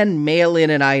can mail in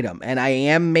an item. And I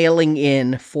am mailing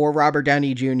in for Robert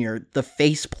Downey Jr. the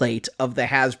faceplate of the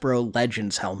Hasbro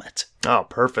Legends helmet. Oh,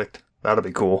 perfect. That'll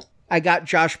be cool. I got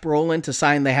Josh Brolin to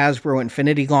sign the Hasbro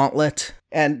Infinity Gauntlet,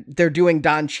 and they're doing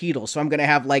Don Cheadle, so I'm going to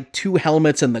have like 2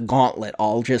 helmets and the gauntlet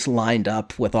all just lined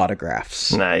up with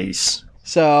autographs. Nice.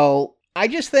 So I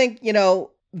just think, you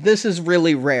know, this is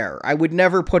really rare. I would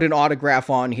never put an autograph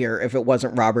on here if it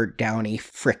wasn't Robert Downey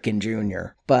frickin'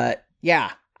 Jr. But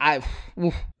yeah,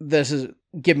 this is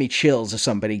give me chills if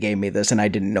somebody gave me this and I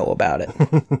didn't know about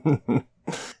it.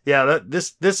 Yeah,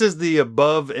 this is the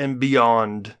above and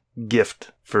beyond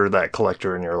gift for that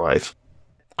collector in your life.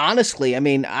 Honestly, I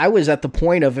mean, I was at the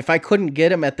point of if I couldn't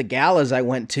get him at the galas I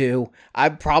went to,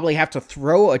 I'd probably have to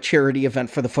throw a charity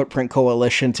event for the Footprint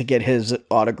Coalition to get his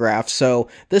autograph. So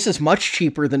this is much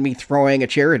cheaper than me throwing a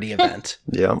charity event.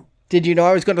 Yeah. Did you know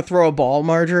I was going to throw a ball,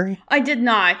 Marjorie? I did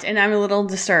not, and I'm a little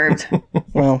disturbed.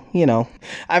 Well, you know,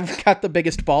 I've got the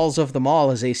biggest balls of them all,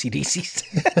 as AC/DC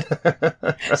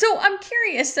said. So I'm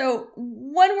curious. So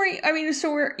when were you? I mean,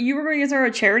 you were going to throw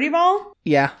a charity ball?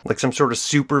 Yeah. Like some sort of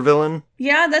super villain?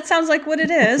 Yeah, that sounds like what it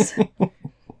is.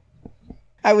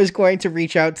 I was going to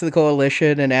reach out to the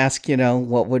coalition and ask, you know,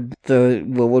 what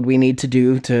would we need to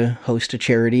do to host a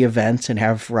charity event and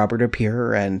have Robert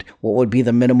appear, and what would be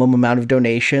the minimum amount of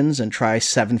donations, and try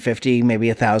 $750, maybe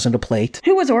 $1,000 a plate.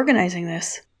 Who was organizing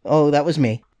this? Oh, that was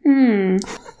me.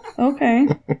 Okay.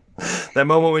 That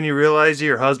moment when you realize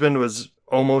your husband was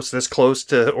almost this close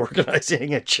to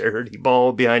organizing a charity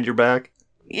ball behind your back.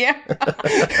 Yeah.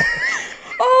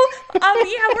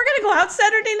 Yeah, we're gonna go out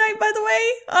Saturday night, by the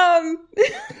way.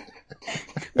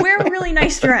 Wear a really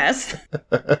nice dress.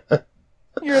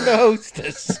 You're the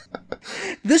hostess.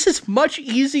 This is much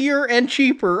easier and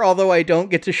cheaper, although I don't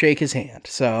get to shake his hand,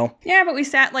 so. Yeah, but we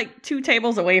sat like 2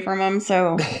 tables away from him,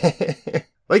 so.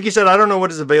 Like you said, I don't know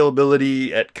what his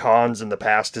availability at cons in the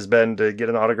past has been to get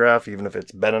an autograph, even if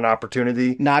it's been an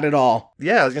opportunity. Not at all.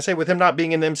 Yeah, I was going to say, with him not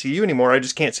being in the MCU anymore, I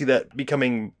just can't see that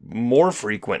becoming more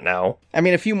frequent now. I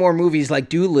mean, a few more movies like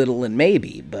Doolittle and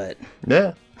maybe, but...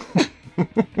 Yeah.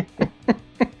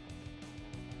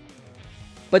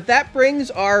 But that brings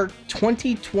our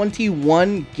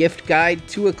 2021 gift guide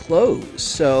to a close.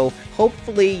 So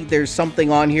hopefully there's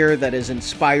something on here that has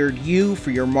inspired you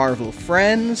for your Marvel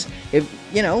friends. If,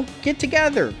 get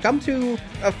together, come to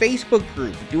a Facebook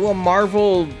group, do a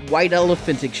Marvel White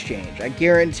Elephant exchange. I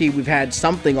guarantee we've had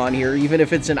something on here, even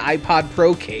if it's an iPod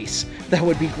Pro case, that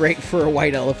would be great for a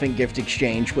White Elephant gift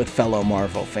exchange with fellow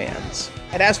Marvel fans.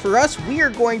 And as for us, we are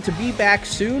going to be back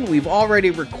soon. We've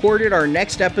already recorded our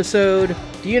next episode.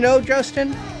 Do you know,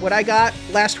 Justin, what I got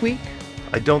last week?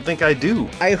 I don't think I do.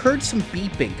 I heard some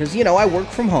beeping, because, I work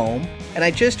from home, and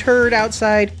I just heard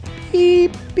outside,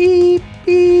 beep, beep,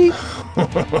 beep.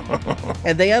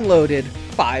 And they unloaded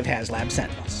 5 HasLab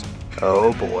Sentinels.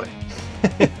 Oh, boy.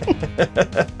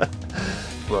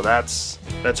 Well, that's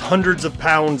hundreds of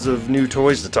pounds of new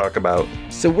toys to talk about.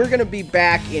 So we're going to be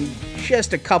back in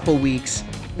just a couple weeks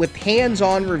with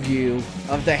hands-on review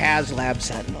of the HasLab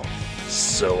Sentinel.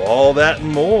 So all that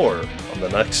and more on the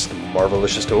next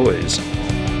Marvelicious Toys.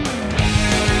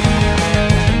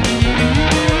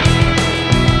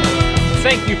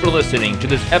 Thank you for listening to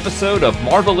this episode of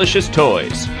Marvelicious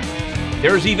Toys.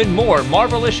 There's even more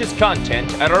Marvelicious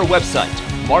content at our website,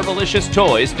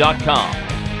 marvelicioustoys.com.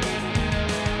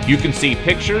 You can see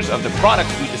pictures of the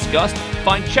products we discussed,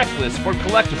 find checklists for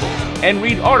collectibles, and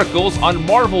read articles on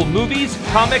Marvel movies,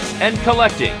 comics, and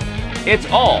collecting. It's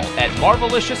all at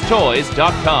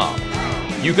marvelicioustoys.com.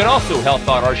 You can also help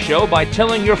out our show by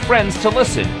telling your friends to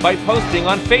listen by posting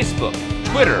on Facebook,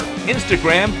 Twitter,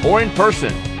 Instagram, or in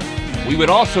person. We would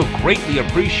also greatly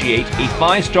appreciate a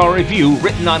 5-star review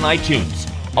written on iTunes.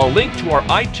 A link to our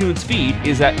iTunes feed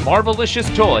is at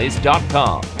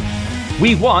marvelicioustoys.com.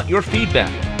 We want your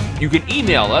feedback. You can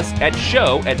email us at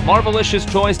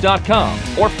show@marvelicioustoys.com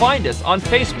or find us on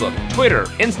Facebook, Twitter,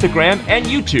 Instagram, and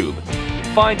YouTube.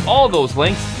 Find all those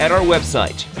links at our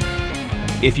website.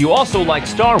 If you also like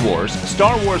Star Wars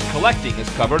collecting is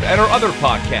covered at our other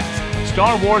podcast,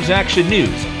 Star Wars Action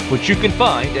News, which you can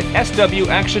find at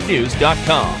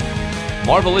swactionnews.com.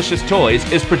 Marvelicious Toys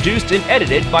is produced and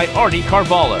edited by Artie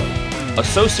Carvalho.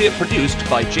 Associate produced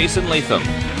by Jason Latham.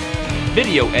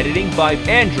 Video editing by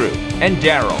Andrew and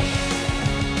Daryl.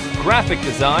 Graphic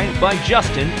design by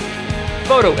Justin.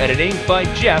 Photo editing by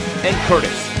Jeff and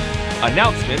Curtis.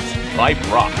 Announcements by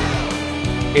Brock.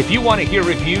 If you want to hear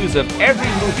reviews of every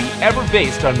movie ever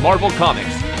based on Marvel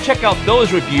Comics, check out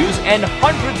those reviews and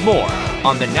hundreds more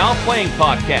on the Now Playing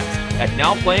Podcast at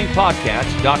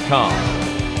nowplayingpodcast.com.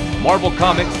 Marvel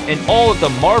Comics and all that the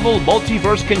Marvel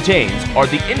Multiverse contains are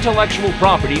the intellectual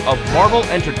property of Marvel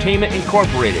Entertainment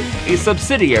Incorporated, a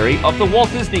subsidiary of the Walt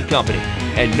Disney Company,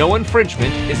 and no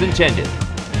infringement is intended.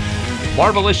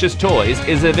 Marvelicious Toys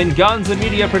is a Venganza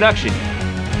Media production.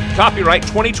 Copyright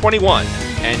 2021,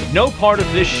 and no part of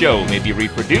this show may be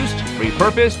reproduced,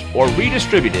 repurposed, or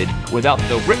redistributed without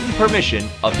the written permission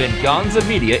of Venganza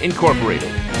Media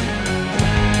Incorporated.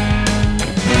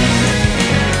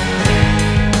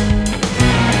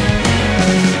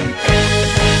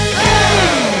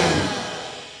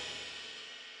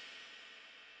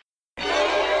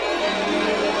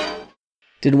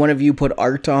 Did one of you put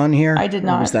art on here? I did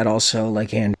not. Or was that also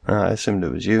like Andrew? I assumed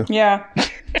it was you. Yeah. I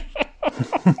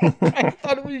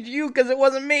thought it was you because it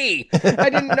wasn't me. I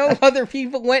didn't know other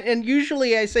people went, and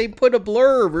usually I say put a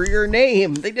blurb or your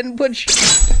name. They didn't put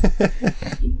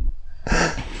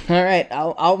All right,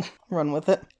 I'll run with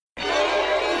it.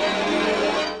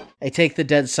 I take the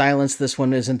dead silence. This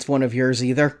one isn't one of yours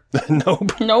either.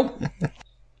 Nope. Nope.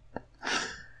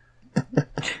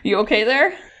 You okay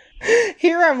there?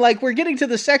 Here I'm like, we're getting to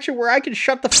the section where I can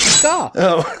shut the fuck up.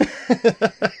 Oh.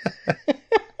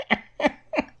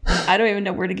 I don't even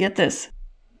know where to get this.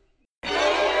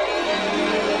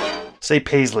 Say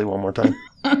Paisley one more time.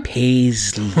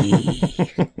 Paisley.